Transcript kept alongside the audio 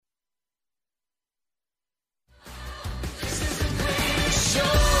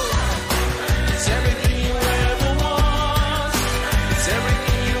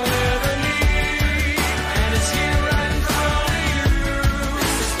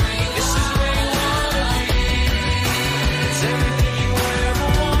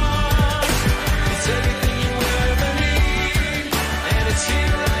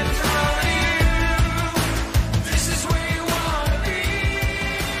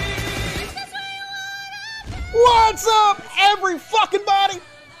What's up, every fucking body?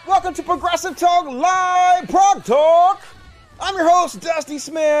 Welcome to Progressive Talk Live Prog Talk. I'm your host, Dusty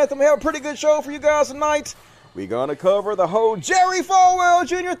Smith, and we have a pretty good show for you guys tonight. We're gonna cover the whole Jerry Falwell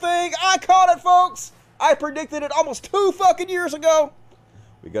Jr. thing. I caught it, folks. I predicted it almost 2 fucking years ago.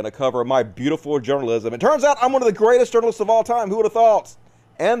 We're gonna cover my beautiful journalism. It turns out I'm one of the greatest journalists of all time. Who would have thought?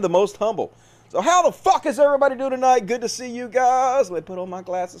 And the most humble. So how the fuck is everybody doing tonight? Good to see you guys. Let me put on my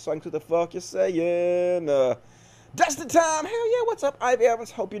glasses so I can see what the fuck you're saying. Dustin time. Hell yeah, what's up, Ivy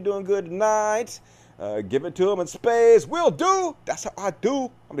Evans? Hope you're doing good tonight. Give it to him in spades. Will do. That's how I do.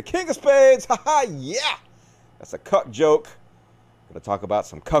 I'm the king of spades. Haha, yeah. That's a cuck joke. Gonna talk about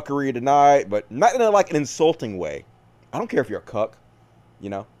some cuckery tonight, but not in like an insulting way. I don't care if you're a cuck. You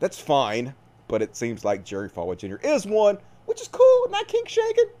know, that's fine. But it seems like Jerry Falwell Jr. is one, which is cool. Not kink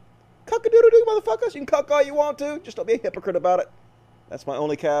shaking. Cuck-a-doodle-doo, motherfuckers. You can cuck all you want to. Just don't be a hypocrite about it. That's my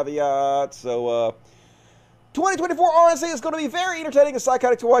only caveat. So, 2024 RNC is going to be very entertaining and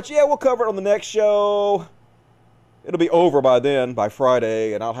psychotic to watch. Yeah, we'll cover it on the next show. It'll be over by then, by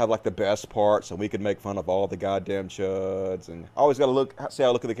Friday, and I'll have like the best parts, so we can make fun of all the goddamn chuds. And I always got to see how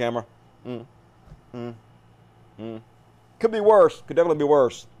I look at the camera. Could be worse. Could definitely be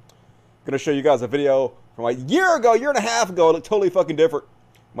worse. Gonna show you guys a video from like a year and a half ago. It looked totally fucking different.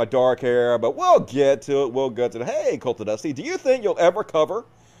 My dark hair, but we'll get to it. We'll get to it. Hey, Cult of Dusty, do you think you'll ever cover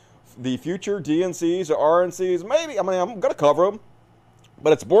the future DNCs or RNCs? Maybe. I mean, I'm going to cover them,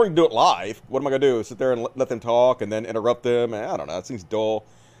 but it's boring to do it live. What am I going to do? Sit there and let them talk and then interrupt them? I don't know. It seems dull.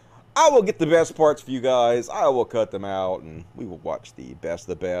 I will get the best parts for you guys. I will cut them out, and we will watch the best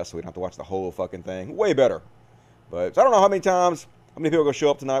of the best, so we don't have to watch the whole fucking thing. Way better. But I don't know how many times, how many people are going to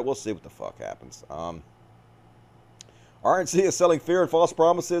show up tonight. We'll see what the fuck happens. RNC is selling fear and false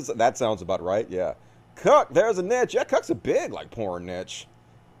promises. That sounds about right, yeah. Cuck, there's a niche. Yeah, Cuck's a big, like, porn niche.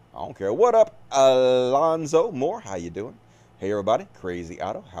 I don't care. What up, Alonzo Moore? How you doing? Hey, everybody. Crazy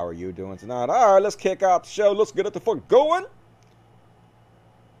Otto, how are you doing tonight? All right, let's kick out the show. Let's get it the fuck going.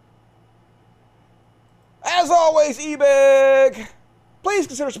 As always, eBig. Please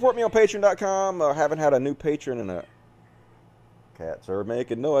consider supporting me on Patreon.com. I haven't had a new patron in a... Cats are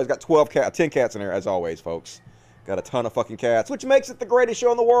making noise. Got 10 cats in there, as always, folks. Got a ton of fucking cats, which makes it the greatest show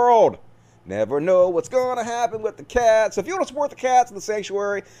in the world. Never know what's going to happen with the cats. So if you want to support the cats in the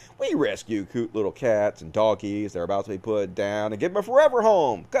sanctuary, we rescue cute little cats and doggies. They're about to be put down and give them a forever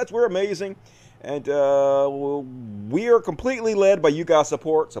home. Cats, we're amazing. And we are completely led by you guys'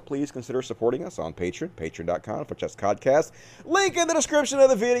 support. So please consider supporting us on Patreon. Patreon.com/JustCodcast. Link in the description of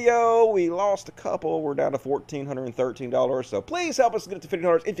the video. We lost a couple. We're down to $1,413. So please help us get it to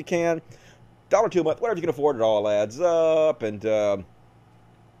 $50 if you can. $1 a month, whatever you can afford, it all adds up. And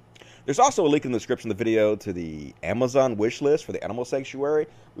there's also a link in the description of the video to the Amazon wish list for the Animal Sanctuary.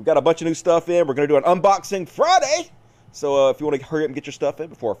 We've got a bunch of new stuff in. We're going to do an unboxing Friday. So if you want to hurry up and get your stuff in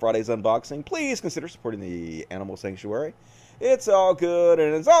before Friday's unboxing, please consider supporting the Animal Sanctuary. It's all good.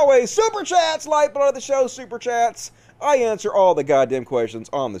 And as always, Super Chats, lifeblood of the show, Super Chats. I answer all the goddamn questions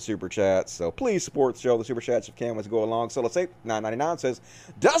on the Super Chats, so please support the show, the Super Chats, if you can, as we go along. So let's say $9.99 says,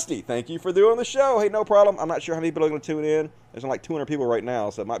 Dusty, thank you for doing the show. Hey, no problem. I'm not sure how many people are going to tune in. There's like 200 people right now,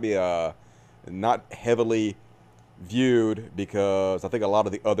 so it might be not heavily viewed, because I think a lot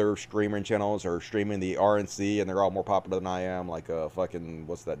of the other streaming channels are streaming the RNC, and they're all more popular than I am, like fucking,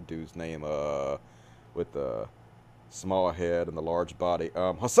 what's that dude's name, with the small head and the large body,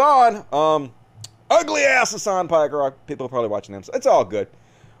 Hassan, ugly ass Hassan Piker. People are probably watching him, so it's all good.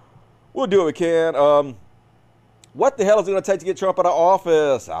 We'll do what we can. What the hell is it going to take to get Trump out of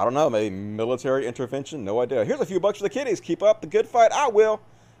office? I don't know. Maybe military intervention? No idea. Here's a few bucks for the kiddies. Keep up the good fight. I will.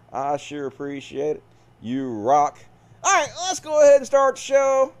 I sure appreciate it. You rock. All right, let's go ahead and start the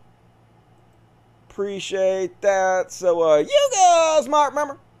show. Appreciate that. So, you guys might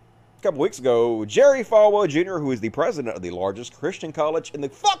remember a couple weeks ago, Jerry Falwell Jr., who is the president of the largest Christian college in the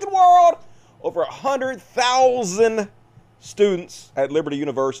fucking world, over 100,000 students at Liberty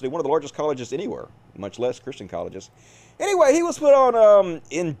University, one of the largest colleges anywhere, much less Christian colleges. Anyway, he was put on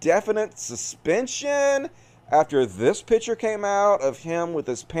indefinite suspension after this picture came out of him with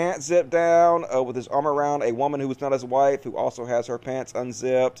his pants zipped down, with his arm around a woman who was not his wife, who also has her pants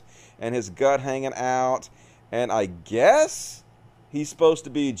unzipped, and his gut hanging out. And I guess he's supposed to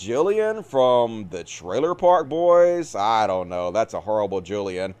be Jillian from the Trailer Park Boys. I don't know. That's a horrible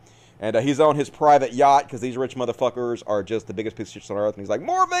Jillian. And he's on his private yacht, because these rich motherfuckers are just the biggest piece of shit on earth. And he's like,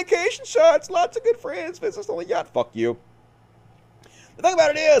 more vacation shots, lots of good friends, visits on the yacht. Fuck you. The thing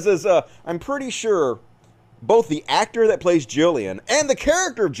about it is I'm pretty sure both the actor that plays Jillian and the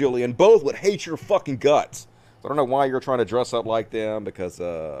character of Jillian both would hate your fucking guts. So I don't know why you're trying to dress up like them, because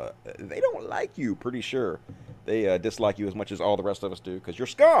they don't like you, pretty sure. They dislike you as much as all the rest of us do because you're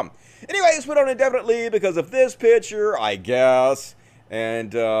scum. Anyways, put on indefinite leave because of this picture, I guess.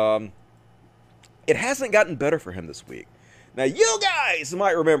 And it hasn't gotten better for him this week. Now, you guys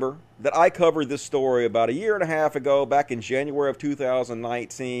might remember that I covered this story about a year and a half ago, back in January of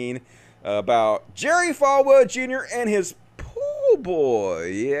 2019, about Jerry Falwell Jr. and his pool boy.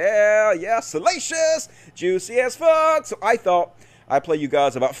 Yeah, salacious, juicy as fuck. So I thought I'd play you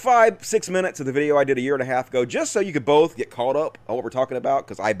guys about 5-6 minutes of the video I did a year and a half ago, just so you could both get caught up on what we're talking about,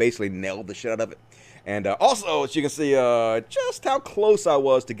 because I basically nailed the shit out of it. And also, as you can see, just how close I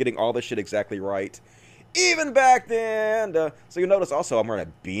was to getting all this shit exactly right. Even back then. So you notice also I'm wearing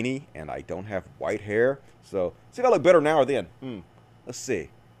a beanie and I don't have white hair. So see if I look better now or then. Let's see.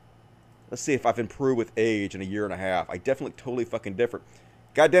 Let's see if I've improved with age in a year and a half. I definitely look totally fucking different.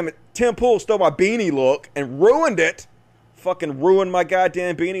 God damn it, Tim Pool stole my beanie look and ruined it. Fucking ruined my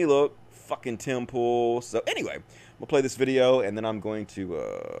goddamn beanie look. Fucking Tim Pool. So anyway, I'm gonna play this video and then I'm going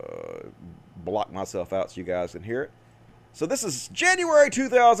to block myself out so you guys can hear it. So this is January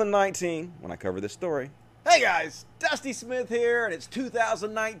 2019 when I cover this story. Hey guys, Dusty Smith here, and it's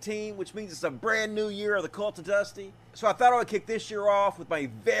 2019, which means it's a brand new year of the Cult of Dusty. So I thought I would kick this year off with my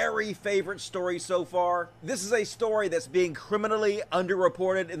very favorite story so far. This is a story that's being criminally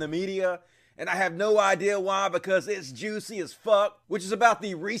underreported in the media, and I have no idea why, because it's juicy as fuck, which is about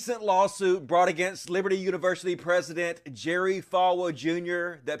the recent lawsuit brought against Liberty University president Jerry Falwell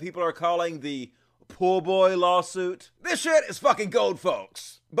Jr. that people are calling the Pool Boy lawsuit. This shit is fucking gold,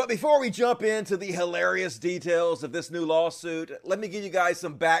 folks. But before we jump into the hilarious details of this new lawsuit, let me give you guys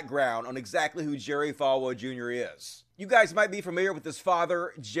some background on exactly who Jerry Falwell Jr. is. You guys might be familiar with his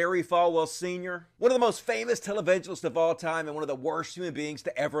father, Jerry Falwell Sr., one of the most famous televangelists of all time and one of the worst human beings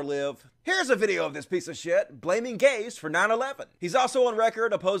to ever live. Here's a video of this piece of shit blaming gays for 9/11. He's also on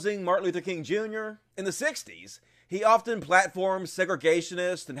record opposing Martin Luther King Jr. In the 60s, he often platformed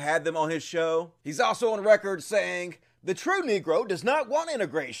segregationists and had them on his show. He's also on record saying, "The true Negro does not want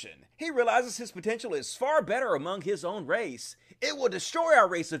integration. He realizes his potential is far better among his own race. It will destroy our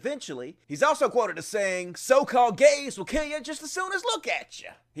race eventually." He's also quoted as saying, "So-called gays will kill you just as soon as look at you."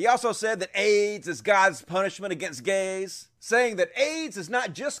 He also said that AIDS is God's punishment against gays, saying that AIDS is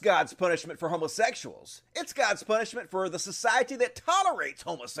not just God's punishment for homosexuals, it's God's punishment for the society that tolerates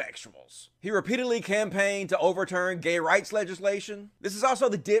homosexuals. He repeatedly campaigned to overturn gay rights legislation. This is also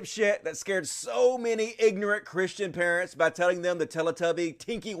the dipshit that scared so many ignorant Christian parents by telling them the Teletubby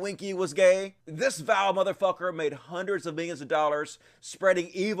Tinky Winky was gay. This vile motherfucker made hundreds of millions of dollars spreading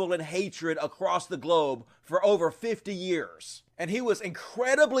evil and hatred across the globe for over 50 years. And he was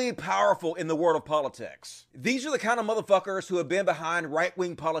incredibly powerful in the world of politics. These are the kind of motherfuckers who have been behind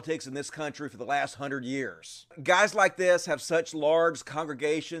right-wing politics in this country for the last 100 years. Guys like this have such large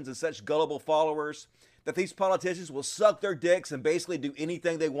congregations and such gullible followers that these politicians will suck their dicks and basically do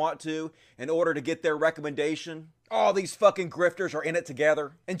anything they want to in order to get their recommendation. All these fucking grifters are in it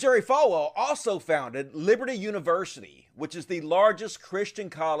together. And Jerry Falwell also founded Liberty University, which is the largest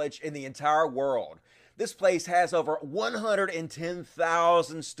Christian college in the entire world. This place has over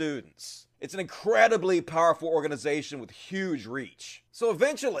 110,000 students. It's an incredibly powerful organization with huge reach. So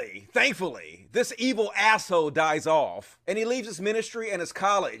eventually, thankfully, this evil asshole dies off, and he leaves his ministry and his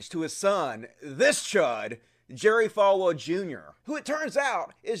college to his son, this chud, Jerry Falwell Jr., who it turns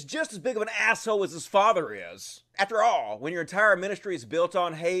out is just as big of an asshole as his father is. After all, when your entire ministry is built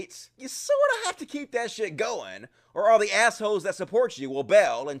on hate, you sort of have to keep that shit going, or all the assholes that support you will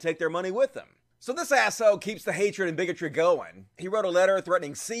bail and take their money with them. So this asshole keeps the hatred and bigotry going. He wrote a letter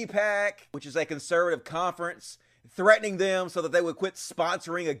threatening CPAC, which is a conservative conference, threatening them so that they would quit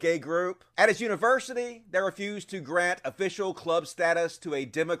sponsoring a gay group. At his university, they refused to grant official club status to a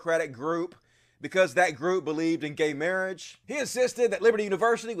Democratic group because that group believed in gay marriage. He insisted that Liberty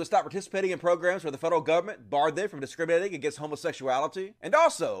University would stop participating in programs where the federal government barred them from discriminating against homosexuality. And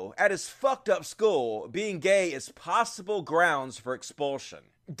also, at his fucked up school, being gay is possible grounds for expulsion.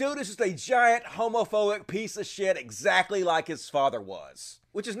 Dude is just a giant homophobic piece of shit, exactly like his father was.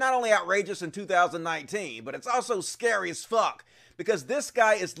 Which is not only outrageous in 2019, but it's also scary as fuck, because this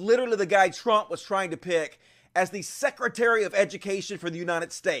guy is literally the guy Trump was trying to pick as the Secretary of Education for the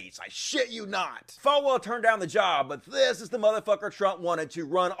United States. I shit you not. Falwell turned down the job, but this is the motherfucker Trump wanted to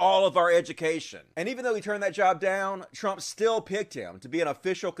run all of our education. And even though he turned that job down, Trump still picked him to be an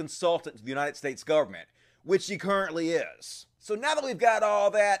official consultant to the United States government, which he currently is. So now that we've got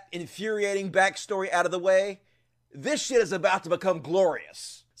all that infuriating backstory out of the way, this shit is about to become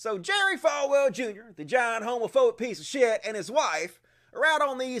glorious. So Jerry Falwell Jr., the giant homophobic piece of shit, and his wife are out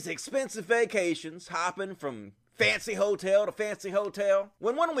on these expensive vacations, hopping from fancy hotel to fancy hotel,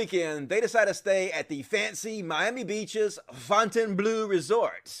 when one weekend they decide to stay at the fancy Miami Beach's Fontainebleau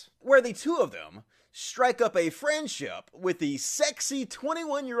Resort, where the two of them strike up a friendship with the sexy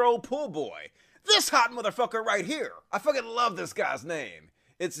 21-year-old pool boy. This hot motherfucker right here. I fucking love this guy's name.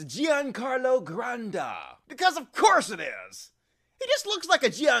 It's Giancarlo Granda. Because of course it is. He just looks like a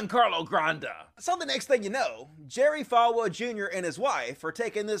Giancarlo Granda. So the next thing you know, Jerry Falwell Jr. and his wife are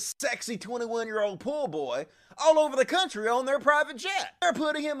taking this sexy 21-year-old pool boy all over the country on their private jet. They're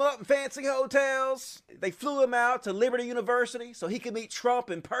putting him up in fancy hotels. They flew him out to Liberty University so he could meet Trump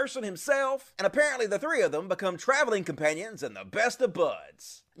in person himself. And apparently the three of them become traveling companions and the best of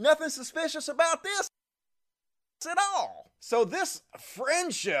buds. Nothing suspicious about this at all. So this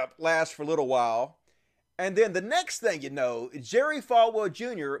friendship lasts for a little while. And then the next thing you know, Jerry Falwell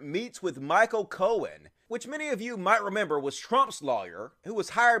Jr. meets with Michael Cohen, which many of you might remember was Trump's lawyer, who was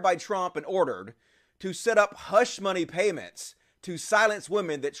hired by Trump and ordered to set up hush money payments to silence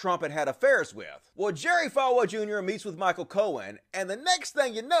women that Trump had affairs with. Well, Jerry Falwell Jr. meets with Michael Cohen, and the next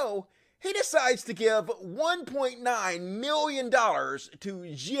thing you know, he decides to give $1.9 million to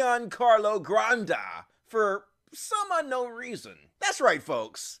Giancarlo Granda for some unknown reason. That's right,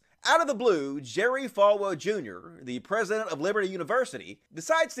 folks. Out of the blue, Jerry Falwell Jr., the president of Liberty University,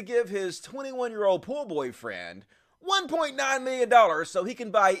 decides to give his 21-year-old pool boy friend $1.9 million so he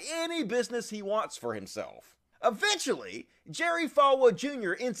can buy any business he wants for himself. Eventually, Jerry Falwell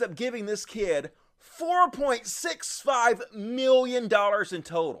Jr. ends up giving this kid $4.65 million in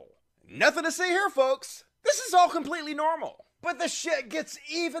total. Nothing to see here, folks. This is all completely normal. But the shit gets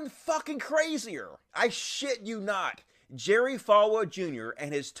even fucking crazier. I shit you not. Jerry Falwell Jr.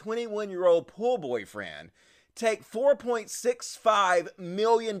 and his 21-year-old pool boyfriend take $4.65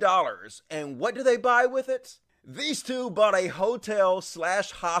 million, and what do they buy with it? These two bought a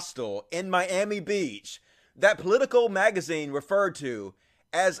hotel/hostel in Miami Beach that Politico magazine referred to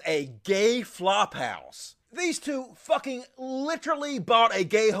as a gay flop house. These two fucking literally bought a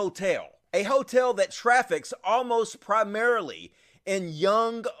gay hotel. A hotel that traffics almost primarily in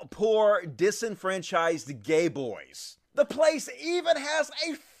young, poor, disenfranchised gay boys. The place even has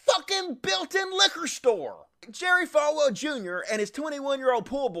a fucking built-in liquor store. Jerry Falwell Jr. and his 21-year-old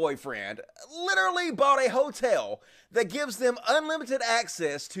pool boyfriend literally bought a hotel that gives them unlimited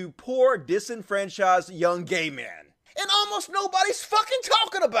access to poor, disenfranchised young gay men. And almost nobody's fucking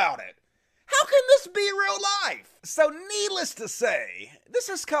talking about it. How can this be real life? So needless to say, this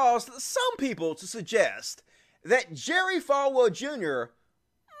has caused some people to suggest that Jerry Falwell Jr.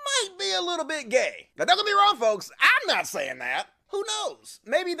 might be a little bit gay. Now don't get me wrong, folks, I'm not saying that. Who knows?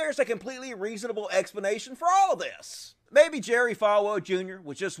 Maybe there's a completely reasonable explanation for all of this. Maybe Jerry Falwell Jr.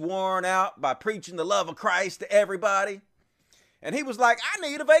 was just worn out by preaching the love of Christ to everybody. And he was like, I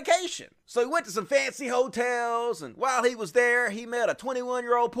need a vacation. So he went to some fancy hotels, and while he was there, he met a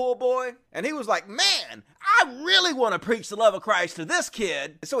 21-year-old pool boy. And he was like, man, I really want to preach the love of Christ to this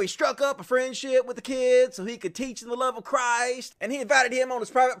kid. So he struck up a friendship with the kid so he could teach him the love of Christ. And he invited him on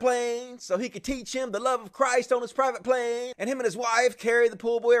his private plane so he could teach him the love of Christ on his private plane. And him and his wife carried the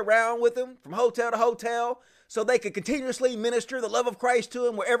pool boy around with him from hotel to hotel so they could continuously minister the love of Christ to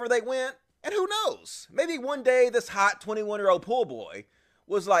him wherever they went. And who knows, maybe one day this hot 21-year-old pool boy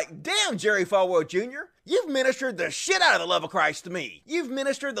was like, damn, Jerry Falwell Jr., you've ministered the shit out of the love of Christ to me. You've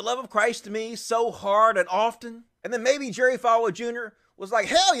ministered the love of Christ to me so hard and often. And then maybe Jerry Falwell Jr. was like,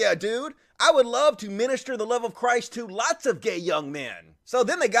 hell yeah, dude, I would love to minister the love of Christ to lots of gay young men. So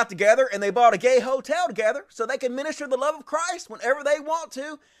then they got together and they bought a gay hotel together so they can minister the love of Christ whenever they want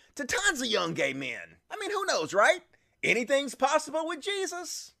to tons of young gay men. I mean, who knows, right? Anything's possible with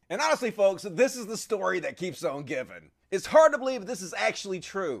Jesus. And honestly, folks, this is the story that keeps on giving. It's hard to believe this is actually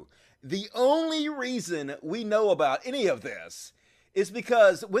true. The only reason we know about any of this is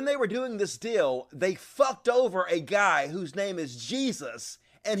because when they were doing this deal, they fucked over a guy whose name is Jesus,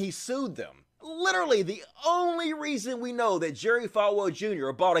 and he sued them. Literally, the only reason we know that Jerry Falwell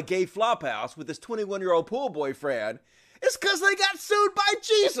Jr. bought a gay flophouse with his 21-year-old pool boyfriend is because they got sued by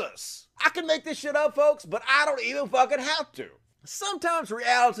Jesus. I can make this shit up, folks, but I don't even fucking have to. Sometimes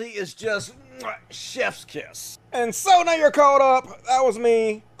reality is just chef's kiss. And so now you're caught up. That was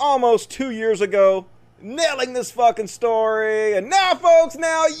me almost 2 years ago, nailing this fucking story. And now, folks,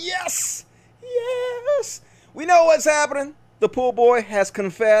 yes, we know what's happening. The pool boy has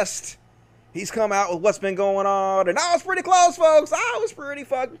confessed. He's come out with what's been going on. And I was pretty close, folks. I was pretty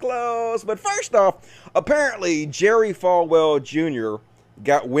fucking close. But first off, apparently Jerry Falwell Jr.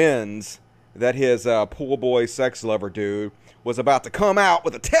 got winds that his pool boy sex lover dude was about to come out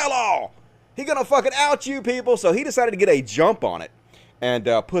with a tell-all. He gonna fucking out you people. So he decided to get a jump on it and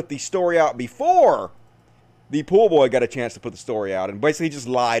put the story out before the pool boy got a chance to put the story out and basically just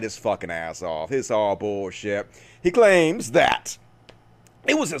lied his fucking ass off. It's all bullshit. He claims that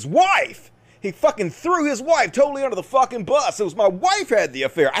it was his wife. He fucking threw his wife totally under the fucking bus. It was my wife had the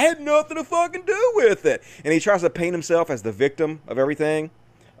affair. I had nothing to fucking do with it. And he tries to paint himself as the victim of everything.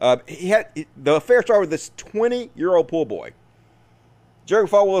 The affair started with this 20-year-old pool boy. Jerry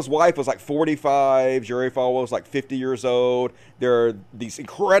Falwell's wife was like 45. Jerry Falwell was like 50 years old. They're these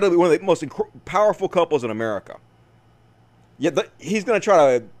incredibly, one of the most powerful couples in America. Yet he's going to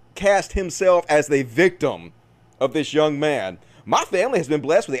try to cast himself as the victim of this young man. My family has been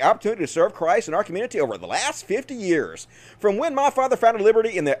blessed with the opportunity to serve Christ in our community over the last 50 years. From when my father founded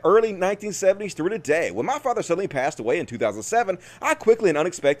Liberty in the early 1970s through today. When my father suddenly passed away in 2007, I quickly and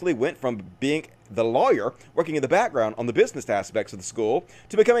unexpectedly went from being the lawyer, working in the background on the business aspects of the school,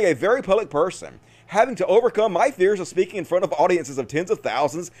 to becoming a very public person, having to overcome my fears of speaking in front of audiences of tens of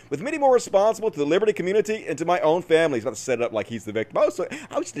thousands, with many more responsible to the Liberty community and to my own family. He's about to set it up like he's the victim. I was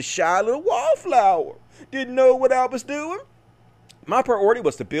just a shy little wallflower. Didn't know what I was doing. My priority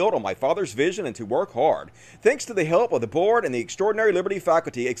was to build on my father's vision and to work hard. Thanks to the help of the board and the extraordinary Liberty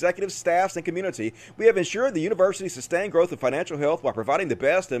faculty, executive staffs, and community, we have ensured the university's sustained growth and financial health while providing the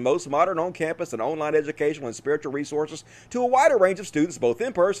best and most modern on-campus and online educational and spiritual resources to a wider range of students, both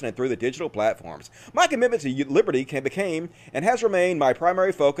in person and through the digital platforms. My commitment to Liberty became and has remained my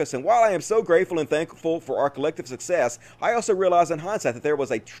primary focus, and while I am so grateful and thankful for our collective success, I also realize in hindsight that there was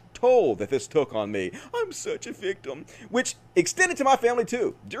a toll that this took on me. I'm such a victim, which extended to my family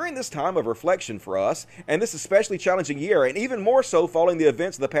too. During this time of reflection for us, and this especially challenging year, and even more so following the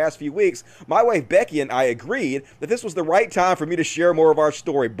events of the past few weeks, my wife Becky and I agreed that this was the right time for me to share more of our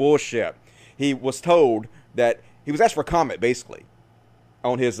story. Bullshit. He was told that he was asked for a comment, basically,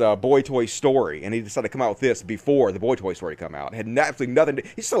 on his Boy Toy story, and he decided to come out with this before the Boy Toy story come out. It had absolutely nothing to,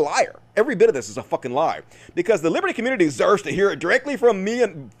 he's just a liar. Every bit of this is a fucking lie. Because the Liberty community deserves to hear it directly from me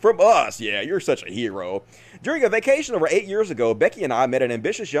and from us. Yeah, you're such a hero. During a vacation over 8 years ago, Becky and I met an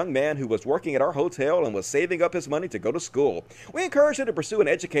ambitious young man who was working at our hotel and was saving up his money to go to school. We encouraged him to pursue an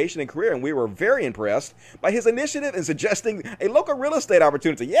education and career, and we were very impressed by his initiative in suggesting a local real estate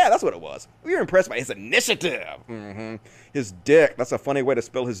opportunity. Yeah, that's what it was. We were impressed by his initiative. His dick. That's a funny way to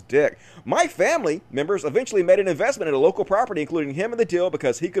spell his dick. My family members eventually made an investment in a local property, including him in the deal,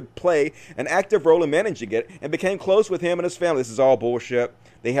 because he could play an active role in managing it, and became close with him and his family. This is all bullshit.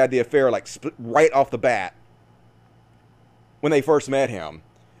 They had the affair like right off the bat when they first met him,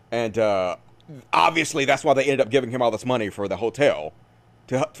 and obviously that's why they ended up giving him all this money for the hotel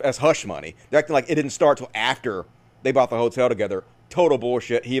as hush money. They're acting like it didn't start till after they bought the hotel together. Total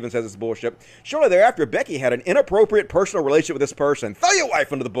bullshit. He even says it's bullshit. Shortly thereafter, Becky had an inappropriate personal relationship with this person. Throw your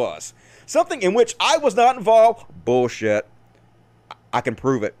wife under the bus. Something in which I was not involved. Bullshit. I can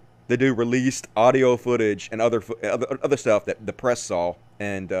prove it. The dude released audio footage and other stuff that the press saw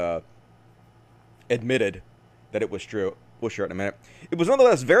and admitted that it was true. We'll share it in a minute. It was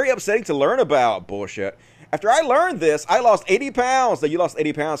nonetheless very upsetting to learn about. Bullshit. After I learned this, I lost 80 pounds. Now, you lost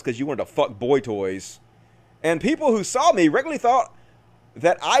 80 pounds because you wanted to fuck boy toys. And people who saw me regularly thought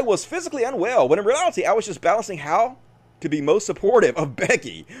that I was physically unwell, when in reality, I was just balancing how to be most supportive of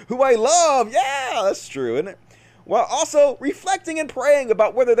Becky, who I love. Yeah, that's true, isn't it? While also reflecting and praying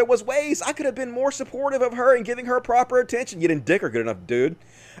about whether there was ways I could have been more supportive of her and giving her proper attention. You didn't dick her good enough, dude.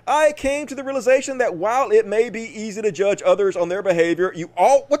 I came to the realization that while it may be easy to judge others on their behavior,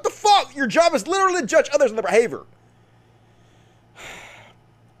 what the fuck? Your job is literally to judge others on their behavior.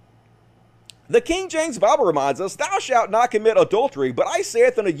 The King James Bible reminds us, thou shalt not commit adultery, but I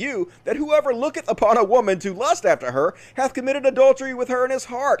saith unto you, that whoever looketh upon a woman to lust after her, hath committed adultery with her in his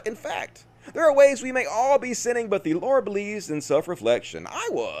heart. In fact, there are ways we may all be sinning, but the Lord believes in self-reflection. I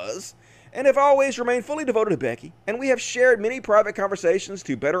was, and have always remained fully devoted to Becky, and we have shared many private conversations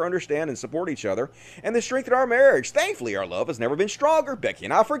to better understand and support each other, and to strengthen our marriage. Thankfully, our love has never been stronger. Becky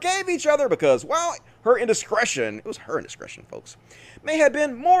and I forgave each other because, well, her indiscretion, it was her indiscretion, folks, may have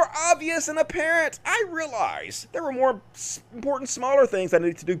been more obvious and apparent. I realize there were more important, smaller things I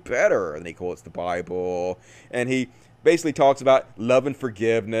needed to do better. And he quotes the Bible, and he basically talks about love and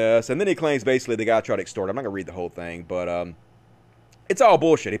forgiveness, and then he claims basically the guy tried to extort him. I'm not going to read the whole thing, but it's all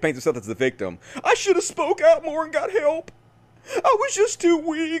bullshit. He paints himself as the victim. I should have spoke out more and got help. I was just too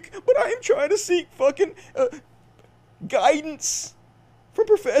weak, but I am trying to seek fucking guidance from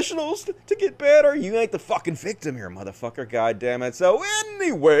professionals to get better. You ain't the fucking victim here, motherfucker. God damn it. So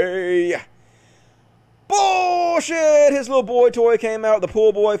anyway, bullshit. His little boy toy came out. The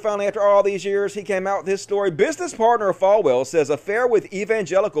pool boy finally, after all these years, he came out with his story. Business partner of Falwell says affair with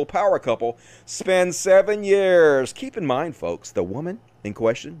evangelical power couple spends 7 years. Keep in mind, folks, the woman in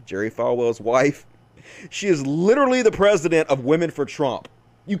question, Jerry Falwell's wife, She is literally the president of Women for Trump.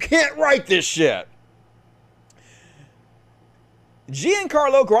 You can't write this shit.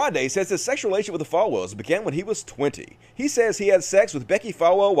 Giancarlo Grande says his sexual relationship with the Falwells began when he was 20. He says he had sex with Becky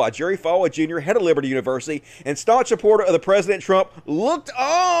Falwell while Jerry Falwell Jr., head of Liberty University, and staunch supporter of the President Trump, looked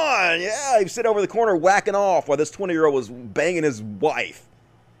on. Yeah, he was sitting over the corner whacking off while this 20-year-old was banging his wife.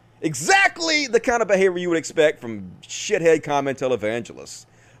 Exactly the kind of behavior you would expect from shithead comment televangelists.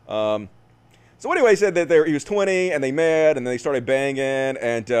 So anyway, he said that he was 20 and they met and then they started banging,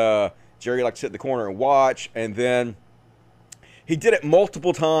 and Jerry liked to sit in the corner and watch, and then he did it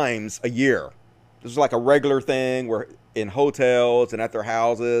multiple times a year. This was like a regular thing where in hotels and at their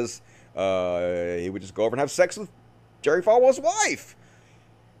houses, he would just go over and have sex with Jerry Falwell's wife.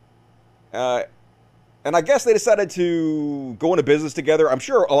 And I guess they decided to go into business together. I'm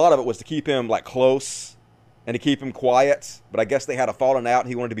sure a lot of it was to keep him like close and to keep him quiet. But I guess they had a falling out and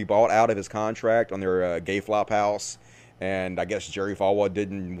he wanted to be bought out of his contract on their gay flop house. And I guess Jerry Falwell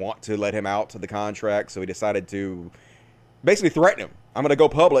didn't want to let him out to the contract. So he decided to basically threaten him. I'm going to go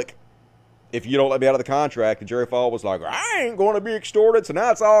public if you don't let me out of the contract. And Jerry Falwell was like, I ain't going to be extorted. So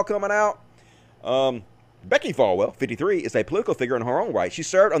now it's all coming out. Becky Falwell, 53, is a political figure in her own right. She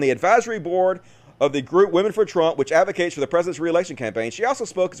served on the advisory board of the group Women for Trump, which advocates for the president's re-election campaign. She also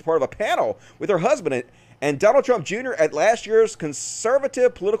spoke as part of a panel with her husband and Donald Trump Jr. at last year's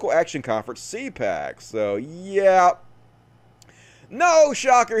Conservative Political Action Conference, CPAC. So, yeah. No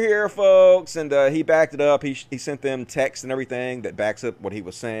shocker here, folks. And he backed it up. He sent them text and everything that backs up what he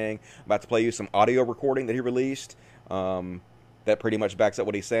was saying. I'm about to play you some audio recording that he released that pretty much backs up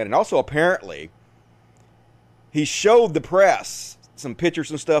what he's saying. And also, apparently, he showed the press some pictures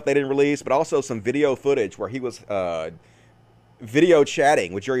and stuff they didn't release, but also some video footage where he was video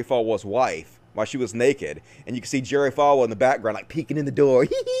chatting with Jerry Falwell's wife while she was naked. And you can see Jerry Falwell in the background, like, peeking in the door.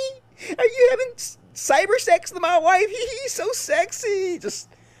 Are you having cyber sex with my wife? So sexy. Just,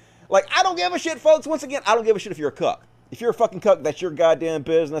 like, I don't give a shit, folks. Once again, I don't give a shit if you're a cuck. If you're a fucking cuck, that's your goddamn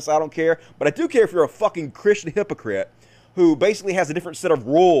business. I don't care. But I do care if you're a fucking Christian hypocrite who basically has a different set of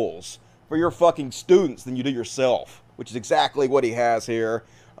rules for your fucking students than you do yourself, which is exactly what he has here.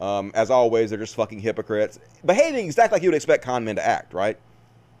 As always, they're just fucking hypocrites. Behaving exactly like you would expect con men to act, right?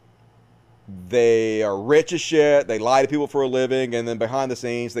 They are rich as shit. They lie to people for a living. And then behind the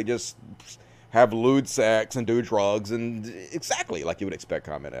scenes, they just have lewd sex and do drugs. And exactly like you would expect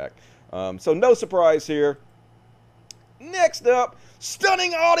con men to act. So no surprise here. Next up,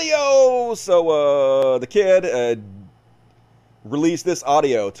 stunning audio. So the kid released this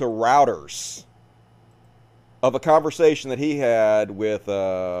audio to routers of a conversation that he had with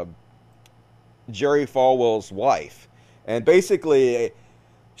Jerry Falwell's wife. And basically,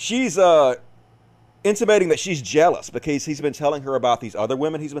 she's intimating that she's jealous because he's been telling her about these other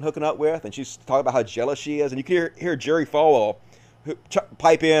women he's been hooking up with. And she's talking about how jealous she is. And you can hear Jerry Falwell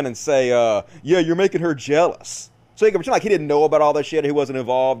pipe in and say, yeah, you're making her jealous. So he can pretend like he didn't know about all this shit. He wasn't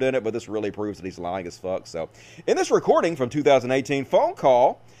involved in it. But this really proves that he's lying as fuck. So in this recording from 2018 phone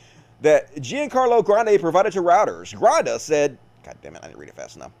call that Giancarlo Grande provided to routers, Grande said, God damn it, I didn't read it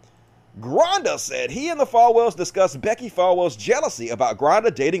fast enough. Grande said he and the Falwells discussed Becky Falwell's jealousy about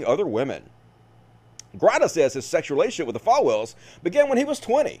Grande dating other women. Grande says his sexual relationship with the Falwells began when he was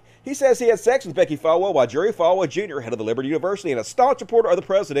 20. He says he had sex with Becky Falwell while Jerry Falwell Jr., head of the Liberty University and a staunch supporter of the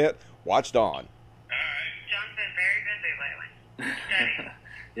president, watched on. John's been very busy lately. Studying.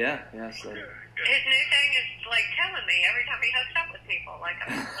 Yeah, so. His new thing is like telling me every time he hooks up with people, like I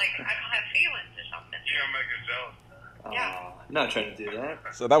don't have feelings or something. You gonna make us jealous? Yeah. I'm not trying to do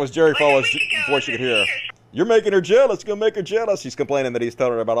that. So that was Jerry Falwell's voice you could hear. Years. You're making her jealous. You're gonna make her jealous. She's complaining that he's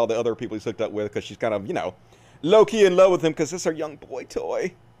telling her about all the other people he's hooked up with because she's kind of, low-key in love with him because it's her young boy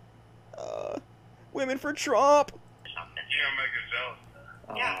toy. Women for Trump. You gonna make us jealous?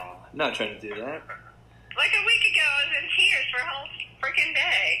 Yeah. I'm not trying to do that. Like a week ago, I was in tears for a whole freaking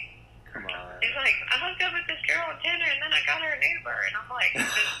day. Come on. He's like, I hooked up with this girl on Tinder and then I got her an Uber, and I'm like,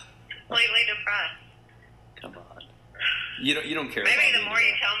 just completely depressed. Come on. You don't care Maybe about me the more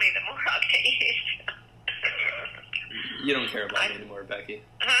you anymore. tell me, the more I'll get used to. You don't care about me anymore, Becky.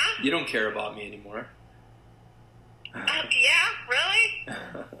 Huh? You don't care about me anymore. Yeah, really?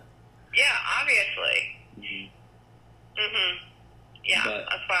 Yeah, obviously. Yeah, But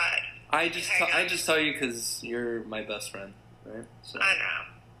that's why. I just tell you because you're my best friend, right? So I know.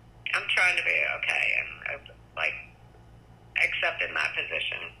 I'm trying to be okay and like accepting my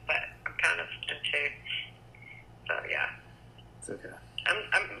position, but I'm kind of into. So yeah, it's okay.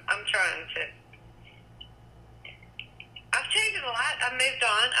 I'm trying to. I've changed a lot. I've moved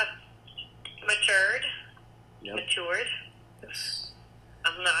on. I've matured. Yep. Matured. Yes.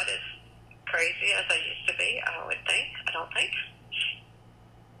 I'm not as crazy as I used to be, I would think. I don't think.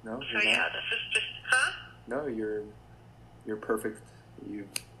 No, So you're yeah, not. this is just, huh? No, you're perfect. Yeah.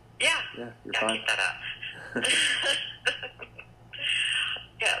 Yeah, you're Yeah, fine. keep that up.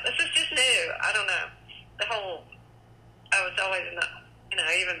 Yeah, this is just new. I don't know. I was always in the,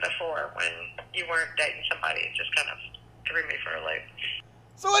 even before when you weren't dating somebody, it just kind of threw me for a loop.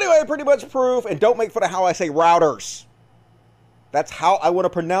 So anyway, pretty much proof, and don't make fun of how I say routers. That's how I want to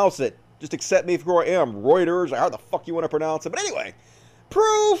pronounce it. Just accept me for who I am. Reuters, or how the fuck you want to pronounce it. But anyway,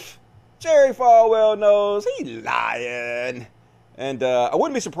 proof. Jerry Falwell knows he lying. And I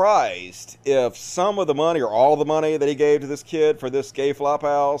wouldn't be surprised if some of the money or all the money that he gave to this kid for this gay flop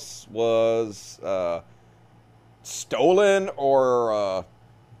house was stolen or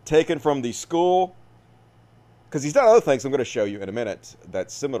taken from the school. Because he's done other things I'm going to show you in a minute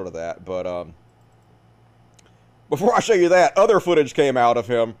that's similar to that. But before I show you that, other footage came out of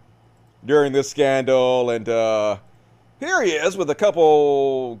him during this scandal. And here he is with a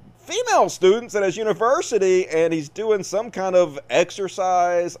couple female students at his university, and he's doing some kind of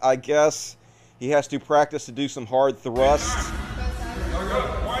exercise. I guess he has to practice to do some hard thrusts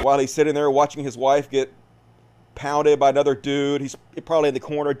while he's sitting there watching his wife get pounded by another dude. He's probably in the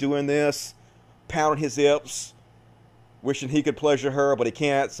corner doing this, pounding his hips, wishing he could pleasure her, but he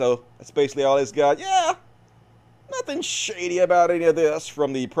can't, so that's basically all he's got. Yeah, nothing shady about any of this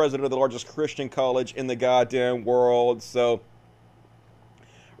from the president of the largest Christian college in the goddamn world. So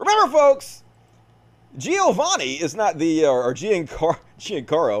remember, folks, Giovanni is not the, or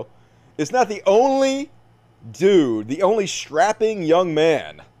Giancarlo is not the only dude, the only strapping young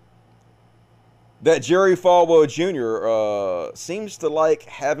man that Jerry Falwell Jr. Seems to like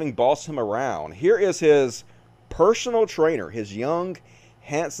having bossed him around. Here is his personal trainer, his young,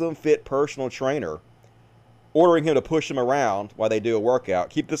 handsome, fit personal trainer, ordering him to push him around while they do a workout.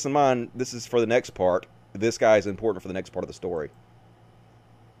 Keep this in mind. This is for the next part. This guy is important for the next part of the story.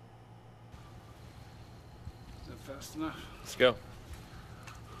 Is that fast enough? Let's go.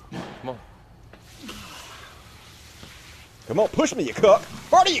 Come on. Come on, push me, you cuck.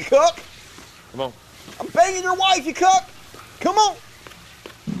 Harder, you cuck. Come on. I'm banging your wife, you cuck. Come on.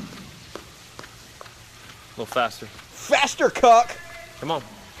 A little faster. Faster, cuck. Come on.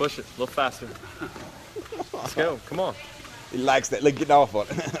 Push it. A little faster. Let's go. Come on. He likes that. Look, getting off on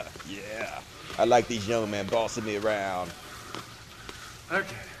it. Yeah. I like these young men bossing me around.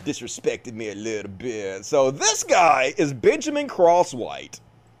 Okay. Disrespected me a little bit. So this guy is Benjamin Crosswhite,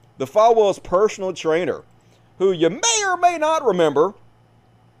 the Falwell's personal trainer, who you may or may not remember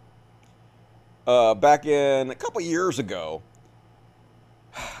back in a couple years ago.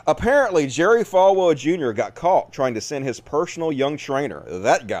 Apparently, Jerry Falwell Jr. got caught trying to send his personal young trainer,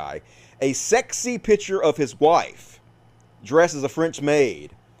 that guy, a sexy picture of his wife, dressed as a French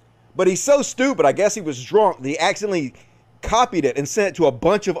maid. But he's so stupid, I guess he was drunk, that he accidentally copied it and sent it to a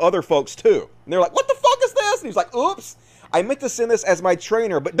bunch of other folks too. And they're like, what the fuck is this? And he's like, oops, I meant to send this as my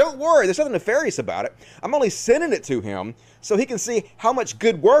trainer, but don't worry, there's nothing nefarious about it. I'm only sending it to him so he can see how much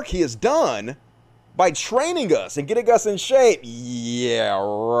good work he has done by training us and getting us in shape. Yeah,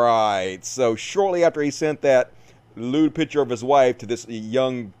 right. So shortly after he sent that lewd picture of his wife to this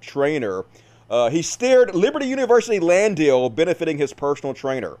young trainer, he steered Liberty University land deal benefiting his personal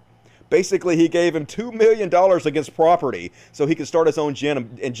trainer. Basically, he gave him $2 million against property so he could start his own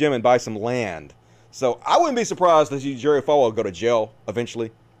gym and buy some land. So I wouldn't be surprised to see Jerry Falwell go to jail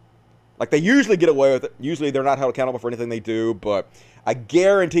eventually. Like, they usually get away with it. Usually they're not held accountable for anything they do, but I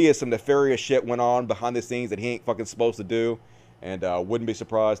guarantee you some nefarious shit went on behind the scenes that he ain't fucking supposed to do, and wouldn't be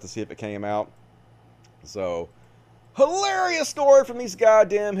surprised to see if it came out. So, hilarious story from these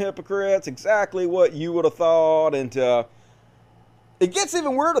goddamn hypocrites. Exactly what you would have thought, and it gets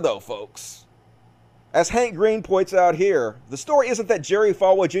even weirder though, folks. As Hank Green points out here, the story isn't that Jerry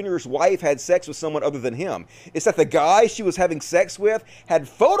Falwell Jr.'s wife had sex with someone other than him. It's that the guy she was having sex with had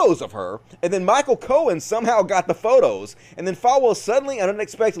photos of her, and then Michael Cohen somehow got the photos, and then Falwell suddenly and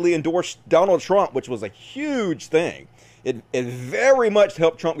unexpectedly endorsed Donald Trump, which was a huge thing. It very much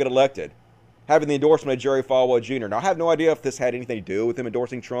helped Trump get elected, having the endorsement of Jerry Falwell Jr. Now, I have no idea if this had anything to do with him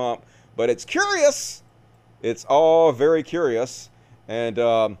endorsing Trump, but it's curious. It's all very curious. And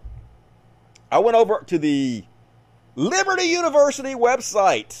I went over to the Liberty University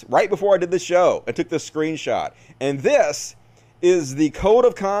website right before I did the show and took this screenshot. And this is the code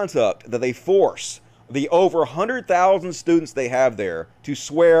of conduct that they force the over 100,000 students they have there to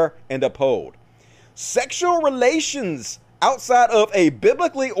swear and uphold. Sexual relations outside of a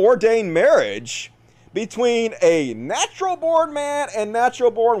biblically ordained marriage between a natural-born man and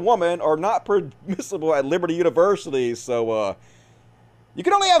natural-born woman are not permissible at Liberty University. So, You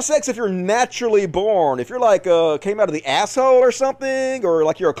can only have sex if you're naturally born. If you're like, came out of the asshole or something, or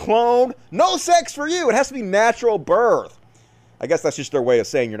like you're a clone, no sex for you. It has to be natural birth. I guess that's just their way of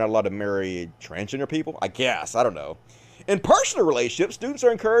saying you're not allowed to marry transgender people. I guess. I don't know. In personal relationships, students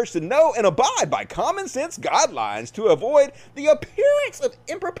are encouraged to know and abide by common sense guidelines to avoid the appearance of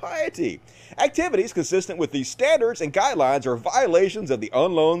impropriety. Activities consistent with these standards and guidelines are violations of the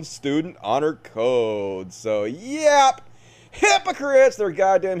Unloaned Student Honor Code. So, yep. Hypocrites! They're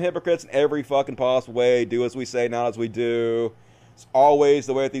goddamn hypocrites in every fucking possible way. Do as we say, not as we do. It's always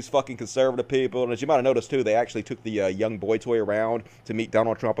the way with these fucking conservative people. And as you might have noticed, too, they actually took the young boy toy around to meet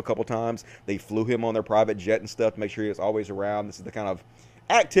Donald Trump a couple times. They flew him on their private jet and stuff to make sure he was always around. This is the kind of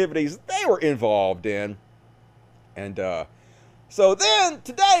activities they were involved in. And so then,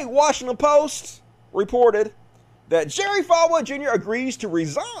 today, Washington Post reported that Jerry Falwell Jr. agrees to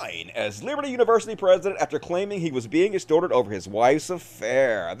resign as Liberty University president after claiming he was being extorted over his wife's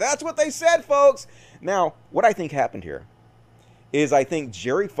affair. That's what they said, folks. Now, what I think happened here is I think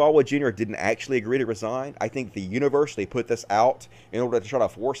Jerry Falwell Jr. didn't actually agree to resign. I think the university put this out in order to try to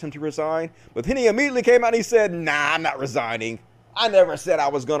force him to resign. But then he immediately came out and he said, nah, I'm not resigning. I never said I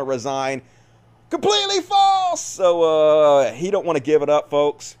was going to resign. Completely false! So he don't want to give it up,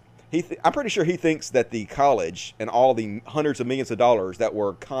 folks. I'm pretty sure he thinks that the college and all the hundreds of millions of dollars that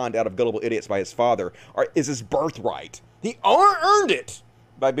were conned out of gullible idiots by his father is his birthright. He earned it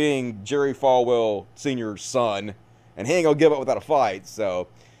by being Jerry Falwell Sr.'s son. And he ain't gonna give up without a fight. So,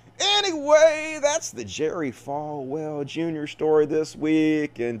 anyway, that's the Jerry Falwell Jr. story this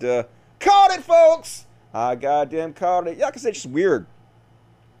week. And, caught it, folks! I goddamn caught it. Yeah, like I said, it's just weird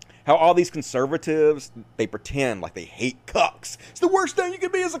how all these conservatives, they pretend like they hate cucks. It's the worst thing you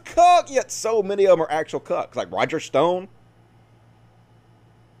can be as a cuck, yet so many of them are actual cucks. Like Roger Stone,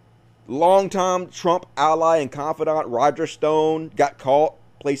 longtime Trump ally and confidant Roger Stone, got caught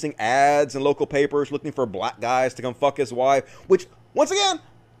placing ads in local papers looking for black guys to come fuck his wife, which, once again,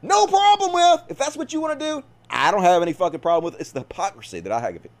 no problem with. If that's what you want to do, I don't have any fucking problem with it. It's the hypocrisy that I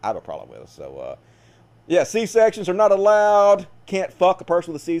have a problem with. So, yeah, C-sections are not allowed. Can't fuck a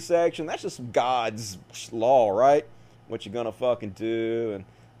person with a C-section. That's just God's law, right? What you gonna fucking do. And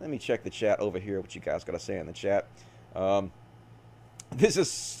let me check the chat over here, what you guys gotta say in the chat. This is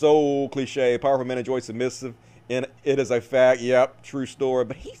so cliche. Powerful men enjoy submissive, and it is a fact. Yep, true story.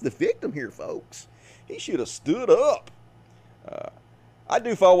 But he's the victim here, folks. He should have stood up. I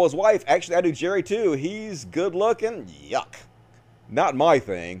do Falwell's wife. Actually, I do Jerry, too. He's good looking. Yuck. Not my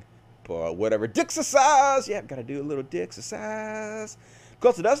thing. But whatever. Dick-exercise. Yeah, gotta do a little dick-exercise.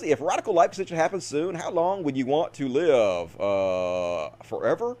 Because it does. If a radical life decision happens soon, how long would you want to live?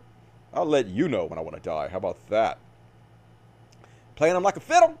 Forever? I'll let you know when I want to die. How about that? Playing him like a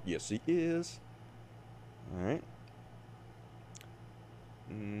fiddle? Yes, he is. Alright.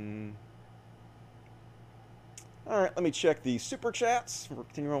 Alright, let me check the super chats. We're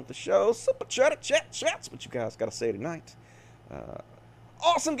continuing on with the show. Super chats. What you guys got to say tonight?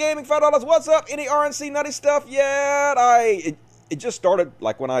 Awesome Gaming, $5. What's up? Any RNC nutty stuff yet? It just started,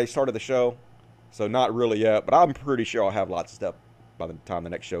 like, when I started the show. So not really yet, but I'm pretty sure I'll have lots of stuff by the time the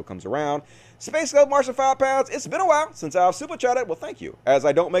next show comes around. Space Goat Martian 5 pounds. It's been a while since I've super chatted. Well, thank you, as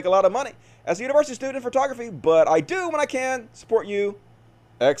I don't make a lot of money as a university student in photography, but I do when I can support you.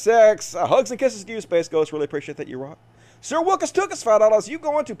 XX. Hugs and kisses to you, Space Ghost. Really appreciate that you rock. Sir Wilkes took us $5. You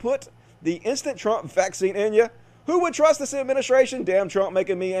going to put the instant Trump vaccine in you? Who would trust this administration? Damn Trump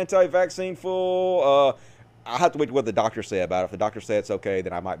making me anti-vaccine fool. I'll have to wait what the doctors say about it. If the doctors say it's okay,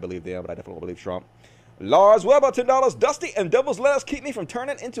 then I might believe them, but I definitely don't believe Trump. Lars, what about $10? Dusty and Devil's Lettuce keep me from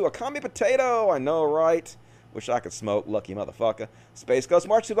turning into a commie potato. I know, right? Wish I could smoke. Lucky motherfucker. Space Ghost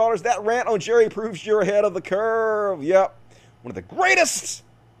March $2. That rant on Jerry proves you're ahead of the curve. Yep. One of the greatest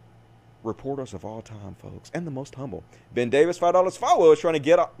reporters of all time, folks. And the most humble. Ben Davis, $5. Falwell is trying to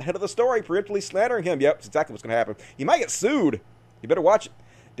get ahead of the story, preemptively slandering him. Yep, that's exactly what's going to happen. He might get sued. You better watch it.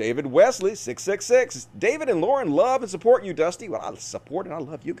 David Wesley, 666. David and Lauren love and support you, Dusty. Well, I support and I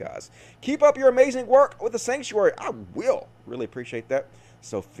love you guys. Keep up your amazing work with the Sanctuary. I will. Really appreciate that.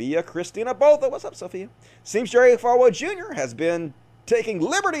 Sophia Christina Botha. What's up, Sophia? Seems Jerry Falwell Jr. has been taking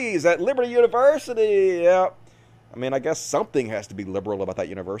liberties at Liberty University. Yep. I mean, I guess something has to be liberal about that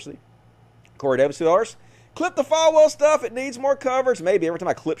university. Corey Davis, $2. Clip the Falwell stuff. It needs more coverage. Maybe every time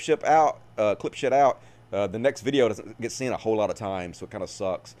I clip shit out, the next video doesn't get seen a whole lot of times, so it kind of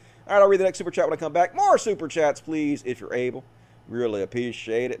sucks. All right, I'll read the next super chat when I come back. More super chats, please, if you're able. Really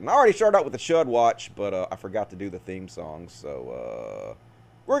appreciate it. And I already started out with the Chud Watch, but I forgot to do the theme song. So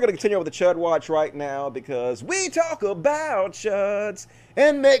we're going to continue with the Chud Watch right now because we talk about chuds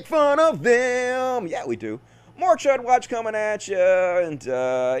and make fun of them. Yeah, we do. More Chud Watch coming at you. And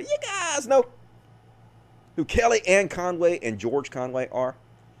you guys know who Kellyanne Conway and George Conway are?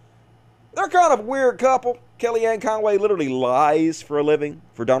 They're kind of a weird couple. Kellyanne Conway literally lies for a living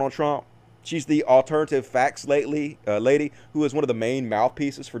for Donald Trump. She's the alternative facts lady who is one of the main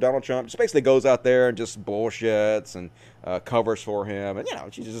mouthpieces for Donald Trump. Just basically goes out there and just bullshits and covers for him. And,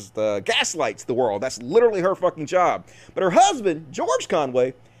 she just gaslights the world. That's literally her fucking job. But her husband, George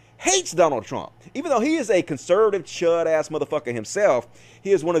Conway, hates Donald Trump. Even though he is a conservative chud-ass motherfucker himself,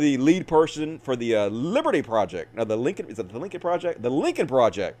 he is one of the lead person for the Liberty Project. Now, is it the Lincoln Project? The Lincoln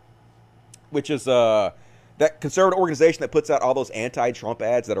Project, which is that conservative organization that puts out all those anti-Trump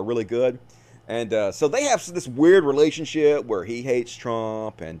ads that are really good. And so they have this weird relationship where he hates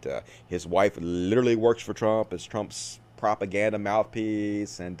Trump, and his wife literally works for Trump as Trump's propaganda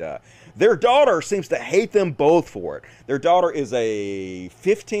mouthpiece. And their daughter seems to hate them both for it. Their daughter is a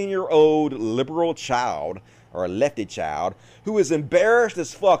 15-year-old liberal child, or a lefty child, who is embarrassed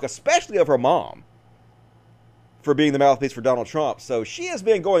as fuck, especially of her mom, for being the mouthpiece for Donald Trump. So she has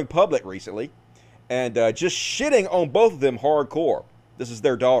been going public recently and just shitting on both of them hardcore. This is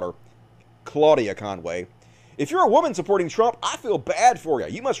their daughter, Claudia Conway. If you're a woman supporting Trump, I feel bad for you.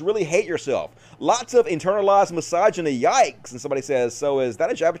 You must really hate yourself. Lots of internalized misogyny, yikes. And somebody says, so is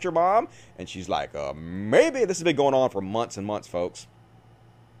that a jab at your mom? And she's like, maybe. This has been going on for months and months, folks.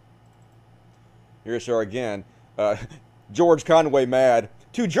 Here's her again. George Conway mad.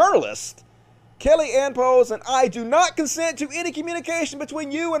 To journalists, Kellyanne Pose and I do not consent to any communication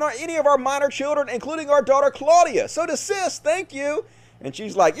between you and any of our minor children, including our daughter Claudia. So desist, thank you. And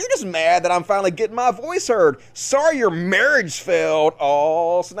she's like, you're just mad that I'm finally getting my voice heard. Sorry your marriage failed.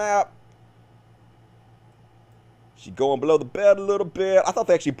 Oh, snap. She's going below the bed a little bit. I thought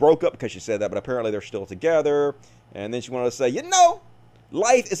they actually broke up because she said that, but apparently they're still together. And then she wanted to say,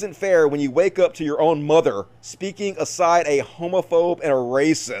 life isn't fair when you wake up to your own mother speaking aside a homophobe and a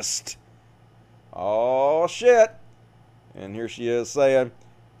racist. Oh, shit. And here she is saying,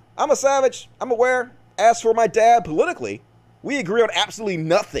 I'm a savage. I'm aware. As for my dad, politically, we agree on absolutely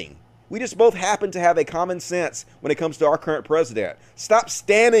nothing. We just both happen to have a common sense when it comes to our current president. Stop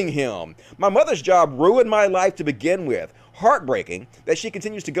standing him. My mother's job ruined my life to begin with. Heartbreaking that she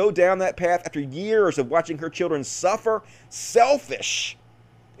continues to go down that path after years of watching her children suffer. Selfish.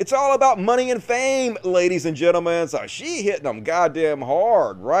 It's all about money and fame, ladies and gentlemen. So she hitting them goddamn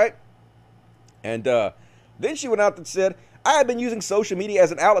hard, right? And then she went out and said, I have been using social media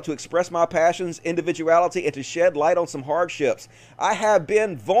as an outlet to express my passions, individuality, and to shed light on some hardships. I have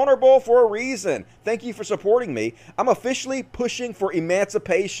been vulnerable for a reason. Thank you for supporting me. I'm officially pushing for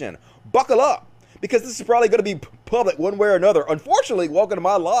emancipation. Buckle up, because this is probably going to be public one way or another. Unfortunately, welcome to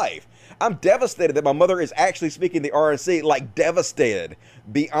my life. I'm devastated that my mother is actually speaking the RNC, like devastated,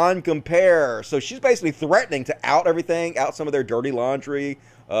 beyond compare. So she's basically threatening to out everything, out some of their dirty laundry,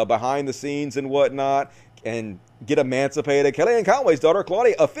 behind the scenes and whatnot, and get emancipated. Kellyanne Conway's daughter,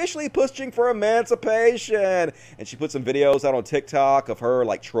 Claudia, officially pushing for emancipation. And she put some videos out on TikTok of her,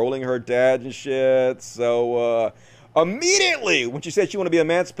 like, trolling her dad and shit. So, immediately, when she said she wanted to be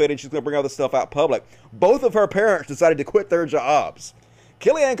emancipated, she's going to bring all this stuff out public, both of her parents decided to quit their jobs.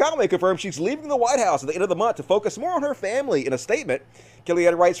 Kellyanne Conway confirmed she's leaving the White House at the end of the month to focus more on her family. In a statement,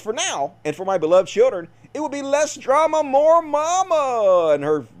 Kellyanne writes, for now, and for my beloved children, it will be less drama, more mama. And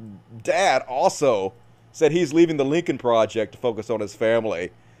her dad also said he's leaving the Lincoln Project to focus on his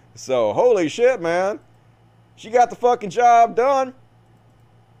family. So, holy shit, man. She got the fucking job done.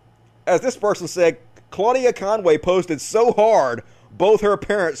 As this person said, Claudia Conway posted so hard, both her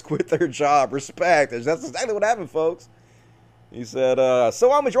parents quit their job. Respect. That's exactly what happened, folks. He said,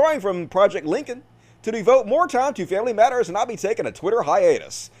 so I'm withdrawing from Project Lincoln to devote more time to family matters, and I'll be taking a Twitter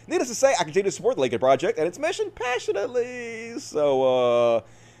hiatus. Needless to say, I continue to support the Lincoln Project and its mission passionately. So,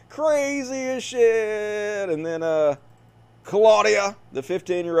 crazy as shit. And then Claudia, the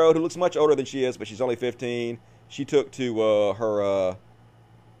 15-year-old who looks much older than she is, but she's only 15, she took to her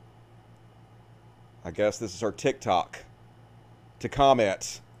I guess this is her TikTok to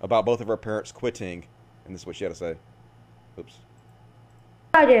comment about both of her parents quitting, and this is what she had to say. Oops.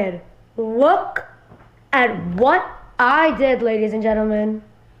 I did. Look at what I did, ladies and gentlemen.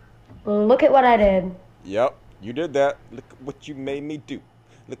 Look at what I did. Yep, you did that. Look what you made me do.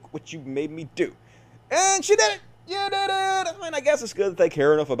 Look what you made me do. And she did it. You did it. I mean, I guess it's good that they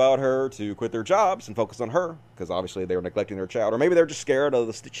care enough about her to quit their jobs and focus on her, because obviously they were neglecting their child. Or maybe they're just scared of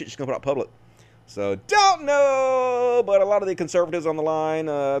the shit she's going to put out public. So, don't know. But a lot of the conservatives on the line,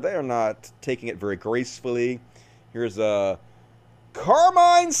 they are not taking it very gracefully. Here's Carmine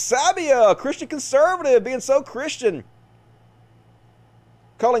Sabia, Christian conservative, being so Christian.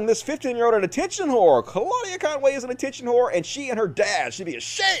 calling this 15-year-old an attention whore. Claudia Conway is an attention whore, and she and her dad should be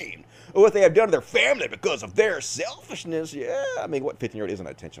ashamed of what they have done to their family because of their selfishness. Yeah, I mean, what 15-year-old isn't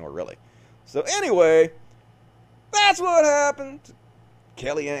an attention whore, really? So anyway, that's what happened.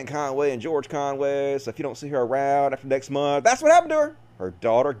 Kellyanne Conway and George Conway. So if you don't see her around after next month, that's what happened to her. Her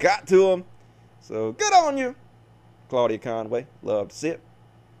daughter got to him. So good on you, Claudia Conway. Love to see it.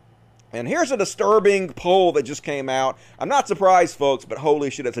 And here's a disturbing poll that just came out. I'm not surprised, folks, but holy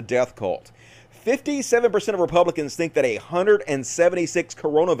shit, it's a death cult. 57% of Republicans think that 176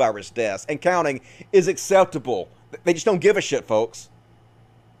 coronavirus deaths and counting is acceptable. They just don't give a shit, folks.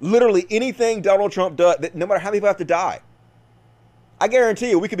 Literally anything Donald Trump does, no matter how many people have to die. I guarantee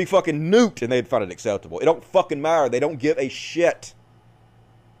you, we could be fucking nuked and they'd find it acceptable. It don't fucking matter. They don't give a shit.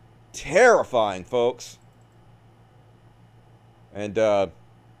 Terrifying, folks. And,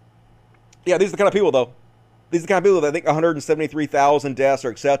 yeah, these are the kind of people, though. These are the kind of people that think 173,000 deaths are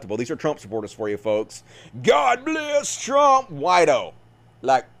acceptable. These are Trump supporters for you, folks. God bless Trump, whiteo.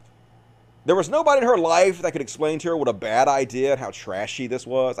 Like, there was nobody in her life that could explain to her what a bad idea and how trashy this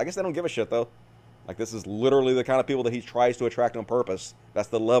was. I guess they don't give a shit, though. Like, this is literally the kind of people that he tries to attract on purpose. That's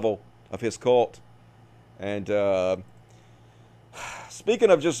the level of his cult. And,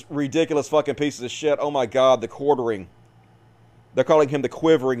 speaking of just ridiculous fucking pieces of shit, oh my God, the quartering. They're calling him the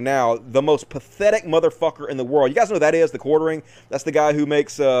Quivering now. The most pathetic motherfucker in the world. You guys know who that is, the Quartering? That's the guy who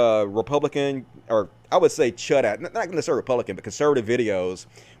makes Republican, or I would say chud-at, not necessarily Republican, but conservative videos,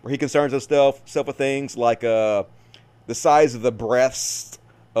 where he concerns himself with things like the size of the breasts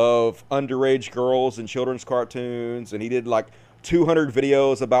of underage girls in children's cartoons. And he did like 200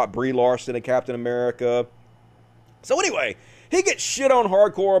 videos about Brie Larson and Captain America. So anyway, he gets shit on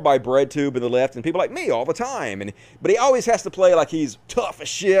hardcore by BreadTube and the left and people like me all the time. But he always has to play like he's tough as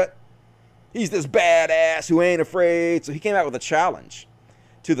shit. He's this badass who ain't afraid. So he came out with a challenge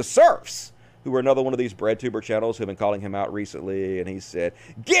to the Surfs, who are another one of these BreadTuber channels who have been calling him out recently. And he said,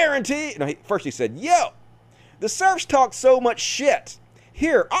 guarantee. No, first he said, yo, the Surfs talk so much shit.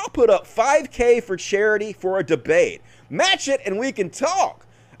 Here, I'll put up $5K for charity for a debate. Match it and we can talk.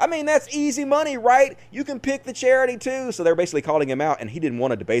 I mean, that's easy money, right? You can pick the charity, too. So they're basically calling him out, and he didn't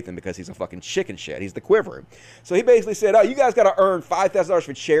want to debate them because he's a fucking chicken shit. He's the Quiver. So he basically said, oh, you guys got to earn $5,000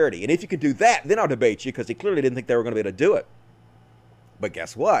 for charity. And if you can do that, then I'll debate you, because he clearly didn't think they were going to be able to do it. But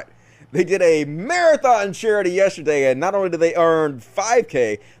guess what? They did a marathon charity yesterday, and not only did they earn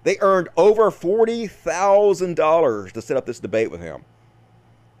 $5K, they earned over $40,000 to set up this debate with him.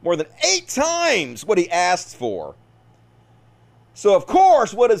 More than 8 times what he asked for. So, of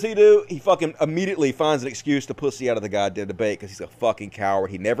course, what does he do? He fucking immediately finds an excuse to pussy out of the goddamn debate because he's a fucking coward.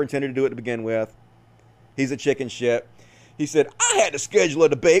 He never intended to do it to begin with. He's a chicken shit. He said, I had to schedule a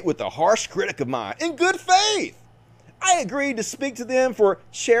debate with a harsh critic of mine in good faith. I agreed to speak to them for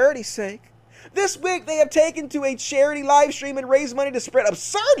charity's sake. This week, they have taken to a charity live stream and raised money to spread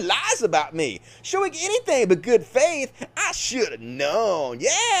absurd lies about me, showing anything but good faith. I should have known.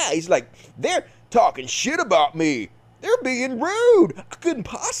 Yeah, he's like, they're talking shit about me. They're being rude. I couldn't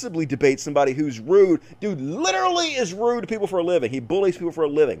possibly debate somebody who's rude. Dude literally is rude to people for a living. He bullies people for a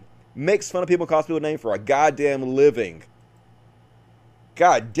living. Makes fun of people, calls people a name for a goddamn living.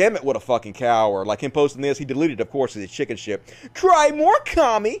 God damn it, what a fucking coward. Like him posting this, he deleted it, of course, his chicken shit. Cry more,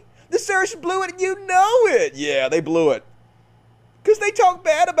 commie. The Surfs blew it and you know it. Yeah, they blew it. Because they talk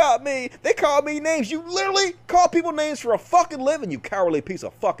bad about me. They call me names. You literally call people names for a fucking living, you cowardly piece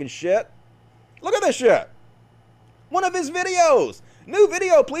of fucking shit. Look at this shit. One of his videos. New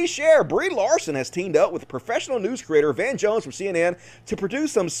video, please share. Brie Larson has teamed up with professional news creator Van Jones from CNN to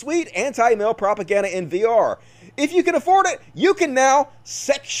produce some sweet anti-male propaganda in VR. If you can afford it, you can now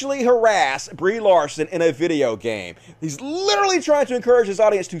sexually harass Brie Larson in a video game. He's literally trying to encourage his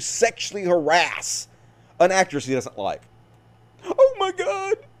audience to sexually harass an actress he doesn't like. Oh my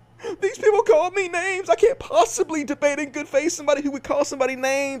God. These people call me names. I can't possibly debate in good faith somebody who would call somebody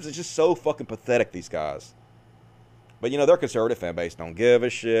names. It's just so fucking pathetic, these guys. But, you know, their conservative fan base don't give a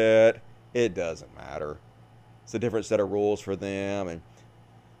shit. It doesn't matter. It's a different set of rules for them. And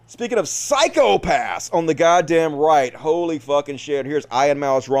speaking of psychopaths on the goddamn right, holy fucking shit. Here's Ian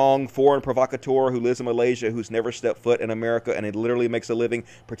Miles Wrong, foreign provocateur who lives in Malaysia, who's never stepped foot in America, and he literally makes a living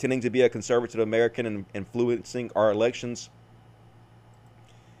pretending to be a conservative American and influencing our elections.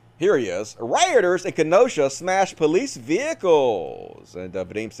 Here he is. Rioters in Kenosha smash police vehicles. And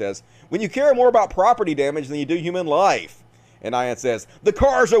Vadim says, when you care more about property damage than you do human life. And Ian says, the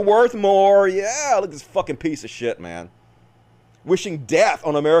cars are worth more. Yeah, look at this fucking piece of shit, man. Wishing death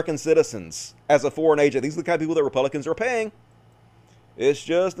on American citizens as a foreign agent. These are the kind of people that Republicans are paying. It's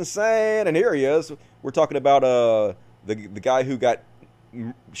just insane. And here he is. We're talking about the guy who got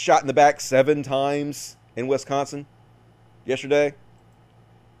shot in the back 7 times in Wisconsin yesterday.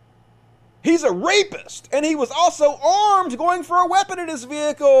 He's a rapist, and he was also armed, going for a weapon in his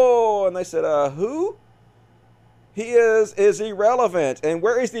vehicle. And they said, who? He is irrelevant. And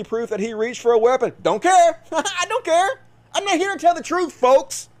where is the proof that he reached for a weapon? Don't care. I don't care. I'm not here to tell the truth,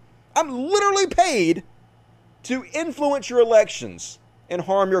 folks. I'm literally paid to influence your elections and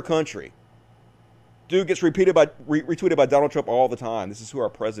harm your country. Dude gets retweeted by Donald Trump all the time. This is who our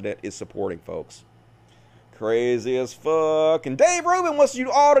president is supporting, folks. Crazy as fuck. And Dave Rubin wants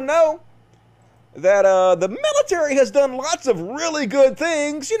you all to know that the military has done lots of really good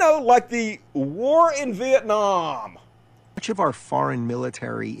things, you know, like the war in Vietnam. Much of our foreign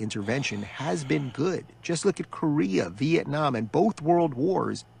military intervention has been good. Just look at Korea, Vietnam, and both world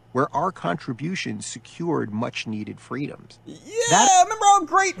wars, where our contributions secured much-needed freedoms. Yeah, remember how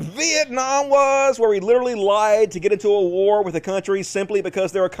great Vietnam was, where we literally lied to get into a war with a country simply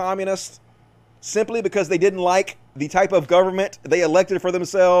because they're a communist? Simply because they didn't like the type of government they elected for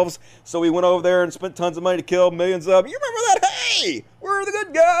themselves. So we went over there and spent tons of money to kill millions of them. You remember that? Hey, we're the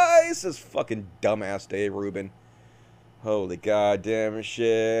good guys. This fucking dumbass Dave Rubin. Holy goddamn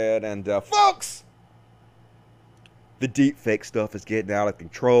shit. And folks, the deep fake stuff is getting out of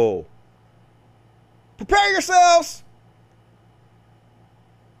control. Prepare yourselves.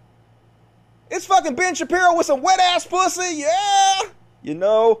 It's fucking Ben Shapiro with some wet ass pussy. Yeah. You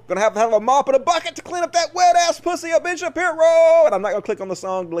know, gonna have a mop and a bucket to clean up that wet ass pussy of Ben Shapiro. And I'm not gonna click on the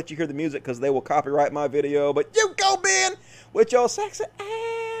song to let you hear the music because they will copyright my video. But you go, Ben, with your sexy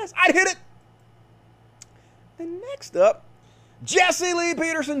ass. I'd hit it. And next up, Jesse Lee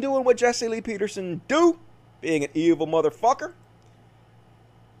Peterson doing what Jesse Lee Peterson do, being an evil motherfucker.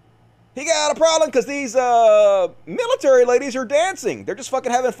 He got a problem because these military ladies are dancing. They're just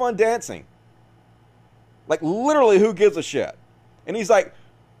fucking having fun dancing. Like, literally, who gives a shit? And he's like,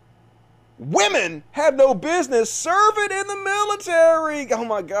 women have no business serving in the military. Oh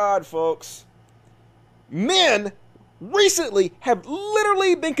my God, folks. Men recently have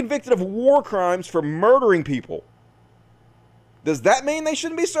literally been convicted of war crimes for murdering people. Does that mean they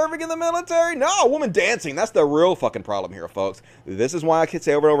shouldn't be serving in the military? No, a woman dancing. That's the real fucking problem here, folks. This is why I can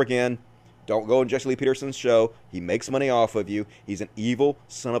say over and over again, don't go on Jesse Lee Peterson's show. He makes money off of you. He's an evil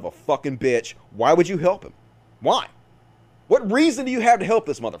son of a fucking bitch. Why would you help him? Why? What reason do you have to help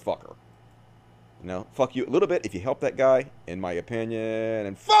this motherfucker? You know, fuck you a little bit if you help that guy, in my opinion.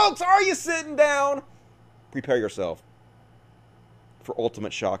 And folks, are you sitting down? Prepare yourself for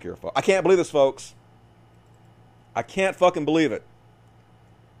ultimate shock here, folks. I can't believe this, folks. I can't fucking believe it.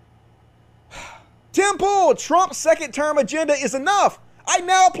 Tim Pool, Trump's second term agenda is enough. I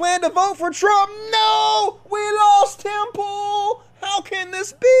now plan to vote for Trump. No, we lost Tim Pool. How can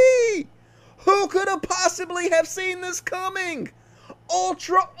this be? Who could have possibly have seen this coming?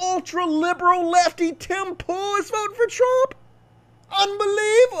 Ultra liberal lefty Tim Pool is voting for Trump?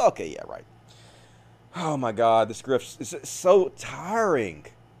 Unbelievable. Okay, yeah, right. Oh my God, this grift is so tiring.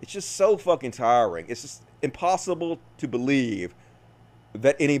 It's just so fucking tiring. It's just impossible to believe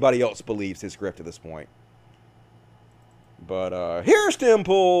that anybody else believes his grift at this point. But here's Tim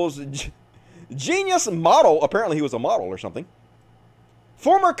Pool's genius model. Apparently he was a model or something.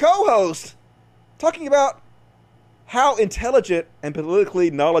 Former co-host talking about how intelligent and politically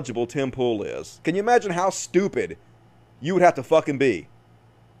knowledgeable Tim Pool is. Can you imagine how stupid you would have to fucking be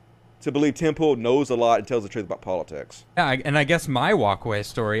to believe Tim Pool knows a lot and tells the truth about politics? Yeah, and I guess my walkaway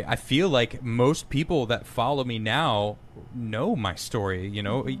story, I feel like most people that follow me now know my story. You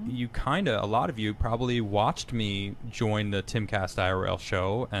know, you kind of, a lot of you probably watched me join the Timcast IRL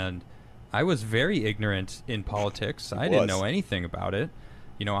show, and I was very ignorant in politics. I didn't know anything about it.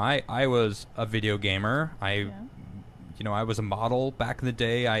 You know, I was a video gamer. You know, I was a model back in the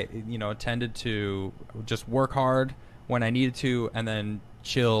day. I, you know, tended to just work hard when I needed to, and then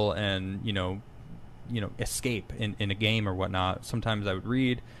chill and, you know, escape in a game or whatnot. Sometimes I would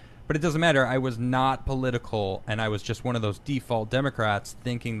read, but it doesn't matter. I was not political, and I was just one of those default Democrats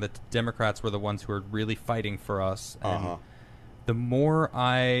thinking that the Democrats were the ones who were really fighting for us. And the more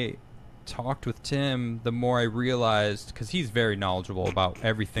I talked with Tim, the more I realized, because he's very knowledgeable about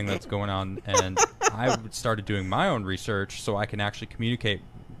everything that's going on, and I started doing my own research so I can actually communicate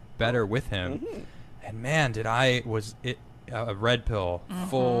better with him. And man, was it a red pill,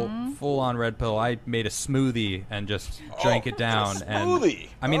 full on red pill. I made a smoothie and just drank it down. And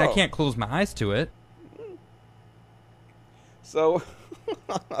I mean, I can't close my eyes to it. So,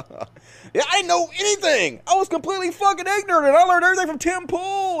 yeah, I didn't know anything. I was completely fucking ignorant, and I learned everything from Tim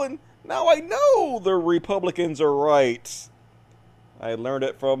Pool, and now I know the Republicans are right. I learned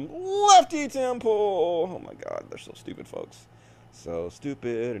it from lefty Tim Pool. Oh my God, they're so stupid, folks. So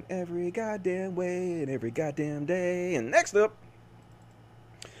stupid in every goddamn way, in every goddamn day. And next up,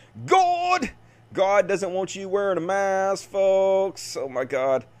 God! God doesn't want you wearing a mask, folks. Oh my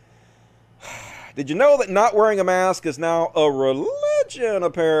God. Did you know that not wearing a mask is now a religion,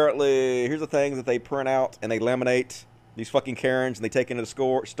 apparently? Here's the things that they print out and they laminate. These fucking Karens, and they take into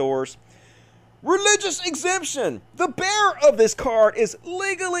the stores. Religious exemption. The bearer of this card is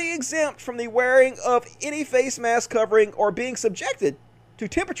legally exempt from the wearing of any face mask covering or being subjected to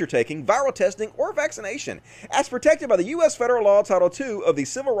temperature taking, viral testing, or vaccination, as protected by the U.S. Federal Law Title II of the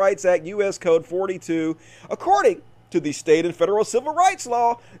Civil Rights Act, U.S. Code 42. According to the state and federal civil rights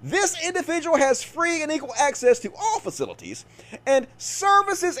law, this individual has free and equal access to all facilities and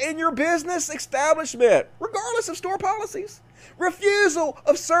services in your business establishment, regardless of store policies. Refusal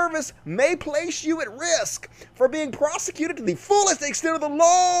of service may place you at risk for being prosecuted to the fullest extent of the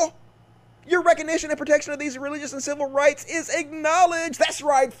law. Your recognition and protection of these religious and civil rights is acknowledged. That's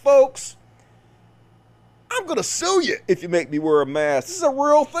right, folks. I'm going to sue you if you make me wear a mask. This is a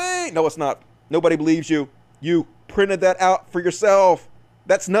real thing. No, it's not. Nobody believes you. You printed that out for yourself.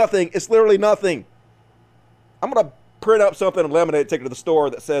 That's nothing. It's literally nothing. I'm going to print up something and laminate it, take it to the store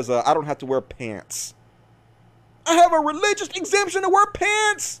that says I don't have to wear pants. I have a religious exemption to wear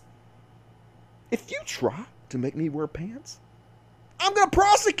pants. If you try to make me wear pants, I'm going to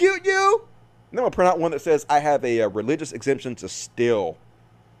prosecute you. And then I'm going to print out one that says I have a religious exemption to steal.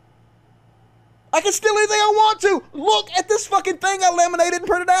 I can steal anything I want to. Look at this fucking thing I laminated and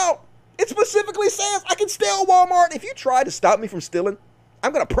printed out. It specifically says I can steal Walmart. If you try to stop me from stealing,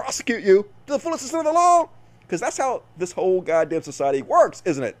 I'm going to prosecute you to the fullest extent of the law. Because that's how this whole goddamn society works,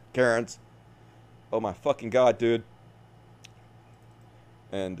 isn't it, Karens? Oh my fucking God, dude.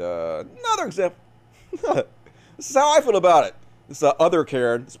 And another example. This is how I feel about it. This other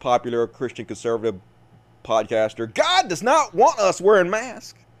Karen, this popular Christian conservative podcaster. God does not want us wearing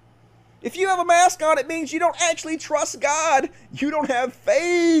masks. If you have a mask on, it means you don't actually trust God. You don't have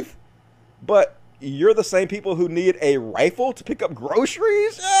faith. But you're the same people who need a rifle to pick up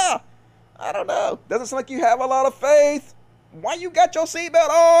groceries? Yeah. I don't know. Doesn't seem like you have a lot of faith. Why you got your seatbelt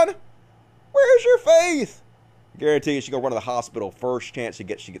on? Where's your faith? I guarantee you she's going to run to the hospital first chance she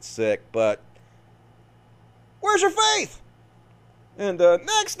gets sick. But where's your faith? And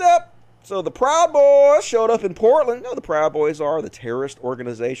next up, so the Proud Boys showed up in Portland. You know the Proud Boys are the terrorist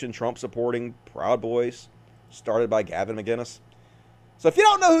organization, Trump-supporting Proud Boys, started by Gavin McInnes. So if you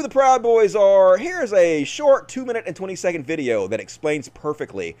don't know who the Proud Boys are, here's a short 2-minute and 20-second video that explains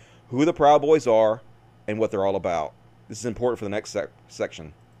perfectly who the Proud Boys are and what they're all about. This is important for the next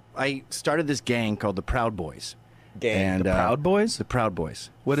section. I started this gang called the Proud Boys. Gang. And, The Proud Boys? The Proud Boys.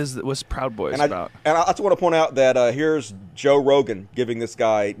 What's Proud Boys And about? I just want to point out that here's Joe Rogan giving this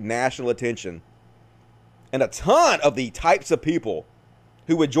guy national attention. And a ton of the types of people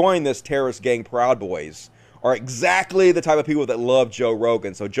who would join this terrorist gang Proud Boys are exactly the type of people that love Joe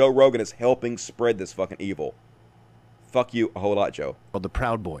Rogan. So Joe Rogan is helping spread this fucking evil. Fuck you a whole lot, Joe. Called the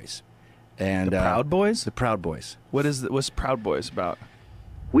Proud Boys. And, The Proud Boys? The Proud Boys. What's Proud Boys about?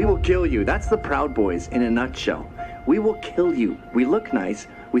 We will kill you. That's the Proud Boys in a nutshell. We will kill you. We look nice.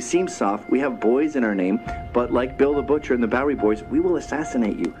 We seem soft. We have boys in our name. But like Bill the Butcher and the Bowery Boys, we will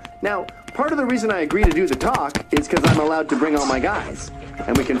assassinate you. Now, part of the reason I agree to do the talk is because I'm allowed to bring all my guys.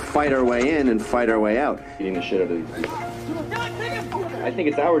 And we can fight our way in and fight our way out. Beating the shit out of these people. I think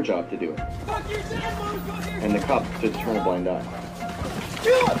it's our job to do it. And the cops to turn a blind eye.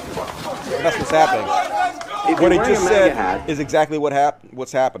 That's what's happening. What he just said is exactly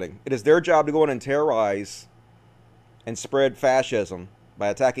what's happening. It is their job to go in and terrorize and spread fascism by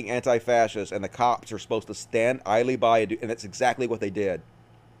attacking anti-fascists, and the cops are supposed to stand idly by and that's exactly what they did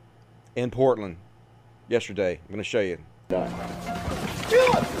in Portland yesterday. I'm going to show you.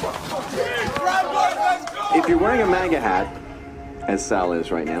 If you're wearing a MAGA hat, as Sal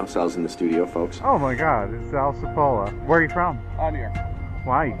is right now, Sal's in the studio, folks. Oh my God, it's Sal Cipolla. Where are you from? I'm here.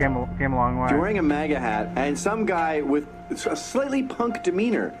 Wow, you came a long way. If you're wearing a MAGA hat and some guy with a slightly punk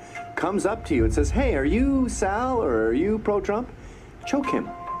demeanor comes up to you and says, hey, are you Sal or are you pro-Trump? Choke him.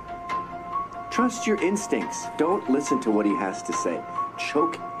 Trust your instincts. Don't listen to what he has to say.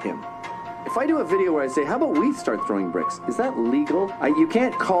 Choke him. If I do a video where I say, how about we start throwing bricks? Is that legal? You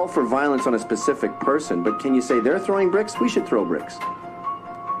can't call for violence on a specific person, but can you say they're throwing bricks? We should throw bricks.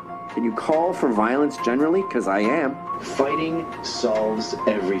 Can you call for violence generally? Because I am. Fighting solves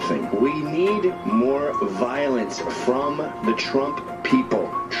everything. We need more violence from the Trump people.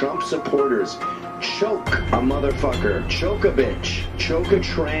 Trump supporters, choke a motherfucker, choke a bitch, choke a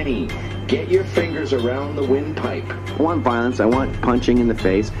tranny. Get your fingers around the windpipe. I want violence. I want punching in the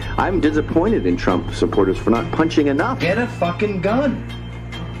face. I'm disappointed in Trump supporters for not punching enough. Get a fucking gun.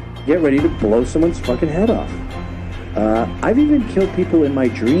 Get ready to blow someone's fucking head off. I've even killed people in my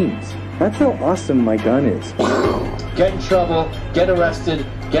dreams. That's how awesome my gun is. Get in trouble, get arrested,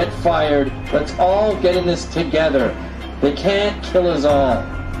 get fired. Let's all get in this together. They can't kill us all.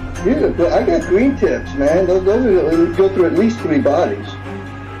 Dude, I got green tips, man. Those go through at least 3 bodies.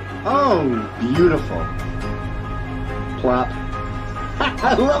 Oh, beautiful. Plop.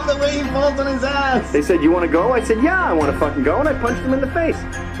 I love the way he falls on his ass. They said, you want to go? I said, yeah, I want to fucking go. And I punched him in the face.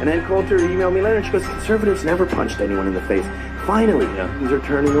 And then Coulter emailed me later and she goes, conservatives never punched anyone in the face. Finally, things are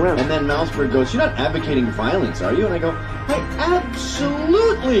turning around. And then Malsberg goes, you're not advocating violence, are you? And I go, I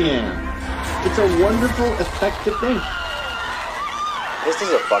absolutely am. It's a wonderful, effective thing. This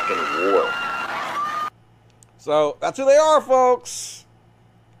is a fucking war. So that's who they are, folks.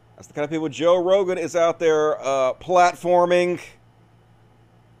 That's the kind of people Joe Rogan is out there platforming.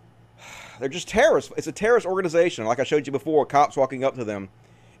 They're just terrorists. It's a terrorist organization. Like I showed you before, cops walking up to them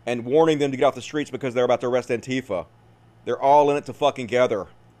and warning them to get off the streets because they're about to arrest Antifa. They're all in it to fucking together.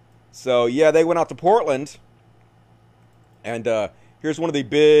 So, yeah, they went out to Portland. And here's one of the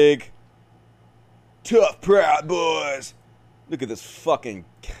big, tough, proud boys. Look at this fucking,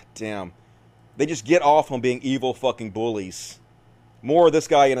 goddamn. They just get off on being evil fucking bullies. More of this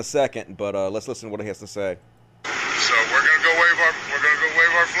guy in a second, but let's listen to what he has to say. So we're gonna go wave our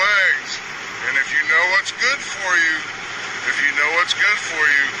flags. And if you know what's good for you,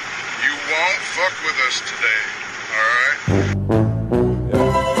 you won't fuck with us today. Alright?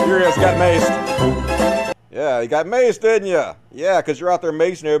 Yeah. Here he is, got maced. Yeah, you got maced, didn't you? Yeah, because you're out there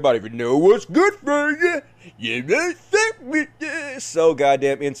macing everybody. If you know what's good for you, you don't fuck with us. So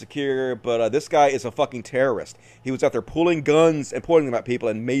goddamn insecure, but this guy is a fucking terrorist. He was out there pulling guns and pointing them at people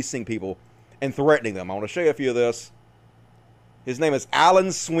and macing people and threatening them. I want to show you a few of this. His name is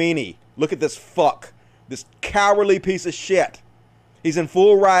Alan Sweeney. Look at this fuck. This cowardly piece of shit. He's in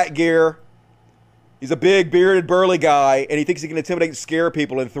full riot gear. He's a big, bearded, burly guy, and he thinks he can intimidate and scare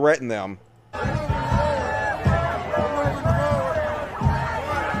people and threaten them.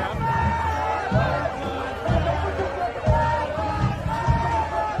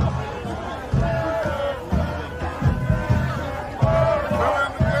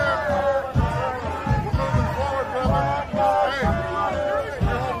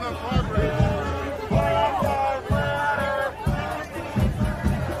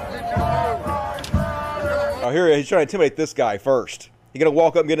 Here he's trying to intimidate this guy first. He's gonna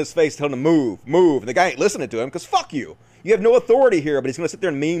walk up and get in his face, tell him to move, move. And the guy ain't listening to him because fuck you. You have no authority here, but he's gonna sit there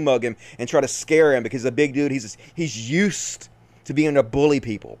and mean mug him and try to scare him because he's a big dude. He's used to being able to bully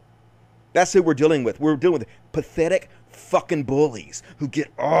people. That's who we're dealing with. We're dealing with pathetic fucking bullies who get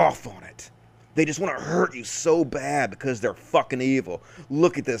off on it. They just want to hurt you so bad because they're fucking evil.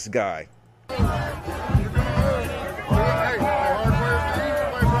 Look at this guy.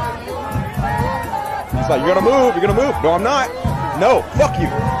 He's like, you're gonna move, you're gonna move. No, I'm not. No, fuck you.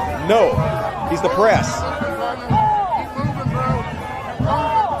 No. He's the press.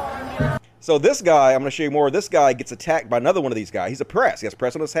 So this guy, I'm gonna show you more. This guy gets attacked by another one of these guys. He's a press. He has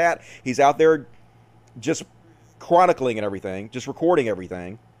press on his hat. He's out there just chronicling and everything, just recording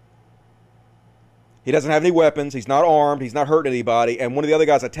everything. He doesn't have any weapons. He's not armed. He's not hurting anybody. And one of the other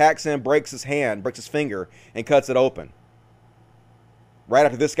guys attacks him, breaks his hand, breaks his finger, and cuts it open. Right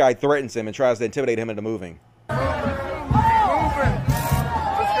after this guy threatens him and tries to intimidate him into moving.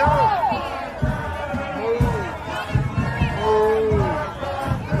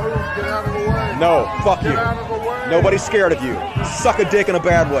 No, fuck you. Nobody's scared of you. Suck a dick in a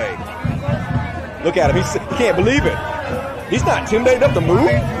bad way. Look at him. He can't believe it. He's not intimidated enough to move?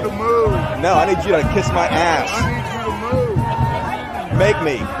 No, I need you to kiss my ass. Make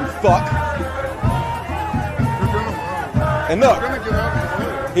me, you fuck. And look,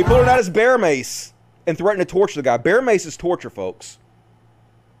 he pulled out his bear mace and threatened to torture the guy. Bear mace is torture, folks.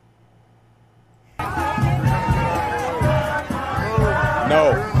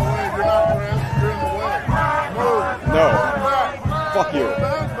 No. No. Fuck you.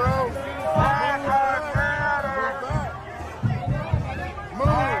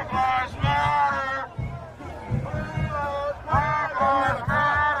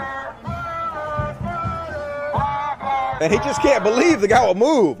 And he just can't believe the guy will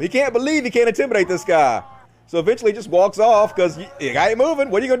move. He can't believe he can't intimidate this guy. So eventually he just walks off because the guy ain't moving.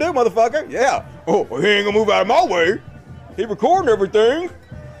 What are you going to do, motherfucker? Yeah. Oh, he ain't going to move out of my way. He recording everything.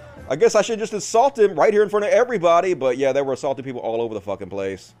 I guess I should just assault him right here in front of everybody, but yeah, they were assaulting people all over the fucking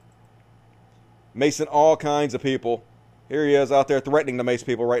place. Macing all kinds of people. Here he is out there threatening to mace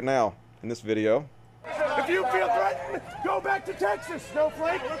people right now in this video. If you feel threatened, go back to Texas,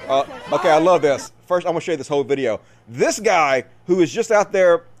 Snowflake. Okay, I love this. First, I'm going to show you this whole video. This guy who is just out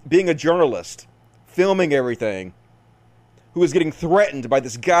there being a journalist, filming everything, who is getting threatened by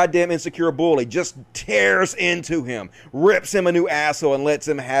this goddamn insecure bully, just tears into him, rips him a new asshole, and lets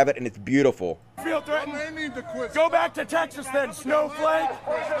him have it, and it's beautiful. Feel threatened? Go back to Texas then, Snowflake.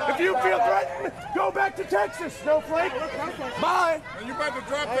 If you feel threatened, go back to Texas, Snowflake. Bye. And you about to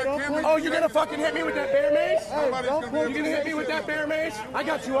drop that camera? Oh, you're gonna fucking hit me with that bear mace? Somebody's gonna You gonna hit me with that bear mace? I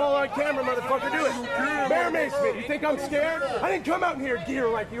got you all on camera, motherfucker. Do it. Bear mace me. You think I'm scared? I didn't come out in here gear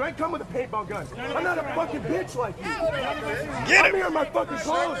like you. I come with a paintball gun. I'm not a fucking bitch like you. Get I'm here in my fucking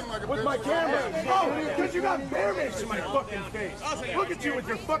clothes with my camera. Oh, because you got bear mace in my fucking face. Look at you with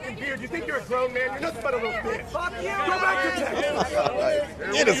your fucking beard. You think you're a grown man? You're nothing but a little bitch. Fuck you. Go back to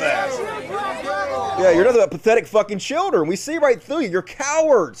Texas. Get his ass. Yeah, you're nothing but pathetic fucking children. We see right through you. You're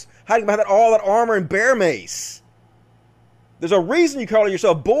cowards. Hiding behind all that armor and bear mace. There's a reason you call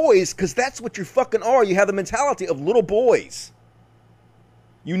yourself boys, because that's what you fucking are. You have the mentality of little boys.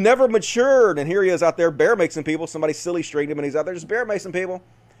 You never matured, and here he is out there bear macing people. Somebody silly stringed him, and he's out there just bear macing people.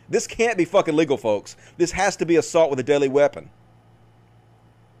 This can't be fucking legal, folks. This has to be assault with a deadly weapon.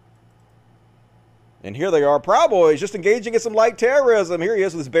 And here they are, Proud Boys, just engaging in some light terrorism. Here he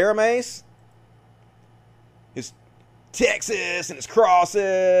is with his bear mace, his Texas and his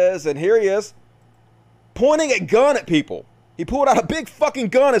crosses, and here he is pointing a gun at people. He pulled out a big fucking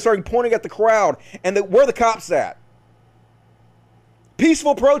gun and started pointing at the crowd. And where are the cops at?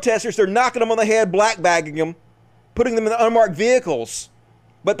 Peaceful protesters, they're knocking them on the head, blackbagging them, putting them in the unmarked vehicles.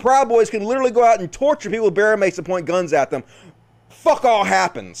 But Proud Boys can literally go out and torture people with bear mace and point guns at them. Fuck all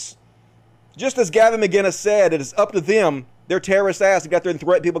happens. Just as Gavin McGinnis said, it is up to them, their terrorist ass, to get out there and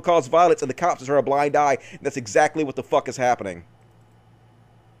threaten people, cause violence, and the cops are a blind eye. And that's exactly what the fuck is happening.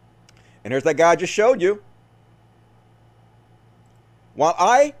 And here's that guy I just showed you. While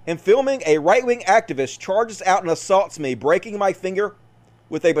I am filming, a right-wing activist charges out and assaults me, breaking my finger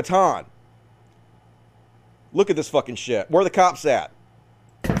with a baton. Look at this fucking shit. Where are the cops at?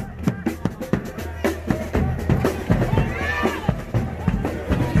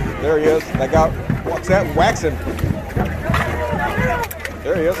 There he is. That guy, what's that? Whacks him.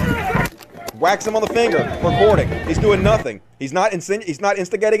 There he is. Whacks him on the finger. Recording. He's doing nothing. He's not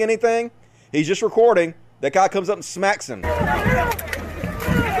instigating anything. He's just recording. That guy comes up and smacks him.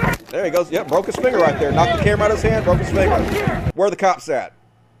 There he goes. Yep, broke his finger right there. Knocked the camera out of his hand, broke his finger. Where are the cops at?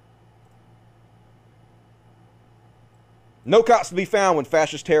 No cops to be found when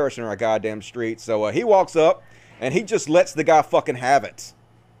fascist terrorists are in our goddamn street. So he walks up and he just lets the guy fucking have it.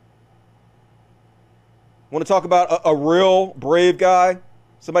 Want to talk about a real brave guy?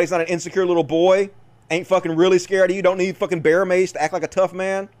 Somebody's not an insecure little boy? Ain't fucking really scared of you? Don't need fucking bear mace to act like a tough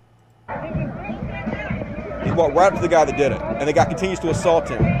man? He walked right up to the guy that did it. And the guy continues to assault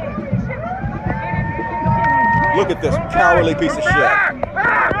him. Look at this cowardly piece of shit.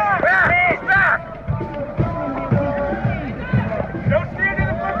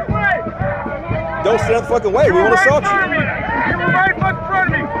 Don't stand in the fucking way. We want to assault you. You were right in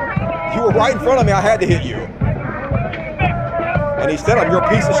front of me. You were right in front of me. I had to hit you. And he said, "You're a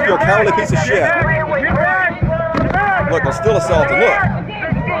piece of shit. You're a cowardly piece of shit." Look, I'm still assaulted. Look.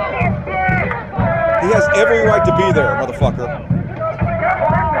 He has every right to be there, motherfucker.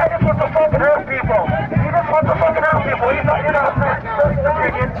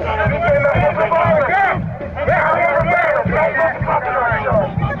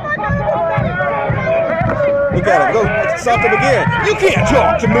 Look at him. Go assault him again. You can't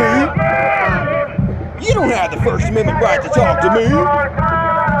talk to me. You don't have the First Amendment right to talk to me.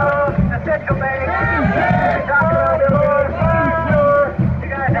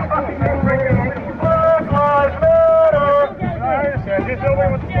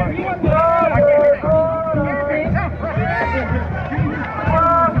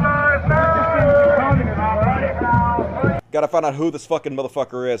 Gotta find out who this fucking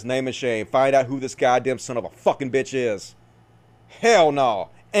motherfucker is. Name and shame. Find out who this goddamn son of a fucking bitch is. Hell no.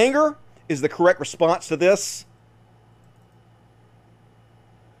 Anger is the correct response to this.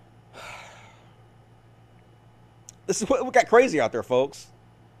 This is what got crazy out there, folks.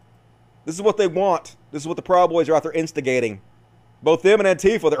 This is what they want. This is what the Proud Boys are out there instigating. Both them and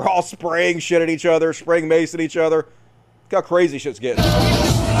Antifa, they're all spraying shit at each other, spraying mace at each other. Look how crazy shit's getting.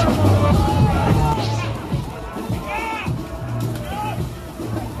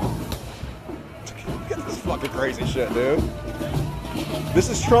 Look at this fucking crazy shit, dude. This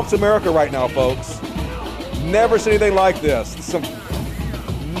is Trump's America right now, folks. Never seen anything like this. This is some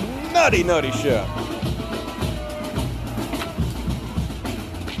nutty, nutty shit.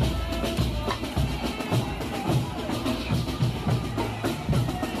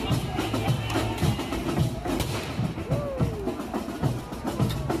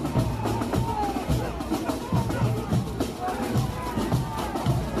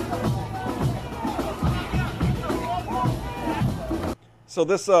 So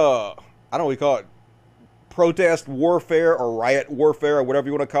this, I don't know what we call it, protest warfare or riot warfare or whatever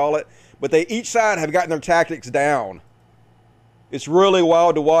you want to call it, but each side have gotten their tactics down. It's really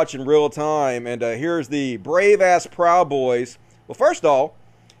wild to watch in real time, and here's the brave-ass Proud Boys. Well, first of all,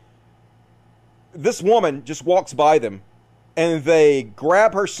 this woman just walks by them, and they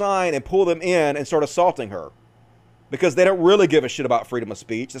grab her sign and pull them in and start assaulting her, because they don't really give a shit about freedom of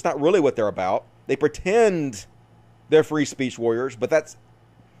speech. That's not really what they're about. They pretend they're free speech warriors, but that's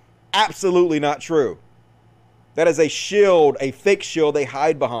absolutely not true. That is a shield, a fake shield they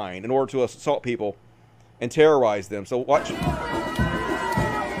hide behind in order to assault people and terrorize them. So watch.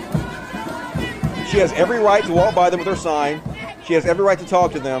 She has every right to walk by them with her sign. She has every right to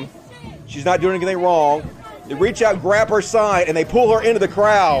talk to them. She's not doing anything wrong. They reach out, grab her sign, and they pull her into the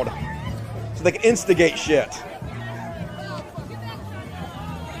crowd so they can instigate shit.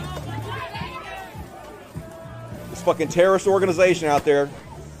 Fucking terrorist organization out there.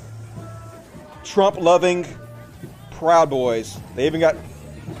 Trump-loving Proud Boys. They even got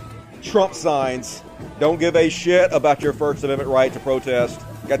Trump signs. Don't give a shit about your First Amendment right to protest.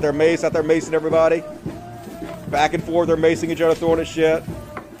 Got their mace out there macing everybody. Back and forth, they're macing each other, throwing at shit.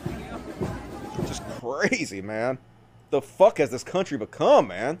 Just crazy, man. The fuck has this country become,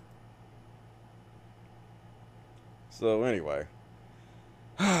 man? So anyway.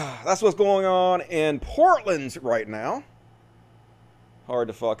 That's what's going on in Portland right now. Hard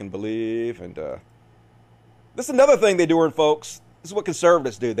to fucking believe. And this is another thing they're doing, folks. This is what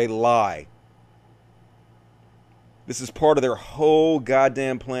conservatives do. They lie. This is part of their whole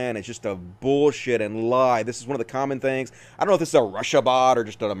goddamn plan. It's just a bullshit and lie. This is one of the common things. I don't know if this is a Russia bot or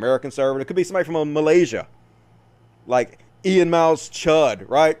just an American server. It could be somebody from Malaysia. Like Ian Miles Chud,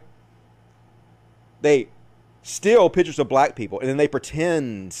 right? They steal pictures of black people, and then they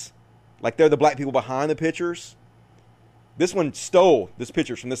pretend like they're the black people behind the pictures. This one stole this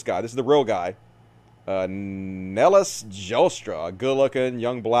picture from this guy. This is the real guy. Nellis Jostra, a good-looking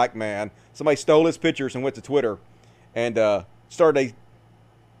young black man. Somebody stole his pictures and went to Twitter and started a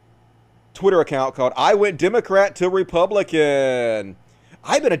Twitter account called I Went Democrat to Republican.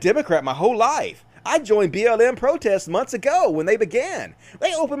 I've been a Democrat my whole life. I joined BLM protests months ago when they began.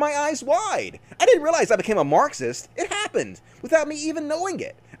 They opened my eyes wide. I didn't realize I became a Marxist. It happened without me even knowing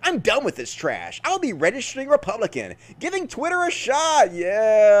it. I'm done with this trash. I'll be registering Republican, giving Twitter a shot.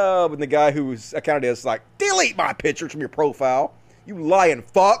 Yeah, but the guy whose account it is like, delete my pictures from your profile. You lying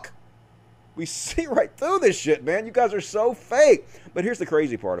fuck. We see right through this shit, man. You guys are so fake. But here's the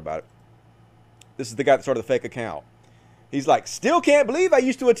crazy part about it. This is the guy that started the fake account. He's like, still can't believe I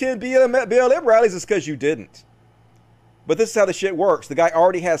used to attend BLM rallies. It's because you didn't. But this is how the shit works. The guy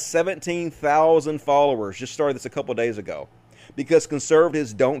already has 17,000 followers. Just started this a couple days ago. Because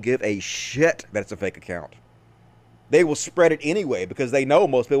conservatives don't give a shit that it's a fake account. They will spread it anyway because they know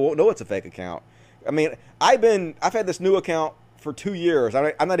most people won't know it's a fake account. I mean, I've had this new account for 2 years.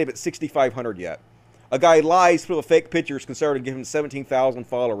 I'm not even at 6,500 yet. A guy lies, put a fake pictures, conservative, give him 17,000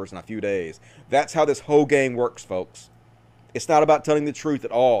 followers in a few days. That's how this whole game works, folks. It's not about telling the truth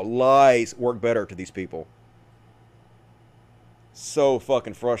at all. Lies work better to these people. So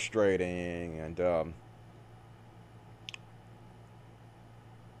fucking frustrating. And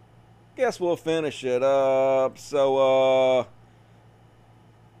guess we'll finish it up. So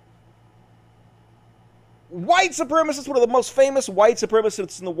white supremacists, one of the most famous white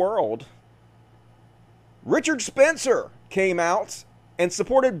supremacists in the world, Richard Spencer, came out and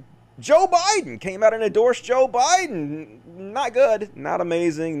supported Joe Biden, came out and endorsed Joe Biden. Not good, not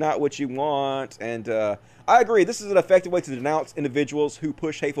amazing, not what you want. And I agree, this is an effective way to denounce individuals who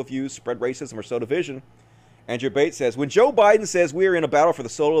push hateful views, spread racism, or sow division. Andrew Bates says, when Joe Biden says we are in a battle for the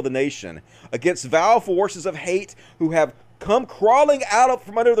soul of the nation against vile forces of hate who have come crawling out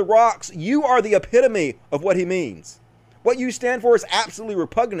from under the rocks, you are the epitome of what he means. What you stand for is absolutely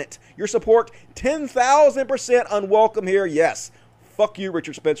repugnant. Your support, 10,000% unwelcome here. Yes. Fuck you,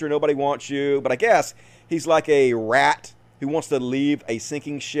 Richard Spencer. Nobody wants you. But I guess he's like a rat who wants to leave a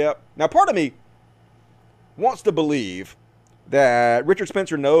sinking ship. Now, part of me wants to believe that Richard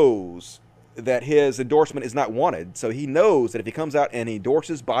Spencer knows that his endorsement is not wanted. So he knows that if he comes out and he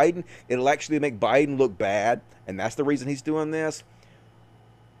endorses Biden, it'll actually make Biden look bad. And that's the reason he's doing this.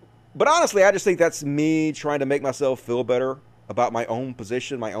 But honestly, I just think that's me trying to make myself feel better about my own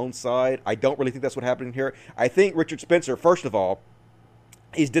position, my own side. I don't really think that's what happened here. I think Richard Spencer, first of all,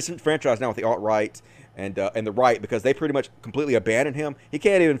 he's disenfranchised now with the alt-right and the right because they pretty much completely abandoned him. He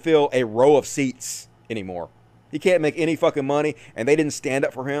can't even fill a row of seats anymore. He can't make any fucking money, and they didn't stand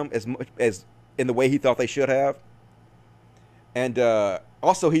up for him as much as in the way he thought they should have. And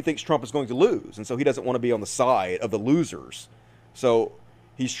also, he thinks Trump is going to lose, and so he doesn't want to be on the side of the losers. So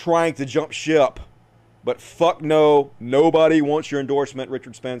he's trying to jump ship, but fuck no, nobody wants your endorsement,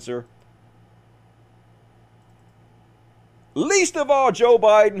 Richard Spencer. Least of all Joe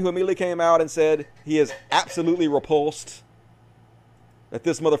Biden, who immediately came out and said he is absolutely repulsed that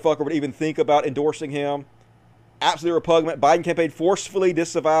this motherfucker would even think about endorsing him. Absolutely repugnant. Biden campaign forcefully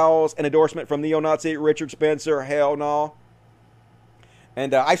disavows an endorsement from neo-Nazi Richard Spencer. Hell no.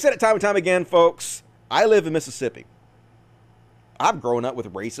 And I've said it time and time again, folks. I live in Mississippi. I've grown up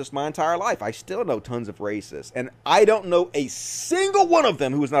with racists my entire life. I still know tons of racists. And I don't know a single one of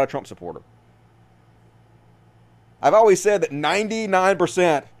them who is not a Trump supporter. I've always said that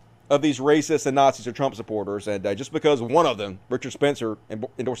 99% of these racists and Nazis are Trump supporters. And just because one of them, Richard Spencer,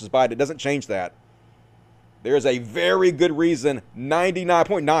 endorses Biden, it doesn't change that. There's a very good reason,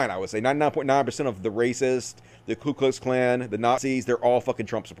 99.9, I would say, 99.9% of the racists, the Ku Klux Klan, the Nazis, they're all fucking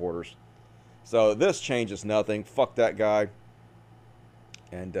Trump supporters. So this changes nothing. Fuck that guy.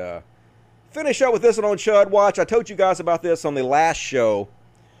 And finish up with this one on Chud Watch. I told you guys about this on the last show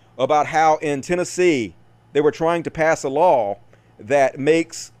about how in Tennessee they were trying to pass a law that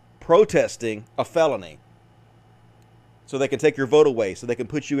makes protesting a felony. So they can take your vote away, so they can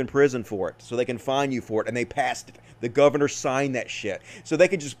put you in prison for it, so they can fine you for it, and they passed it. The governor signed that shit. So they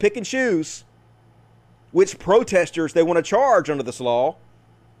can just pick and choose which protesters they want to charge under this law,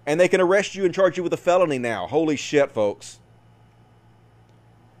 and they can arrest you and charge you with a felony now. Holy shit, folks.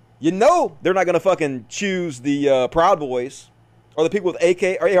 You know they're not going to fucking choose the Proud Boys or the people with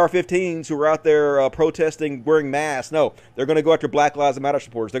AK or AR-15s who are out there protesting, wearing masks. No, they're going to go after Black Lives Matter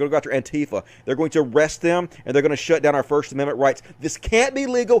supporters. They're going to go after Antifa. They're going to arrest them, and they're going to shut down our First Amendment rights. This can't be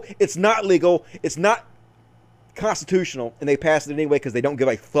legal. It's not legal. It's not constitutional, and they pass it anyway because they don't give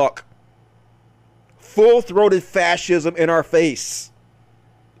a fuck. Full-throated fascism in our face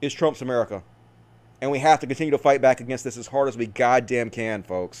is Trump's America. And we have to continue to fight back against this as hard as we goddamn can,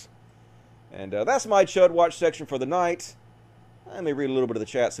 folks. And that's my Chud Watch section for the night. Let me read a little bit of the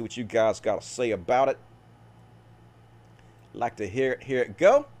chat, see what you guys got to say about it. Like to hear it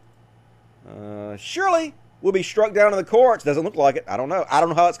go. Surely will be struck down in the courts. Doesn't look like it. I don't know. I don't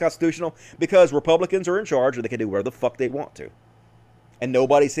know how it's constitutional because Republicans are in charge and they can do whatever the fuck they want to. And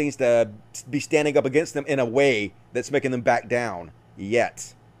nobody seems to be standing up against them in a way that's making them back down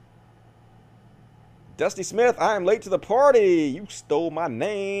yet. Dusty Smith, I am late to the party. You stole my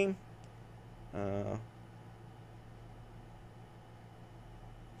name.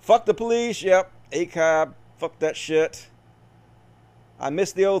 Fuck the police. Yep. ACAB. Fuck that shit. I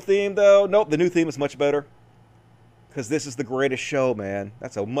missed the old theme, though. Nope, the new theme is much better. Because this is the greatest show, man.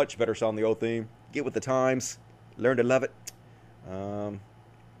 That's a much better song than the old theme. Get with the times. Learn to love it.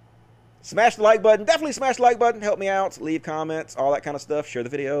 Smash the like button. Definitely smash the like button. Help me out. Leave comments. All that kind of stuff. Share the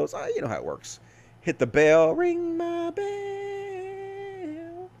videos. You know how it works. Hit the bell. Ring my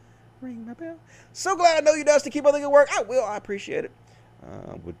bell. Ring my bell. So glad I know you, Dusty. Keep on the good work. I will. I appreciate it.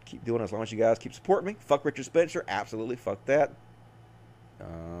 Would keep doing it as long as you guys keep supporting me. Fuck Richard Spencer. Absolutely. Fuck that.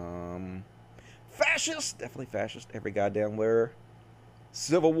 Fascist. Definitely fascist. Every goddamn where.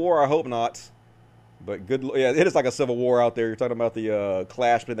 Civil War. I hope not. But good. Yeah, it is like a civil war out there. You're talking about the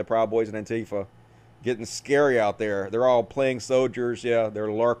clash between the Proud Boys and Antifa. Getting scary out there. They're all playing soldiers. Yeah, they're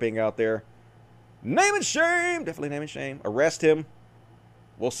LARPing out there. Name and shame. Definitely name and shame. Arrest him.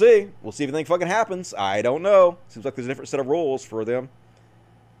 We'll see. We'll see if anything fucking happens. I don't know. Seems like there's a different set of rules for them.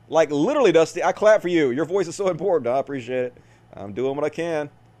 Like, literally, Dusty, I clap for you. Your voice is so important. I appreciate it. I'm doing what I can.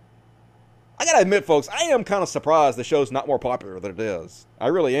 I gotta admit, folks, I am kind of surprised the show's not more popular than it is. I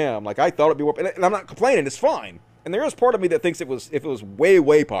really am. Like, I thought it'd be more... And I'm not complaining. It's fine. And there is part of me that thinks if it was way,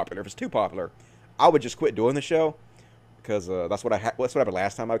 way popular, if it's too popular, I would just quit doing the show. Because that's what happened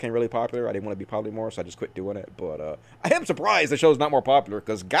last time I became really popular. I didn't want to be popular anymore, so I just quit doing it. But I am surprised the show's not more popular,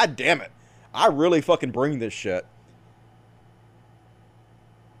 because god damn it, I really fucking bring this shit.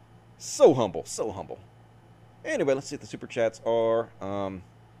 So humble, so humble. Anyway, let's see what the super chats are.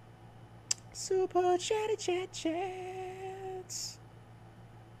 Super chatty chats.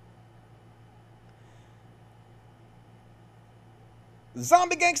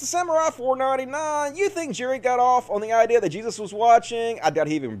 Zombie Gangsta Samurai 499. You think Jerry got off on the idea that Jesus was watching? I doubt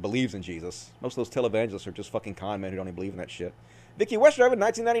he even believes in Jesus. Most of those televangelists are just fucking con men who don't even believe in that shit. Vicky Westroven,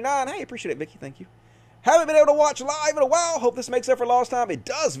 1999. Hey, appreciate it, Vicky. Thank you. Haven't been able to watch live in a while. Hope this makes up for lost time. It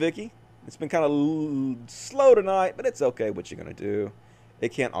does, Vicky. It's been kind of slow tonight, but it's okay. What you gonna do? It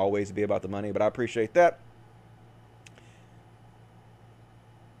can't always be about the money, but I appreciate that.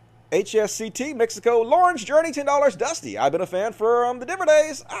 HSCT Mexico Lawrence Journey, $10. Dusty. I've been a fan for the Denver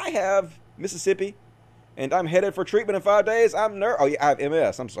days. I have Mississippi, and I'm headed for treatment in 5 days. Oh yeah, I have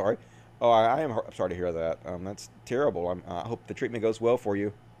MS. I'm sorry. Oh, I am sorry to hear that. That's terrible. I hope the treatment goes well for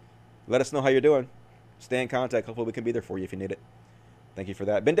you. Let us know how you're doing. Stay in contact. Hopefully we can be there for you if you need it. Thank you for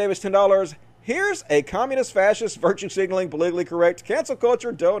that. Ben Davis, $10. Here's a communist, fascist, virtue signaling, politically correct, cancel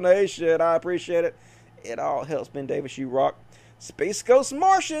culture donation. I appreciate it. It all helps. Ben Davis, you rock. Space Ghost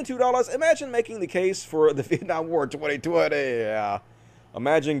Martian, $2. Imagine making the case for the Vietnam War 2020. Yeah.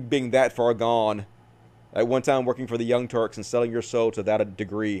 Imagine being that far gone. At one time working for the Young Turks and selling your soul to that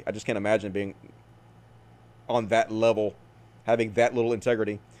degree. I just can't imagine being on that level, having that little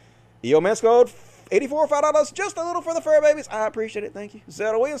integrity. EO Manscode, 84, $5. Just a little for the fur babies. I appreciate it. Thank you.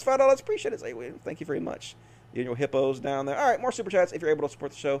 Zeta Williams, $5. Appreciate it. Zeta Williams, thank you very much. You and your hippos down there. All right, more super chats if you're able to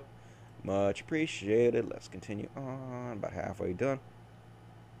support the show. Much appreciated. Let's continue on. About halfway done.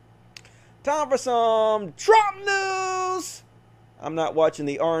 Time for some Trump news. I'm not watching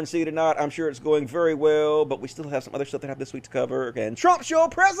the RNC tonight. I'm sure it's going very well, but we still have some other stuff that I have this week to cover. And Trump's your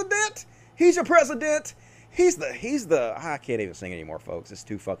president. He's your president. He's the. I can't even sing anymore, folks. It's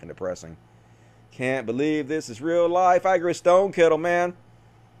too fucking depressing. Can't believe this is real life. I agree with Stone Kettle, man.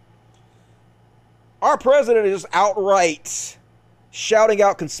 Our president is just outright shouting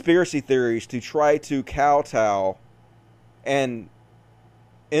out conspiracy theories to try to kowtow and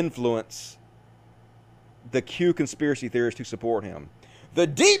influence the Q conspiracy theorists to support him. The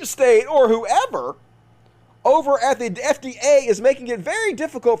deep state or whoever over at the FDA is making it very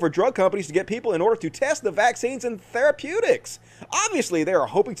difficult for drug companies to get people in order to test the vaccines and therapeutics. Obviously, they are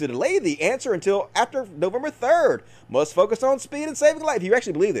hoping to delay the answer until after November 3rd. Must focus on speed and saving life. If you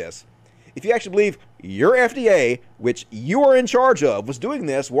actually believe this, if you actually believe your FDA, which you are in charge of, was doing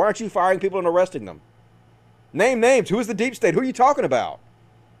this, why aren't you firing people and arresting them? Name names. Who is the deep state? Who are you talking about?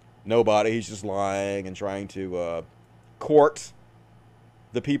 Nobody. He's just lying and trying to court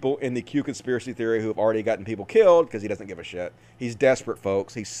the people in the Q conspiracy theory who have already gotten people killed because he doesn't give a shit. He's desperate,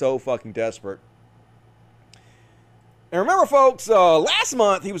 folks. He's so fucking desperate. And remember, folks, last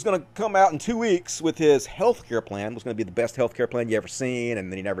month he was going to come out in 2 weeks with his healthcare plan. It was going to be the best healthcare plan you ever seen, and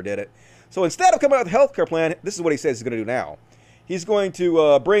then he never did it. So instead of coming out with a healthcare plan, this is what he says he's going to do now. He's going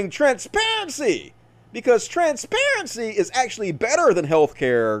to bring transparency, because transparency is actually better than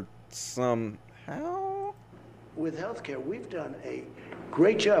healthcare somehow. With healthcare, we've done a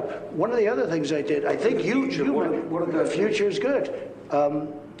great job. One of the other things I did, I think the future is good.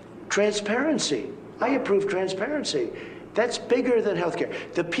 Transparency. I approve transparency. That's bigger than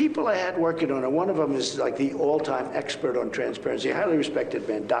healthcare. The people I had working on it, one of them is like the all-time expert on transparency, highly respected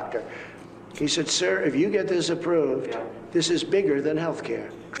man, doctor. He said, sir, if you get this approved, this is bigger than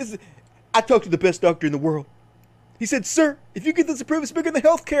healthcare. I talked to the best doctor in the world. He said, sir, if you get this approved, it's bigger than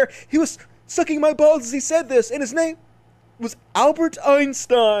healthcare. He was sucking my balls as he said this, and his name was Albert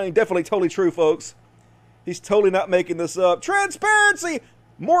Einstein. Definitely totally true, folks. He's totally not making this up. Transparency,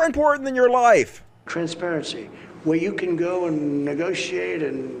 more important than your life. Transparency, where you can go and negotiate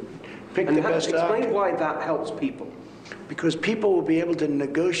and pick the best doctor. Explain why that helps people. Because people will be able to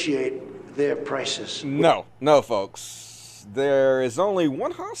negotiate their prices. No, folks. There is only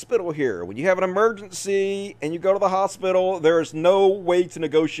one hospital here. When you have an emergency and you go to the hospital, there is no way to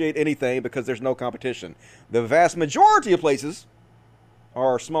negotiate anything because there's no competition. The vast majority of places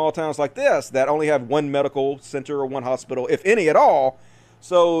are small towns like this that only have one medical center or one hospital, if any at all.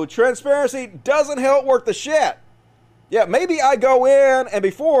 So transparency doesn't help work the shit. Yeah, maybe I go in and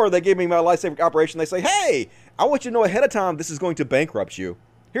before they give me my life-saving operation, they say, hey, I want you to know ahead of time this is going to bankrupt you.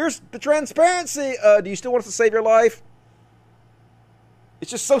 Here's the transparency. Do you still want us to save your life?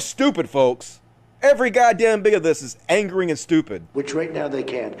 It's just so stupid, folks. Every goddamn bit of this is angering and stupid. Which right now they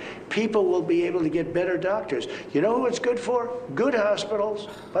can't. People will be able to get better doctors. You know who it's good for? Good hospitals.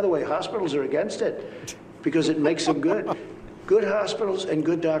 By the way, hospitals are against it because it makes them good. Good hospitals and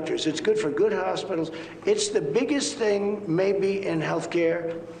good doctors. It's good for good hospitals. It's the biggest thing maybe in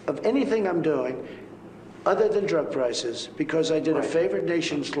healthcare of anything I'm doing other than drug prices, because I did a favored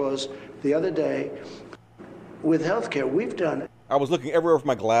nations clause the other day. With healthcare, we've done. I was looking everywhere for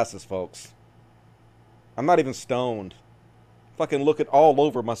my glasses, folks. I'm not even stoned. Fucking looking all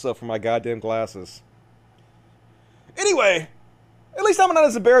over myself for my goddamn glasses. Anyway, at least I'm not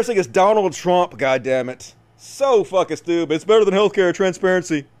as embarrassing as Donald Trump, goddammit. So fucking stupid. It's better than healthcare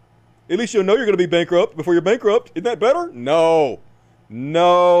transparency. At least you'll know you're going to be bankrupt before you're bankrupt. Isn't that better? No.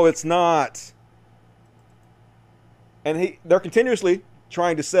 No, it's not. And they're continuously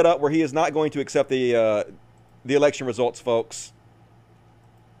trying to set up where he is not going to accept the election results, folks.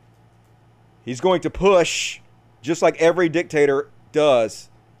 He's going to push, just like every dictator does,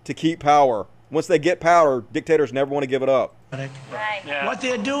 to keep power. Once they get power, dictators never want to give it up. Right. Yeah. What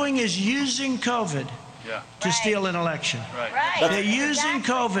they're doing is using COVID to steal an election. Right. They're using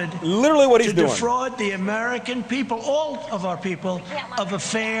COVID literally what he's to doing. defraud the American people, all of our people, of a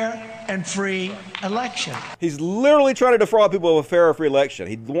fair and free election. He's literally trying to defraud people of a fair and free election.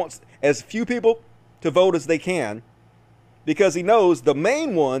 He wants as few people to vote as they can, because he knows the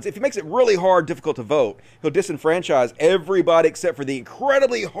main ones, if he makes it really hard, difficult to vote, he'll disenfranchise everybody except for the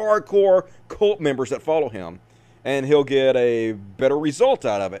incredibly hardcore cult members that follow him, and he'll get a better result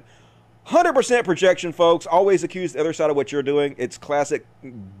out of it. 100% projection, folks. Always accuse the other side of what you're doing. It's classic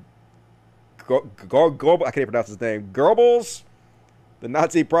I can't even pronounce his name. Goebbels, the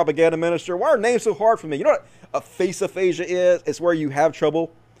Nazi propaganda minister. Why are names so hard for me? You know what a face aphasia is? It's where you have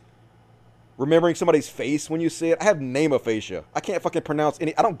trouble remembering somebody's face when you see it. I have name aphasia. I can't fucking pronounce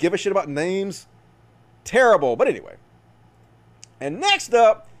any. I don't give a shit about names. Terrible. But anyway. And next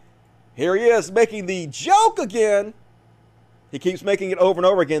up, here he is making the joke again. He keeps making it over and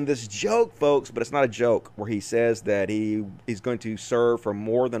over again, this joke, folks, but it's not a joke, where he says that he's going to serve for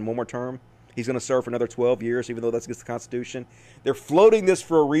more than one more term. He's going to serve for another 12 years, even though that's against the Constitution. They're floating this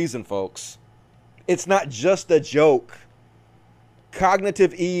for a reason, folks. It's not just a joke.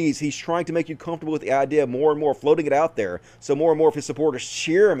 Cognitive ease. He's trying to make you comfortable with the idea more and more, floating it out there, so more and more of his supporters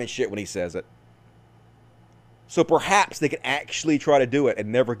cheer him and shit when he says it. So perhaps they can actually try to do it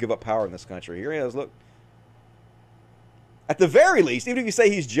and never give up power in this country. Here he is, look. At the very least, even if you say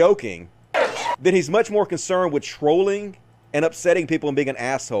he's joking, then he's much more concerned with trolling and upsetting people and being an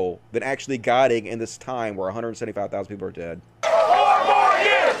asshole than actually guiding in this time where 175,000 people are dead. 4 more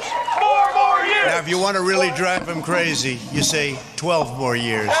years! 4 more years! Now, if you want to really drive him crazy, you say 12 more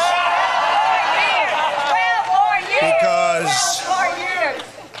years. 12 more years! Because 12 more years!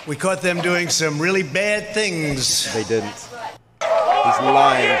 we caught them doing some really bad things. They didn't. He's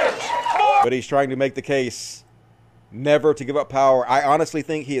lying. But he's trying to make the case never to give up power. I honestly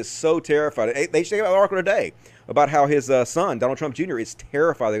think he is so terrified. They came out an article today about how his son, Donald Trump Jr., is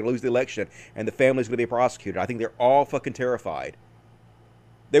terrified they're going to lose the election and the family's going to be prosecuted. I think they're all fucking terrified.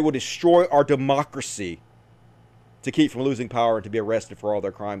 They will destroy our democracy to keep from losing power and to be arrested for all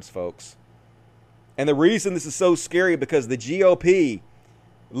their crimes, folks. And the reason this is so scary because the GOP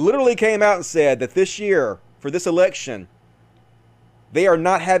literally came out and said that this year, for this election, they are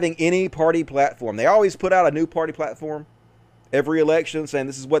not having any party platform. They always put out a new party platform every election saying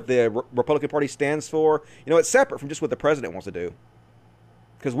this is what the Republican Party stands for. You know, it's separate from just what the president wants to do.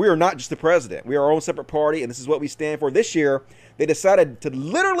 Because we are not just the president. We are our own separate party, and this is what we stand for. This year, they decided to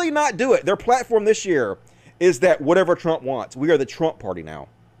literally not do it. Their platform this year is that whatever Trump wants. We are the Trump Party now.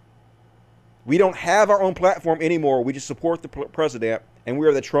 We don't have our own platform anymore. We just support the president, and we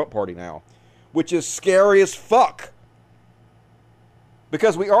are the Trump Party now. Which is scary as fuck.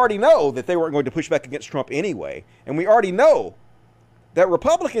 Because we already know that they weren't going to push back against Trump anyway. And we already know that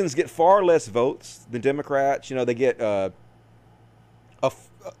Republicans get far less votes than Democrats. You know, they get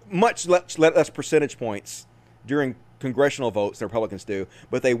much less percentage points during congressional votes than Republicans do.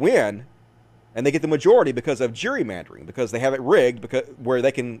 But they win, and they get the majority because of gerrymandering. Because they have it rigged, where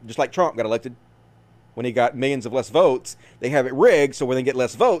they can, just like Trump got elected when he got millions of less votes. They have it rigged, so when they get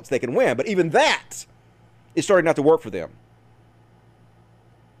less votes, they can win. But even that is starting not to work for them.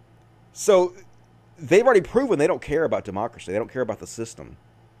 So they've already proven they don't care about democracy. They don't care about the system.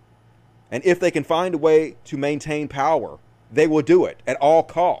 And if they can find a way to maintain power, they will do it at all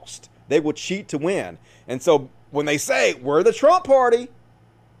cost. They will cheat to win. And so when they say, we're the Trump Party,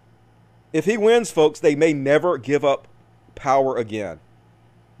 if he wins, folks, they may never give up power again.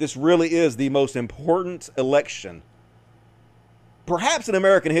 This really is the most important election, perhaps in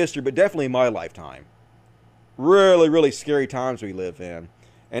American history, but definitely in my lifetime. Really, really scary times we live in.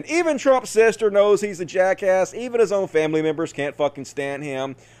 And even Trump's sister knows he's a jackass. Even his own family members can't fucking stand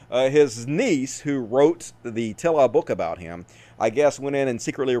him. His niece, who wrote the tell-all book about him, I guess went in and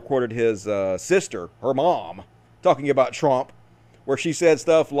secretly recorded his sister, her mom, talking about Trump, where she said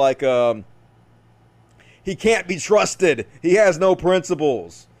stuff like, he can't be trusted. He has no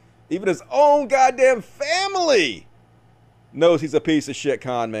principles. Even his own goddamn family knows he's a piece of shit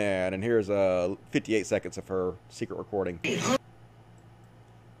con man. And here's 58 seconds of her secret recording.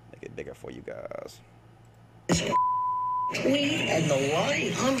 It bigger for you guys. tweet and the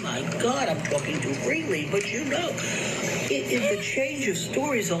lying. Oh my God, I'm talking too freely, but you know, the change of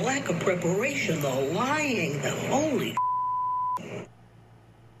stories, the lack of preparation, the lying, the holy.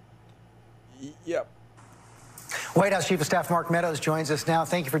 Yep. White House Chief of Staff Mark Meadows joins us now.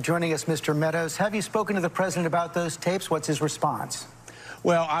 Thank you for joining us, Mr. Meadows. Have you spoken to the president about those tapes? What's his response?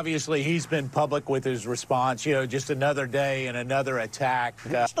 Well, obviously, he's been public with his response. You know, just another day and another attack.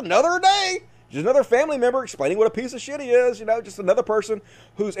 Just another day? Just another family member explaining what a piece of shit he is. You know, just another person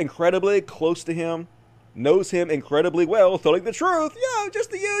who's incredibly close to him, knows him incredibly well, telling the truth. You know,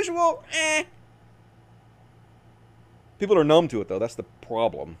 just the usual. People are numb to it, though. That's the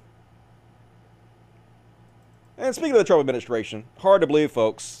problem. And speaking of the Trump administration, hard to believe,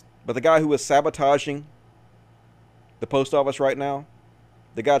 folks, but the guy who is sabotaging the post office right now,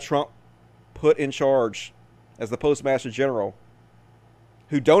 the guy Trump put in charge as the Postmaster General,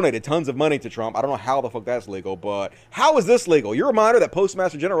 who donated tons of money to Trump. I don't know how the fuck that's legal, but how is this legal? Your reminder that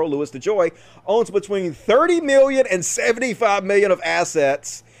Postmaster General Louis DeJoy owns between $30 million and $75 million of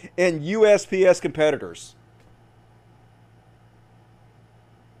assets in USPS competitors.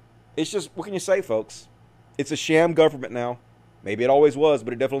 It's just, what can you say, folks? It's a sham government now. Maybe it always was,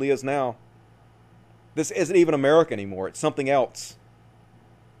 but it definitely is now. This isn't even America anymore. It's something else.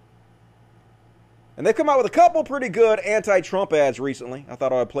 And they've come out with a couple pretty good anti-Trump ads recently. I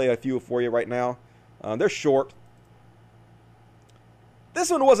thought I'd play a few for you right now. They're short.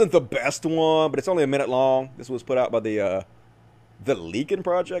 This one wasn't the best one, but it's only a minute long. This was put out by the Leakin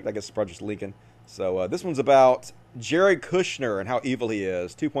Project. I guess the project's Leakin. So this one's about Jared Kushner and how evil he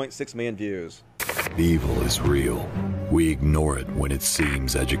is. 2.6 million views. Evil is real. We ignore it when it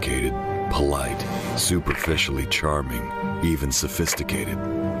seems educated, polite, superficially charming, even sophisticated.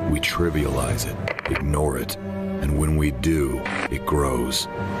 We trivialize it, ignore it, and when we do, it grows.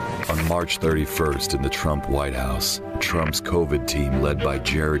 On March 31st in the Trump White House, Trump's COVID team led by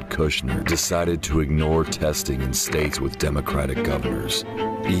Jared Kushner decided to ignore testing in states with Democratic governors.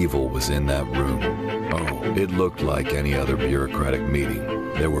 Evil was in that room. Oh, it looked like any other bureaucratic meeting.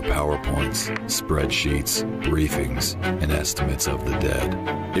 There were PowerPoints, spreadsheets, briefings, and estimates of the dead.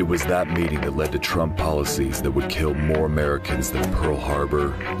 It was that meeting that led to Trump policies that would kill more Americans than Pearl Harbor,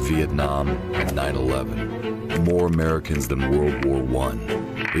 Vietnam, and 9/11. More Americans than World War I.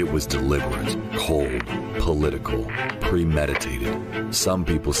 It was deliberate, cold, political, premeditated. Some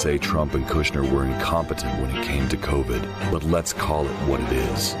people say Trump and Kushner were incompetent when it came to COVID, but let's call it what it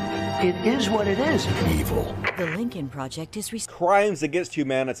is. It is what it is. Evil. The Lincoln Project is crimes against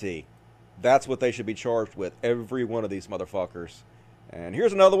humanity. That's what they should be charged with. Every one of these motherfuckers. And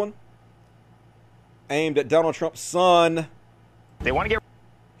here's another one. Aimed at Donald Trump's son. They want to get...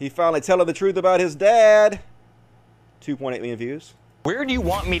 He finally telling the truth about his dad. 2.8 million views. Where do you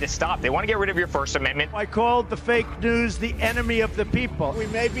want me to stop? They want to get rid of your First Amendment. I called the fake news the enemy of the people. We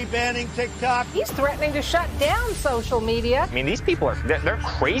may be banning TikTok. He's threatening to shut down social media. I mean, these people are, they're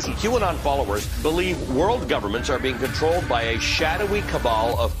crazy. QAnon followers believe world governments are being controlled by a shadowy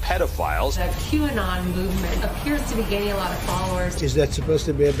cabal of pedophiles. The QAnon movement appears to be gaining a lot of followers. Is that supposed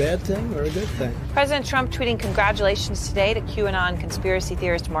to be a bad thing or a good thing? President Trump tweeting congratulations today to QAnon conspiracy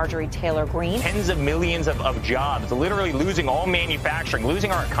theorist Marjorie Taylor Greene. Tens of millions of jobs, literally losing all manufacturing,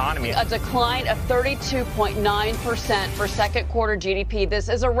 losing our economy. A decline of 32.9% for second quarter GDP. This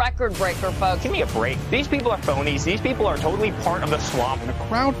is a record breaker, folks. Give me a break. These people are phonies. These people are totally part of the swamp. A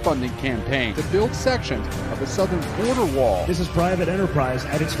crowdfunding campaign to build sections of the southern border wall. This is private enterprise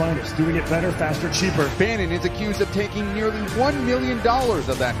at its finest, doing it better, faster, cheaper. Bannon is accused of taking nearly $1 million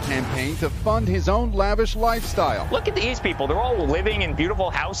of that campaign to fund his own lavish lifestyle. Look at these people. They're all living in beautiful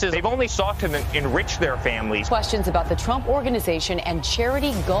houses. They've only sought to enrich their families. Questions about the Trump Organization and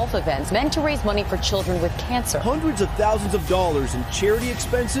charity golf events meant to raise money for children with cancer. Hundreds of thousands of dollars in charity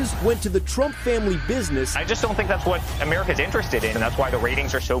expenses went to the Trump family business. I just don't think that's what America's interested in, and that's why the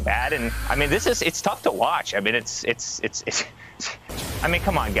ratings are so bad. And I mean, it's tough to watch. I mean, I mean,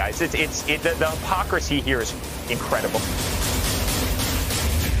 come on, guys. The hypocrisy here is incredible.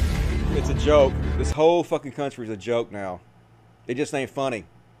 It's a joke. This whole fucking country is a joke now. It just ain't funny.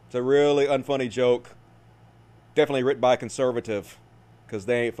 It's a really unfunny joke. Definitely written by a conservative, because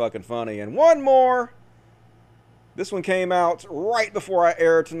they ain't fucking funny. And one more. This one came out right before I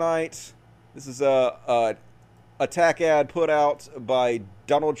aired tonight. This is a attack ad put out by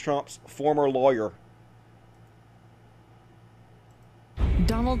Donald Trump's former lawyer.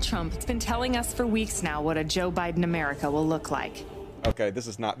 Donald Trump has been telling us for weeks now what a Joe Biden America will look like. Okay, this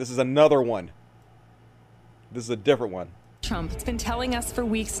is another one. This is a different one. Trump has been telling us for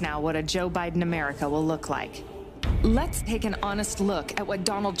weeks now what a Joe Biden America will look like. Let's take an honest look at what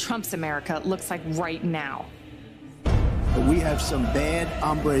Donald Trump's America looks like right now. But we have some bad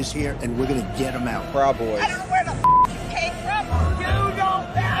hombres here, and we're going to get them out. Proud Boys. I don't know where the you came from. You don't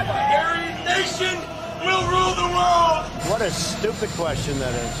have a Aryan nation will rule the world. What a stupid question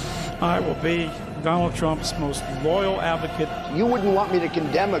that is. I will be Donald Trump's most loyal advocate. You wouldn't want me to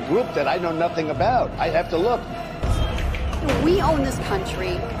condemn a group that I know nothing about. I'd have to look. We own this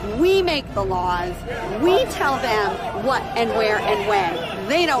country. We make the laws. We tell them what and where and when.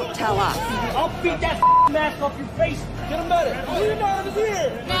 They don't tell us. I'll beat that mask off your face. Get him better. Leave him out of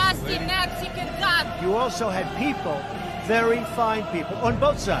here. Nasty Mexican God. You also had people, very fine people, on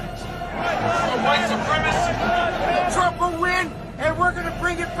both sides. White supremacy. Trump will win, and we're going to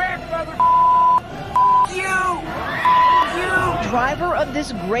bring it back, brother. You. Driver of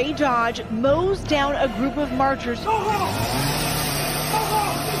this gray Dodge mows down a group of marchers.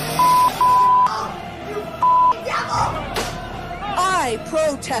 I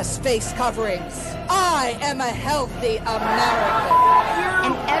protest face coverings. I am a healthy American.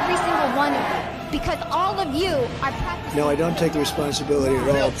 And every single one of you, because all of you are practicing. No, I don't take the responsibility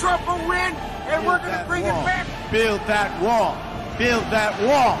at all. Trump will win, and we're going to bring it back. Build that wall. Build that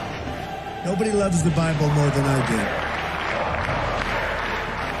wall. Nobody loves the Bible more than I do.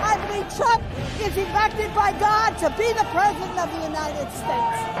 I believe Trump is elected by God to be the president of the United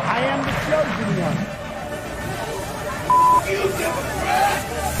States. I am the chosen one.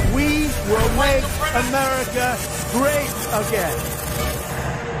 We will make America great again.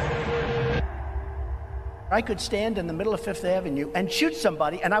 I could stand in the middle of Fifth Avenue and shoot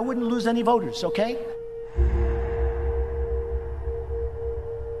somebody, and I wouldn't lose any voters, okay?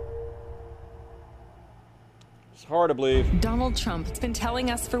 It's hard to believe. Donald Trump has been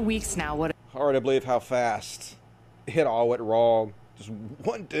telling us for weeks now what. Hard to believe how fast it all went wrong. Just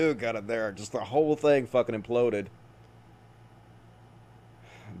one dude got it there. Just the whole thing fucking imploded.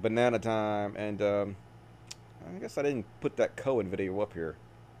 Banana time. And I guess I didn't put that Cohen video up here.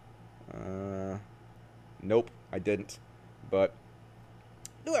 Nope, I didn't. But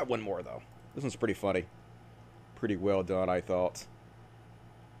I do have one more though. This one's pretty funny. Pretty well done, I thought.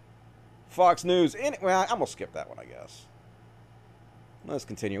 Fox News. Well, I'm gonna skip that one, I guess. Let's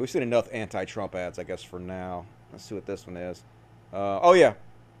continue. We've seen enough anti-Trump ads, I guess, for now. Let's see what this one is. Oh, yeah.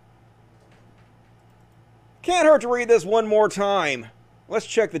 Can't hurt to read this one more time. Let's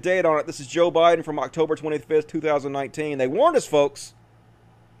check the date on it. This is Joe Biden from October 25th, 2019. They warned us, folks.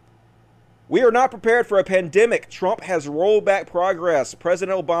 We are not prepared for a pandemic. Trump has rolled back progress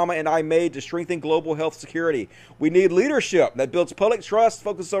President Obama and I made to strengthen global health security. We need leadership that builds public trust,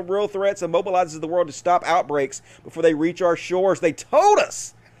 focuses on real threats, and mobilizes the world to stop outbreaks before they reach our shores. They told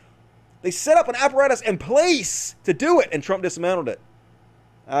us. They set up an apparatus in place to do it, and Trump dismantled it.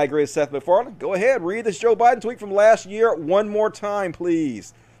 I agree with Seth MacFarlane. Go ahead, read this Joe Biden tweet from last year one more time,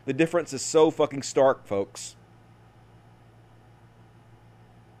 please. The difference is so fucking stark, folks.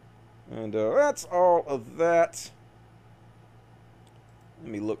 And that's all of that. Let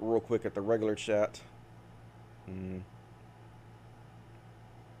me look real quick at the regular chat.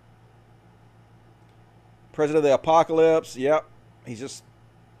 President of the Apocalypse. Yep. He's just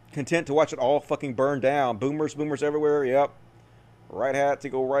content to watch it all fucking burn down. Boomers everywhere. Yep. Right hat to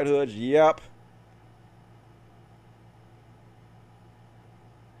go right hoods. Yep.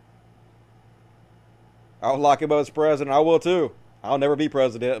 I'll lock him up as president. I will too. I'll never be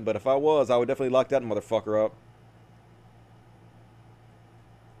president, but if I was, I would definitely lock that motherfucker up.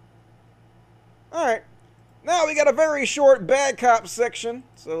 Alright. Now we got a very short bad cop section.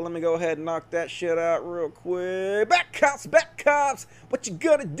 So let me go ahead and knock that shit out real quick. Bad cops. What you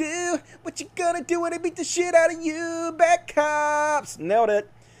gonna do? What you gonna do when they beat the shit out of you? Bad cops. Nailed it.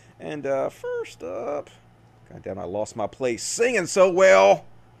 And first up. Goddamn, I lost my place singing so well.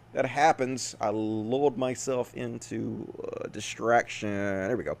 That happens. I lulled myself into distraction.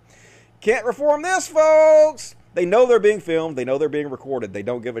 There we go. Can't reform this, folks. They know they're being filmed. They know they're being recorded. They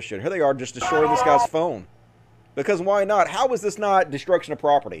don't give a shit. Here they are just destroying this guy's phone. Because why not? How is this not destruction of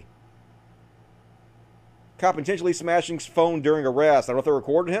property? Cop intentionally smashing his phone during arrest. I don't know if they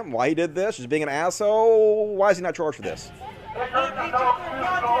recorded him. Why he did this? Just being an asshole. Why is he not charged for this? There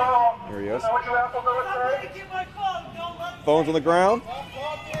he is. Phone's on the ground.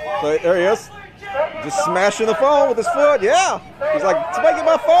 So there he is. Just smashing the phone with his foot. Yeah. He's like, somebody get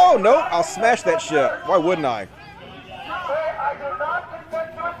my phone. Nope. I'll smash that shit. Why wouldn't I?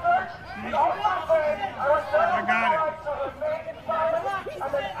 I got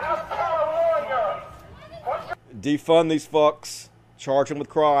it. Defund these fucks. Charge them with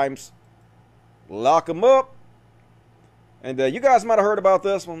crimes. Lock them up. And you guys might have heard about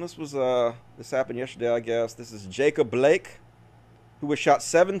this one. This was this happened yesterday, I guess. This is Jacob Blake, who was shot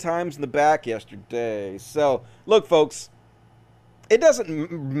 7 times in the back yesterday. So, look, folks, it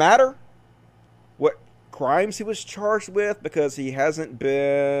doesn't matter what crimes he was charged with because he hasn't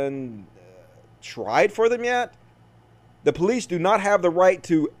been tried for them yet. The police do not have the right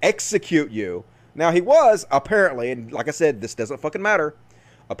to execute you. Now, he was, apparently, and like I said, this doesn't fucking matter.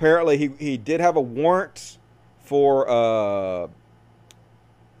 Apparently, he did have a warrant for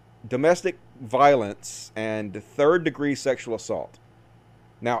domestic violence and third-degree sexual assault.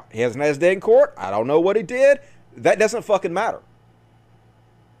 Now, he hasn't had his day in court. I don't know what he did. That doesn't fucking matter.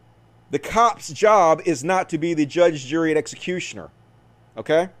 The cop's job is not to be the judge, jury, and executioner.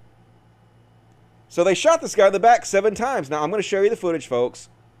 Okay? So they shot this guy in the back 7 times. Now, I'm going to show you the footage, folks.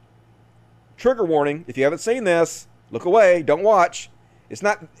 Trigger warning. If you haven't seen this, look away. Don't watch. It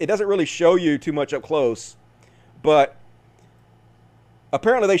doesn't really show you too much up close. But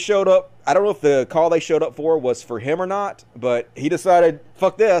apparently they showed up. I don't know if the call they showed up for was for him or not. But he decided,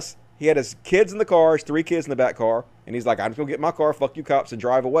 fuck this. He had his kids in the car, his 3 kids in the back car. And he's like, I'm just going to get in my car, fuck you cops, and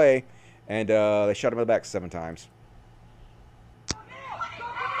drive away. And they shot him in the back 7 times.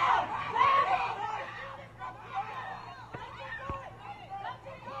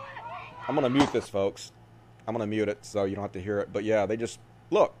 I'm going to mute this, folks. I'm going to mute it so you don't have to hear it. But yeah, they just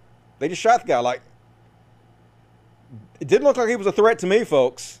shot the guy. Like, it didn't look like he was a threat to me,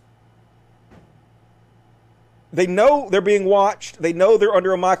 folks. They know they're being watched. They know they're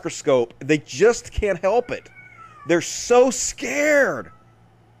under a microscope. They just can't help it. They're so scared.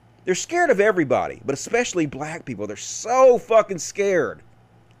 They're scared of everybody, but especially black people. They're so fucking scared.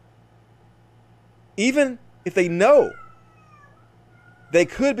 Even if they know they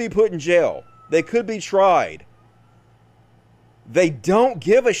could be put in jail, they could be tried, they don't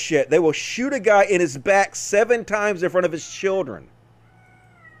give a shit. They will shoot a guy in his back 7 times in front of his children.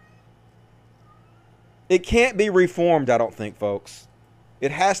 It can't be reformed, I don't think, folks.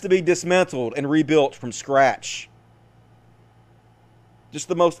 It has to be dismantled and rebuilt from scratch. Just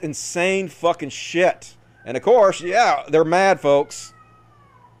the most insane fucking shit. And of course, yeah, they're mad, folks.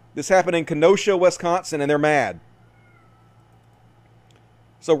 This happened in Kenosha, Wisconsin, and they're mad.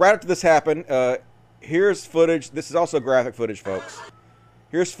 So right after this happened, here's footage. This is also graphic footage, folks.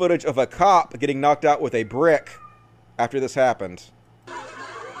 Here's footage of a cop getting knocked out with a brick after this happened.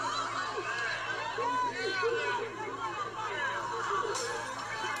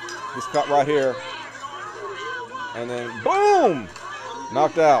 This cop right here. And then, boom!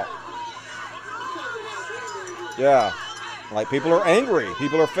 Knocked out. Yeah. Like, people are angry.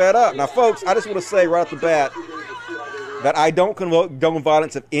 People are fed up. Now, folks, I just want to say right off the bat that I don't condone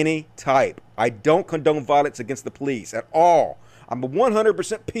violence of any type. I don't condone violence against the police at all. I'm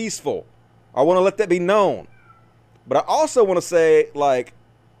 100% peaceful. I want to let that be known. But I also want to say, like,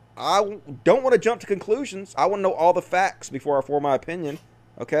 I don't want to jump to conclusions. I want to know all the facts before I form my opinion.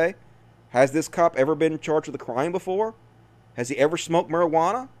 Okay? Has this cop ever been charged with a crime before? Has he ever smoked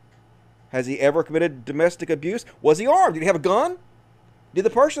marijuana? Has he ever committed domestic abuse? Was he armed? Did he have a gun? Did the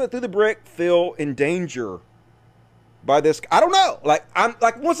person that threw the brick feel in danger by this? I don't know. Like, I'm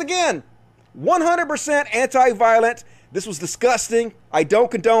like, once again, 100% anti-violent. This was disgusting. I don't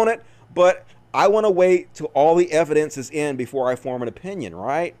condone it, but I want to wait till all the evidence is in before I form an opinion,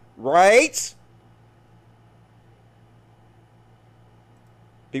 right? Right?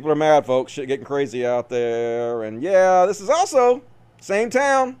 People are mad, folks. Shit getting crazy out there. And yeah, this is also same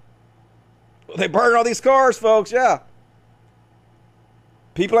town. They burn all these cars, folks. Yeah.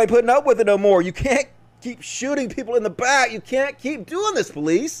 People ain't putting up with it no more. You can't keep shooting people in the back. You can't keep doing this,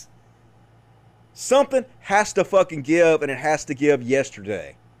 police. Something has to fucking give, and it has to give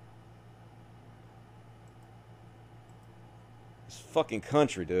yesterday. This fucking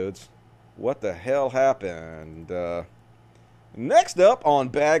country, dudes. What the hell happened? Next up on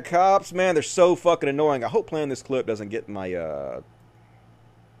Bad Cops, man, they're so fucking annoying. I hope playing this clip doesn't get my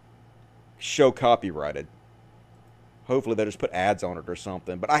show copyrighted. Hopefully they just put ads on it or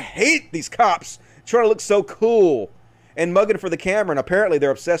something. But I hate these cops trying to look so cool and mugging for the camera. And apparently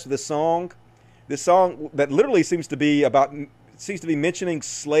they're obsessed with this song. This song that literally seems to be mentioning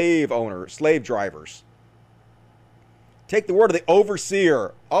slave drivers. Take the word of the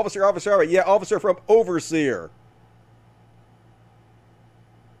overseer. Officer, yeah, officer from overseer.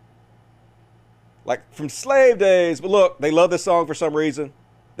 Like from slave days. But look, they love this song for some reason.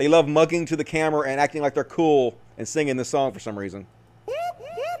 They love mugging to the camera and acting like they're cool and singing this song for some reason.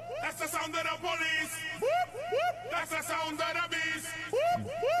 That's the sound of the police. That's the sound of the beast.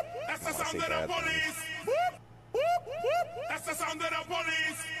 That's the sound of the police. That's the sound of the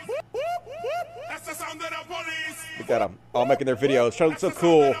police. That's the sound of the police. Look at them all making their videos, trying to look so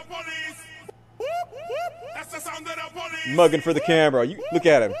cool. That's the sound of the police. Mugging for the camera. You look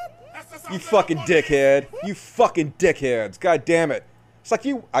at him. You fucking dickhead. You fucking dickheads. God damn it. It's like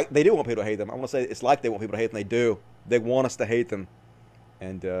they do want people to hate them. I want to say it's like they want people to hate them. They do. They want us to hate them.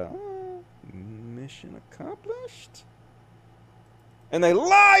 And, mission accomplished. And they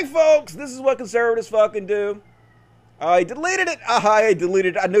lie, folks. This is what conservatives fucking do. I deleted it. I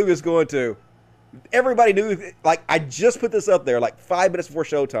deleted it. I knew he was going to. Everybody knew. Like, I just put this up there like 5 minutes before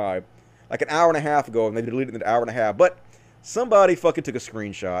showtime. Like an hour and a half ago. And they deleted it in an hour and a half. But somebody fucking took a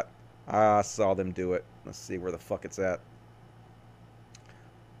screenshot. I saw them do it. Let's see where the fuck it's at.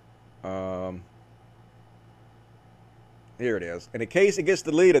 Here it is. And in case it gets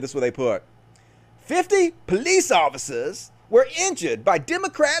deleted, this is what they put. 50 police officers were injured by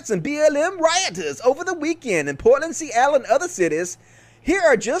Democrats and BLM rioters over the weekend in Portland, Seattle, and other cities. Here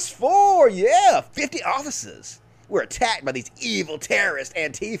are just 4. Yeah, 50 officers were attacked by these evil terrorists,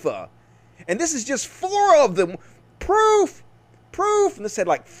 Antifa. And this is just 4 of them. Proof. And this had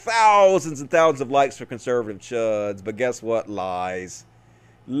like thousands and thousands of likes for conservative chuds. But guess what? Lies.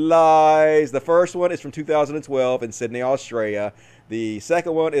 The first one is from 2012 in Sydney, Australia. The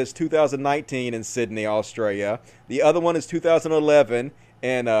second one is 2019 in Sydney, Australia. The other one is 2011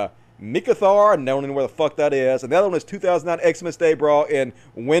 in Mikathar, I don't know where the fuck that is. And the other one is 2009 Xmas Day Brawl in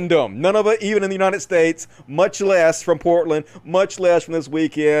Wyndham. None of it even in the United States, much less from Portland, much less from this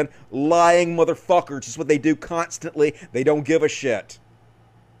weekend. Lying motherfuckers. It's what they do constantly. They don't give a shit.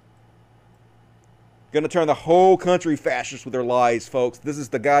 Gonna turn the whole country fascist with their lies, folks. This is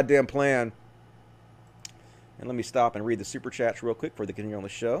the goddamn plan. And let me stop and read the super chats real quick before they continue on the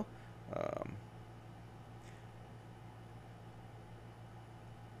show.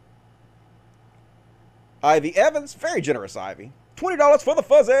 Ivy Evans, very generous, Ivy. $20 for the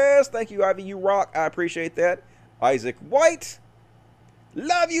fuzzies. Thank you, Ivy. You rock. I appreciate that. Isaac White.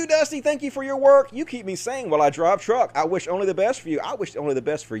 Love you, Dusty. Thank you for your work. You keep me sane while I drive truck. I wish only the best for you. I wish only the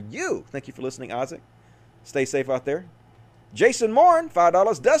best for you. Thank you for listening, Isaac. Stay safe out there. Jason Morin,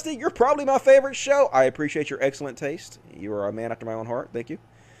 $5. Dusty, you're probably my favorite show. I appreciate your excellent taste. You are a man after my own heart. Thank you.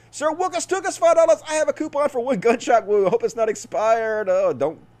 Sir Wookus took us $5. I have a coupon for 1 gunshot wound. Hope it's not expired. Oh,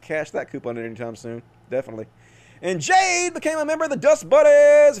 don't cash that coupon in anytime soon. Definitely. And Jade became a member of the Dust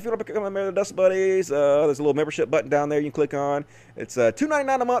Buddies. If you want to become a member of the Dust Buddies, there's a little membership button down there you can click on. It's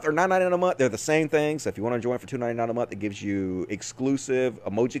 $2.99 a month or $9.99 a month. They're the same thing. So if you want to join for $2.99 a month, it gives you exclusive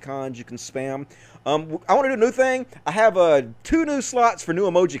emoji cons you can spam. I want to do a new thing. I have 2 new slots for new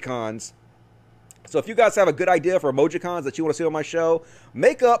emoji cons. So if you guys have a good idea for emoji cons that you want to see on my show,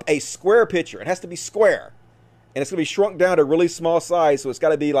 make up a square picture. It has to be square. And it's going to be shrunk down to a really small size, so it's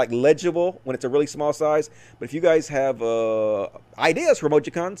got to be like legible when it's a really small size. But if you guys have ideas for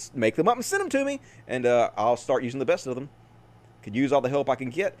emojicons, make them up and send them to me, and I'll start using the best of them. Could use all the help I can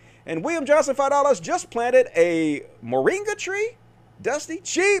get. And William Johnson, $5, just planted a moringa tree. Dusty,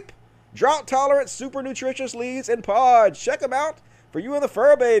 cheap, drought tolerant, super nutritious leaves and pods. Check them out for you and the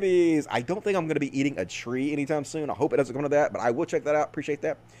fur babies. I don't think I'm going to be eating a tree anytime soon. I hope it doesn't come to that, but I will check that out. Appreciate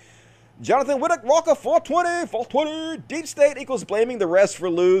that. Jonathan Whittock Walker, 420. Deep State equals blaming the rest for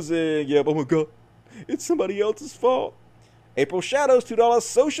losing. Yeah, oh my God, it's somebody else's fault. April Shadows, $2.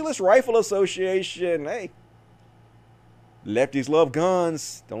 Socialist Rifle Association. Hey, lefties love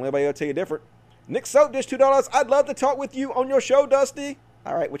guns. Don't let anybody else tell you different. Nick Soap Dish, $2. I'd love to talk with you on your show, Dusty.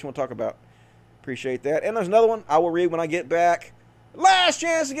 All right, which one to talk about? Appreciate that. And there's another one I will read when I get back. Last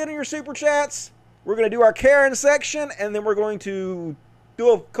chance to get in your super chats. We're going to do our Karen section, and then we're going to do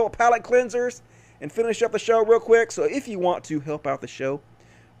a couple palate cleansers and finish up the show real quick. So if you want to help out the show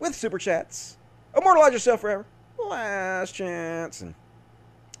with super chats, immortalize yourself forever. Last chance. And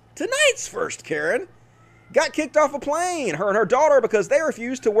tonight's first Karen got kicked off a plane, her and her daughter, because they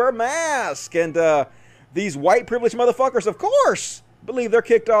refused to wear masks. And these white privileged motherfuckers, of course, believe they're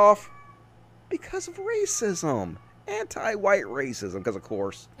kicked off because of racism. Anti-white racism, because of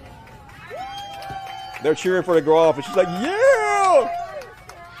course. They're cheering for her to go off, and she's like, yeah!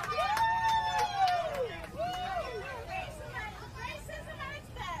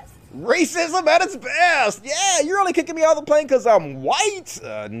 Racism at its best. Yeah, you're only kicking me off the plane because I'm white.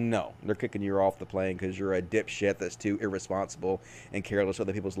 No, they're kicking you off the plane because you're a dipshit that's too irresponsible and careless with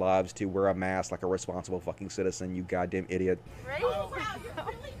other people's lives to wear a mask like a responsible fucking citizen, you goddamn idiot. Right? Wow, you're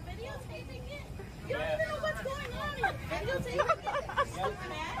really videotaping it? You don't even know what's going on. You're videotaping it? Stupid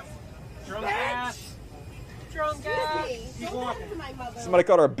ass. Drunk ass. Drunk ass. Don't talk to my mother. Somebody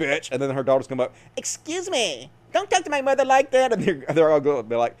called her a bitch, and then her daughters come up. Excuse me, don't talk to my mother like that. And they're all going.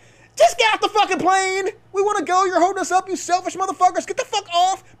 They're like, just get off the fucking plane. We want to go. You're holding us up, you selfish motherfuckers. Get the fuck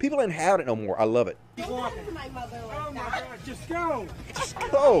off. People ain't having it no more. I love it. Don't talk to my mother like that. Just go. Just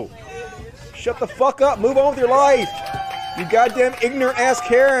go. Shut the fuck up. Move on with your life. You goddamn ignorant ass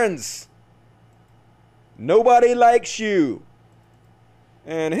Karens. Nobody likes you.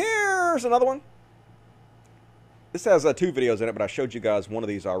 And here's another one. This has 2 videos in it, but I showed you guys one of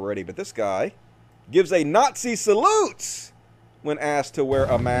these already. But this guy gives a Nazi salute when asked to wear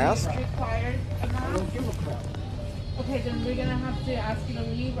a mask. Required a mask? Okay, then we're gonna have to ask you to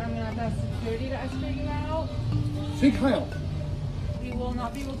leave. I'm gonna have to ask security to escort you out. Seek help. We will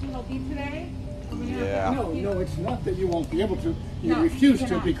not be able to help you today. Yeah. No, it's not that you won't be able to. You refuse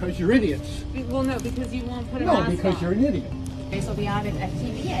to because you're idiots. Well, no, because you won't put a mask on. No, because you're an idiot. So we have it at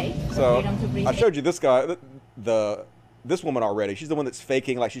TPA. So I showed you this guy, this woman already. She's the one that's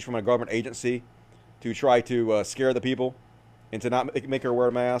faking like she's from a government agency to try to scare the people into not make her wear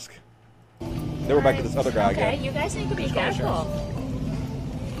a mask. Then we're back to this other guy again. Okay, you guys need to be careful. I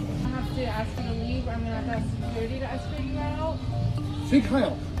have to ask you to leave. I'm gonna have to ask security to escort you out. Seek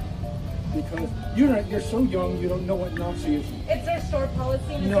help. Because you're so young, you don't know what Nazism is. It's our store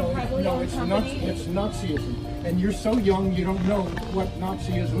policy. And it's a privately owned company. It's Nazism. And you're so young, you don't know what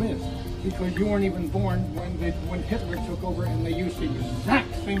Nazism is. Because you weren't even born when Hitler took over and they used the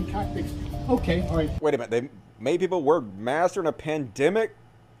exact same tactics. Okay, all right. Wait a minute. They made people wear masks during a pandemic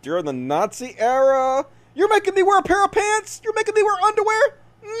during the Nazi era? You're making me wear a pair of pants? You're making me wear underwear?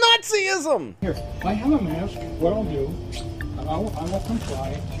 Nazism! Here, I have a mask. What I'll do, I will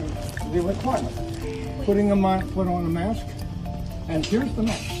comply to the requirement. Put on a mask, and here's the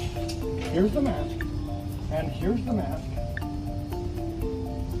mask. Here's the mask, and here's the mask.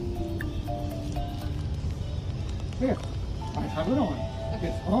 Here, I have it on.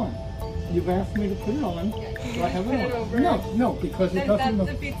 It's on. You've asked me to put it on. Do I have it on? No, because it doesn't.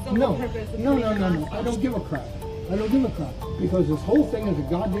 No. I don't give a crap. I don't give a crap because this whole thing is a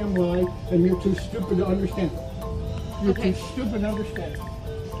goddamn lie, and you're too stupid to understand it. You're too stupid to understand it.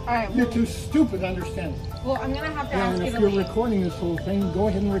 All right. You're too stupid to understand it. Well, I'm gonna have to ask you to leave. And if you're recording this whole thing, go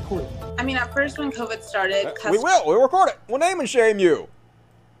ahead and record it. I mean, at first when COVID started, we'll record it. We'll name and shame you.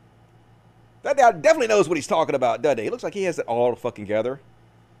 That guy definitely knows what he's talking about, doesn't he? He looks like he has it all fucking together.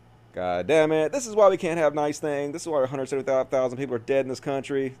 God damn it. This is why we can't have nice things. This is why 175,000 people are dead in this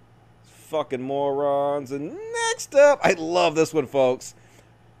country. Fucking morons. And next up, I love this one, folks.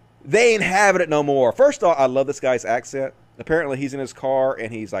 They ain't having it no more. First off, I love this guy's accent. Apparently, he's in his car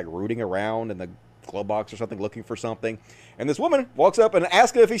and he's like rooting around in the glove box or something looking for something. And this woman walks up and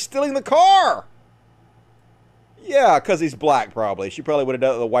asks him if he's stealing the car. Yeah, because he's black, probably. She probably would have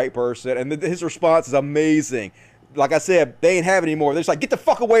done it with a white person. And his response is amazing. Like I said, they ain't having it anymore. They're just like, get the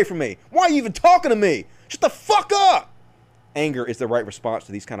fuck away from me. Why are you even talking to me? Shut the fuck up. Anger is the right response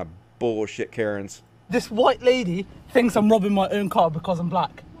to these kind of bullshit Karens. This white lady thinks I'm robbing my own car because I'm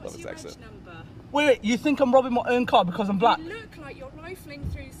black. Love his accent. Wait, you think I'm robbing my own car because I'm black? You look like you're rifling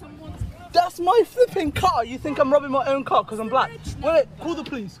through someone's car. That's my flipping car. You think I'm robbing my own car because I'm black? Wait, call the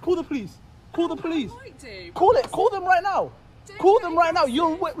police. Call the police. Call the police. Call it. Call them right now. Call them right now.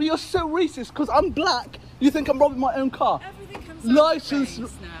 You're so racist because I'm black. You think I'm robbing my own car? Everything comes license now,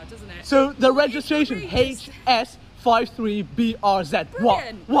 doesn't it? So the registration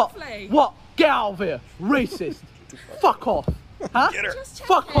HS53BRZ. What? Get out of here, racist. Fuck off. Huh? Get her.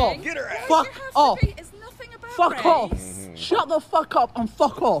 Fuck off. Get her out. Fuck off. It's nothing about fuck race. off. Shut the fuck up and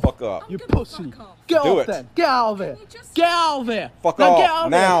fuck off. Fuck up. You pussy. Get Do off it. then. Get out of here. Get out of here. Fuck now off. Get out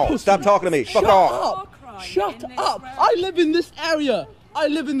of now. Here, Stop talking to me. Fuck off. Shut up. I live in this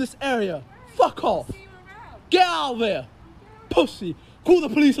area. Fuck off. Get out of here. Pussy. Call the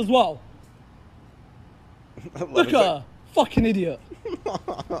police as well. Look at her. Fucking idiot.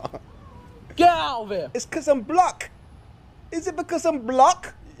 Get out of here. It's because I'm black. Is it because I'm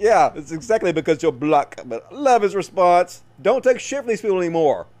black? Yeah, it's exactly because you're black. But I love his response. Don't take shit from these people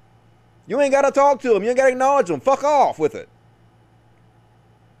anymore. You ain't got to talk to them. You ain't got to acknowledge them. Fuck off with it.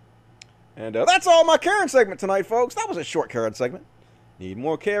 And that's all my Karen segment tonight, folks. That was a short Karen segment. Need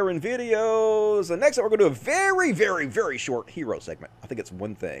more Karen videos. And next up, we're going to do a very, very, very short hero segment. I think it's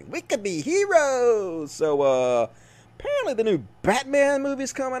one thing. We could be heroes. So, apparently the new Batman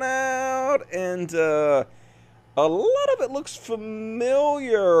movie's coming out. And, a lot of it looks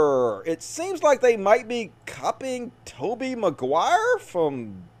familiar. It seems like they might be copying Tobey Maguire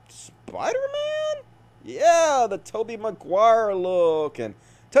from Spider-Man? Yeah, the Tobey Maguire look. And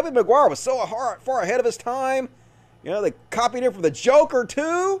Tobey Maguire was so far ahead of his time. You know, they copied him from the Joker,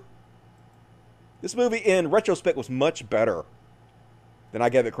 too. This movie, in retrospect, was much better than I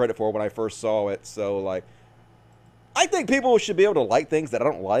gave it credit for when I first saw it. So, like, I think people should be able to like things that I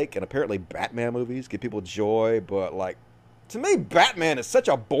don't like, and apparently Batman movies give people joy, but, like, to me, Batman is such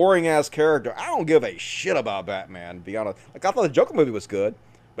a boring-ass character. I don't give a shit about Batman, to be honest. Like, I thought the Joker movie was good,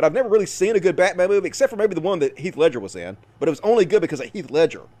 but I've never really seen a good Batman movie, except for maybe the one that Heath Ledger was in, but it was only good because of Heath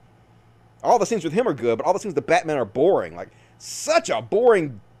Ledger. All the scenes with him are good, but all the scenes with the Batman are boring. Like, such a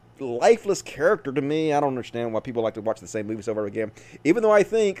boring, lifeless character to me. I don't understand why people like to watch the same movies over and over again. Even though I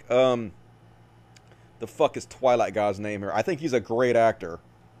think, the fuck is Twilight guy's name here? I think he's a great actor.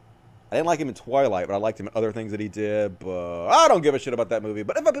 I didn't like him in Twilight, but I liked him in other things that he did. But I don't give a shit about that movie.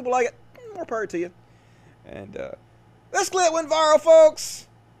 But if people like it, more power to you. And, this clip went viral, folks.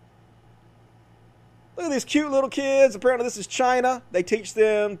 Look at these cute little kids. Apparently this is China. They teach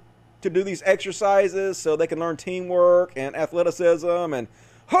them to do these exercises so they can learn teamwork and athleticism. And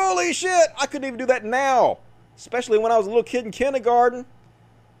holy shit, I couldn't even do that now. Especially when I was a little kid in kindergarten.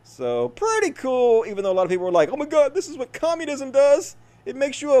 So pretty cool, even though a lot of people were like, oh my god, this is what communism does. It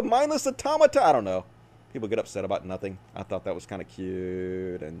makes you a mindless automata. I don't know. People get upset about nothing. I thought that was kind of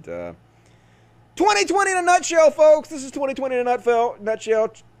cute. And 2020 in a nutshell, folks. This is 2020 in a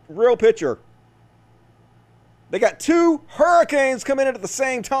nutshell. Real picture. They got 2 hurricanes coming in at the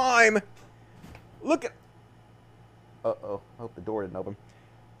same time. Look at... Uh-oh. I hope the door didn't open.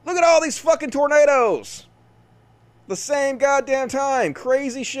 Look at all these fucking tornadoes. The same goddamn time.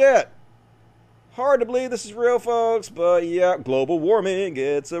 Crazy shit. Hard to believe this is real, folks. But yeah, global warming.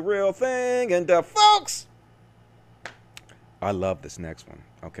 It's a real thing. And folks, I love this next one.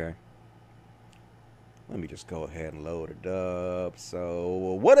 Okay. Let me just go ahead and load it up.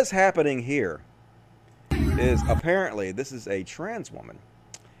 So what is happening here is apparently this is a trans woman,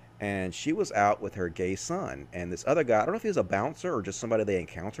 and she was out with her gay son, and this other guy, I don't know if he was a bouncer or just somebody they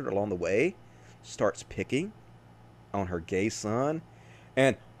encountered along the way, starts picking on her gay son,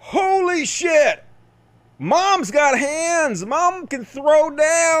 and holy shit, mom's got hands, mom can throw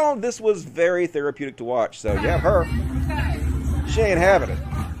down. This was very therapeutic to watch. So yeah, her, she ain't having it.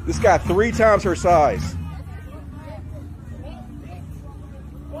 This guy 3 times her size.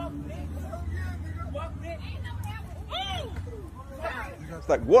 It's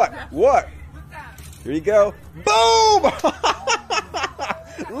like, what? Here you go. Boom!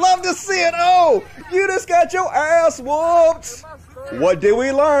 Love to see it. Oh, you just got your ass whooped. What did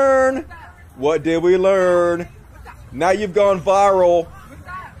we learn? What did we learn? Now you've gone viral.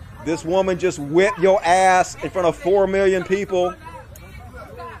 This woman just whipped your ass in front of 4 million people.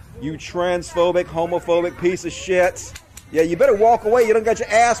 You transphobic, homophobic piece of shit. Yeah, you better walk away. You done got your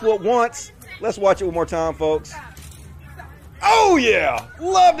ass whooped once. Let's watch it one more time, folks. Oh, yeah.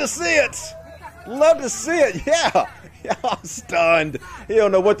 Love to see it. Love to see it. Yeah. Yeah, I'm stunned. He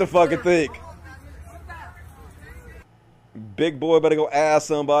don't know what to fucking think. Big boy better go ask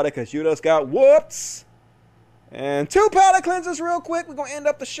somebody because you just got whooped. And 2 palate cleansers real quick. We're going to end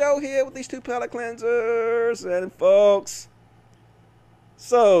up the show here with these 2 palate cleansers. And, folks,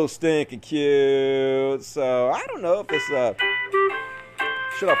 so stinking cute. So, I don't know if this...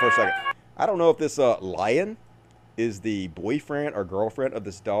 shut up for a second. I don't know if this lion is the boyfriend or girlfriend of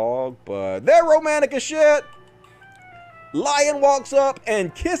this dog, but they're romantic as shit. Lion walks up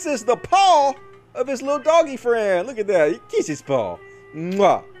and kisses the paw of his little doggy friend. Look at that. He kisses his paw.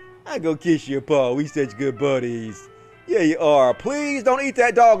 Mwah. I go kiss your paw. We such good buddies. Yeah, you are. Please don't eat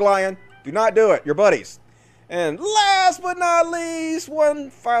that dog, Lion. Do not do it. You're buddies. And last but not least, one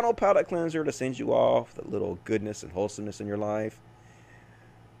final palate cleanser to send you off the little goodness and wholesomeness in your life.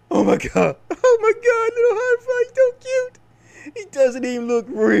 Oh my god. Oh my god, little Hi-Fi, so cute. He doesn't even look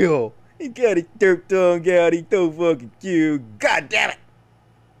real. He got his dirt tongue out. He's so fucking cute. God damn it.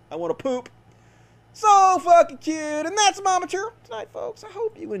 I want to poop. So fucking cute. And that's Mama Mature tonight, folks. I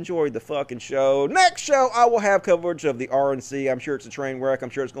hope you enjoyed the fucking show. Next show, I will have coverage of the RNC. I'm sure it's a train wreck. I'm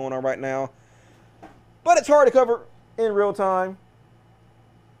sure it's going on right now. But it's hard to cover in real time.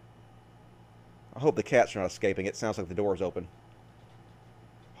 I hope the cats are not escaping. It sounds like the door is open.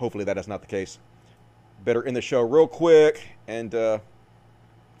 Hopefully that is not the case. Better end the show real quick. And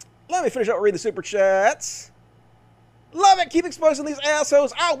let me finish up reading the super chats. Love it. Keep exposing these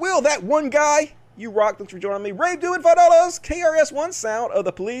assholes. I will. That one guy. You rock. Thanks for joining me. Rave doing $5. KRS-One sound of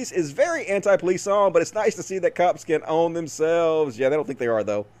the police is very anti-police song, but it's nice to see that cops can own themselves. Yeah, they don't think they are,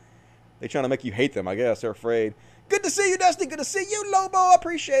 though. They're trying to make you hate them, I guess. They're afraid. Good to see you, Dusty. Good to see you, Lobo. I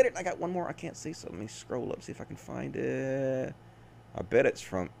appreciate it. I got one more I can't see, so let me scroll up, see if I can find it. I bet it's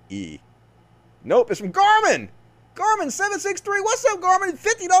from E. Nope, it's from Garmin. Garmin 763. What's up, Garmin?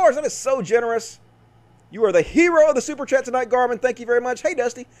 $50. That is so generous. You are the hero of the super chat tonight, Garmin. Thank you very much. Hey,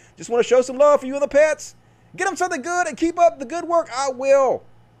 Dusty. Just want to show some love for you and the pets. Get them something good and keep up the good work. I will.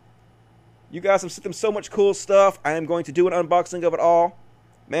 You guys have sent them so much cool stuff. I am going to do an unboxing of it all.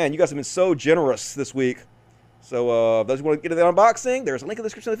 Man, you guys have been so generous this week. So, those who want to get to the unboxing, there's a link in the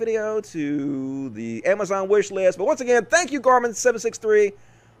description of the video to the Amazon wish list. But once again, thank you, Garmin763.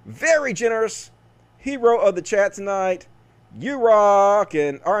 Very generous. Hero of the chat tonight. You Rock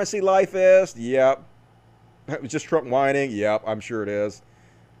and RNC Life Fest. Yep. It was just Trump whining. Yep, I'm sure it is.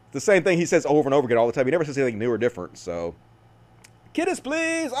 The same thing he says over and over again all the time. He never says anything new or different. So, Kiddies,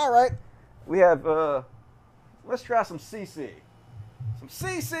 please. All right. We have, let's try some CC. Some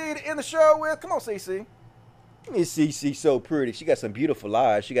CC to end the show with. Come on, CC. Miss CC so pretty. She got some beautiful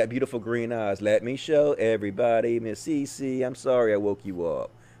eyes. She got beautiful green eyes. Let me show everybody. Miss CC, I'm sorry I woke you up.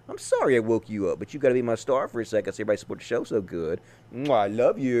 I'm sorry I woke you up, but you got to be my star for a second so everybody support the show so good. Mwah, I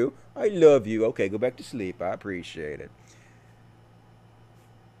love you. I love you. Okay, go back to sleep. I appreciate it.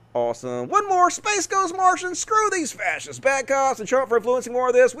 Awesome. One more. Space Ghost Martian. Screw these fascists, bad cops, and Trump for influencing more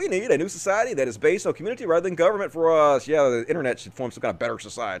of this. We need a new society that is based on community rather than government for us. Yeah, the internet should form some kind of better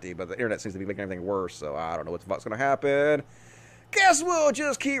society, but the internet seems to be making everything worse, so I don't know what's going to happen. Guess we'll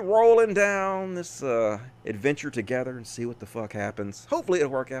just keep rolling down this adventure together and see what the fuck happens. Hopefully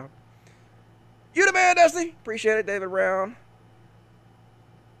it'll work out. You the man, Dusty. Appreciate it, David Brown.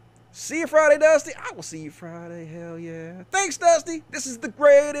 See you Friday, Dusty. I will see you Friday. Hell yeah. Thanks, Dusty. This is the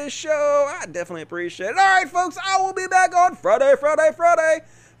greatest show. I definitely appreciate it. All right, folks. I will be back on Friday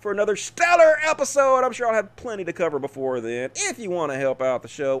for another stellar episode. I'm sure I'll have plenty to cover before then. If you want to help out the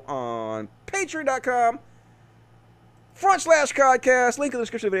show on patreon.com/Codcast. Link in the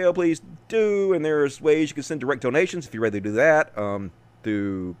description of the video, please do. And there's ways you can send direct donations if you're ready to do that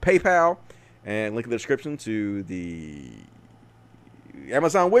through PayPal. And link in the description to the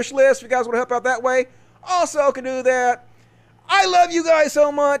Amazon wish list if you guys want to help out that way. Also can do that. I love you guys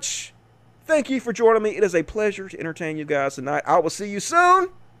so much. Thank you for joining me. It is a pleasure to entertain you guys tonight. I will see you soon.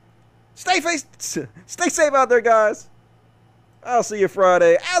 Stay safe out there, guys. I'll see you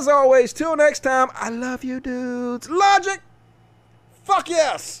Friday. As always, till next time, I love you, dudes. Logic. Fuck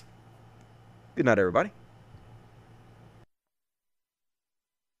yes. Good night, everybody.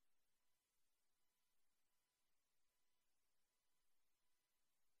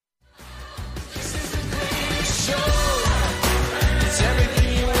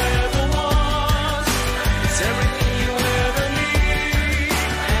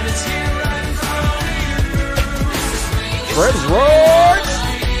 Friends roll.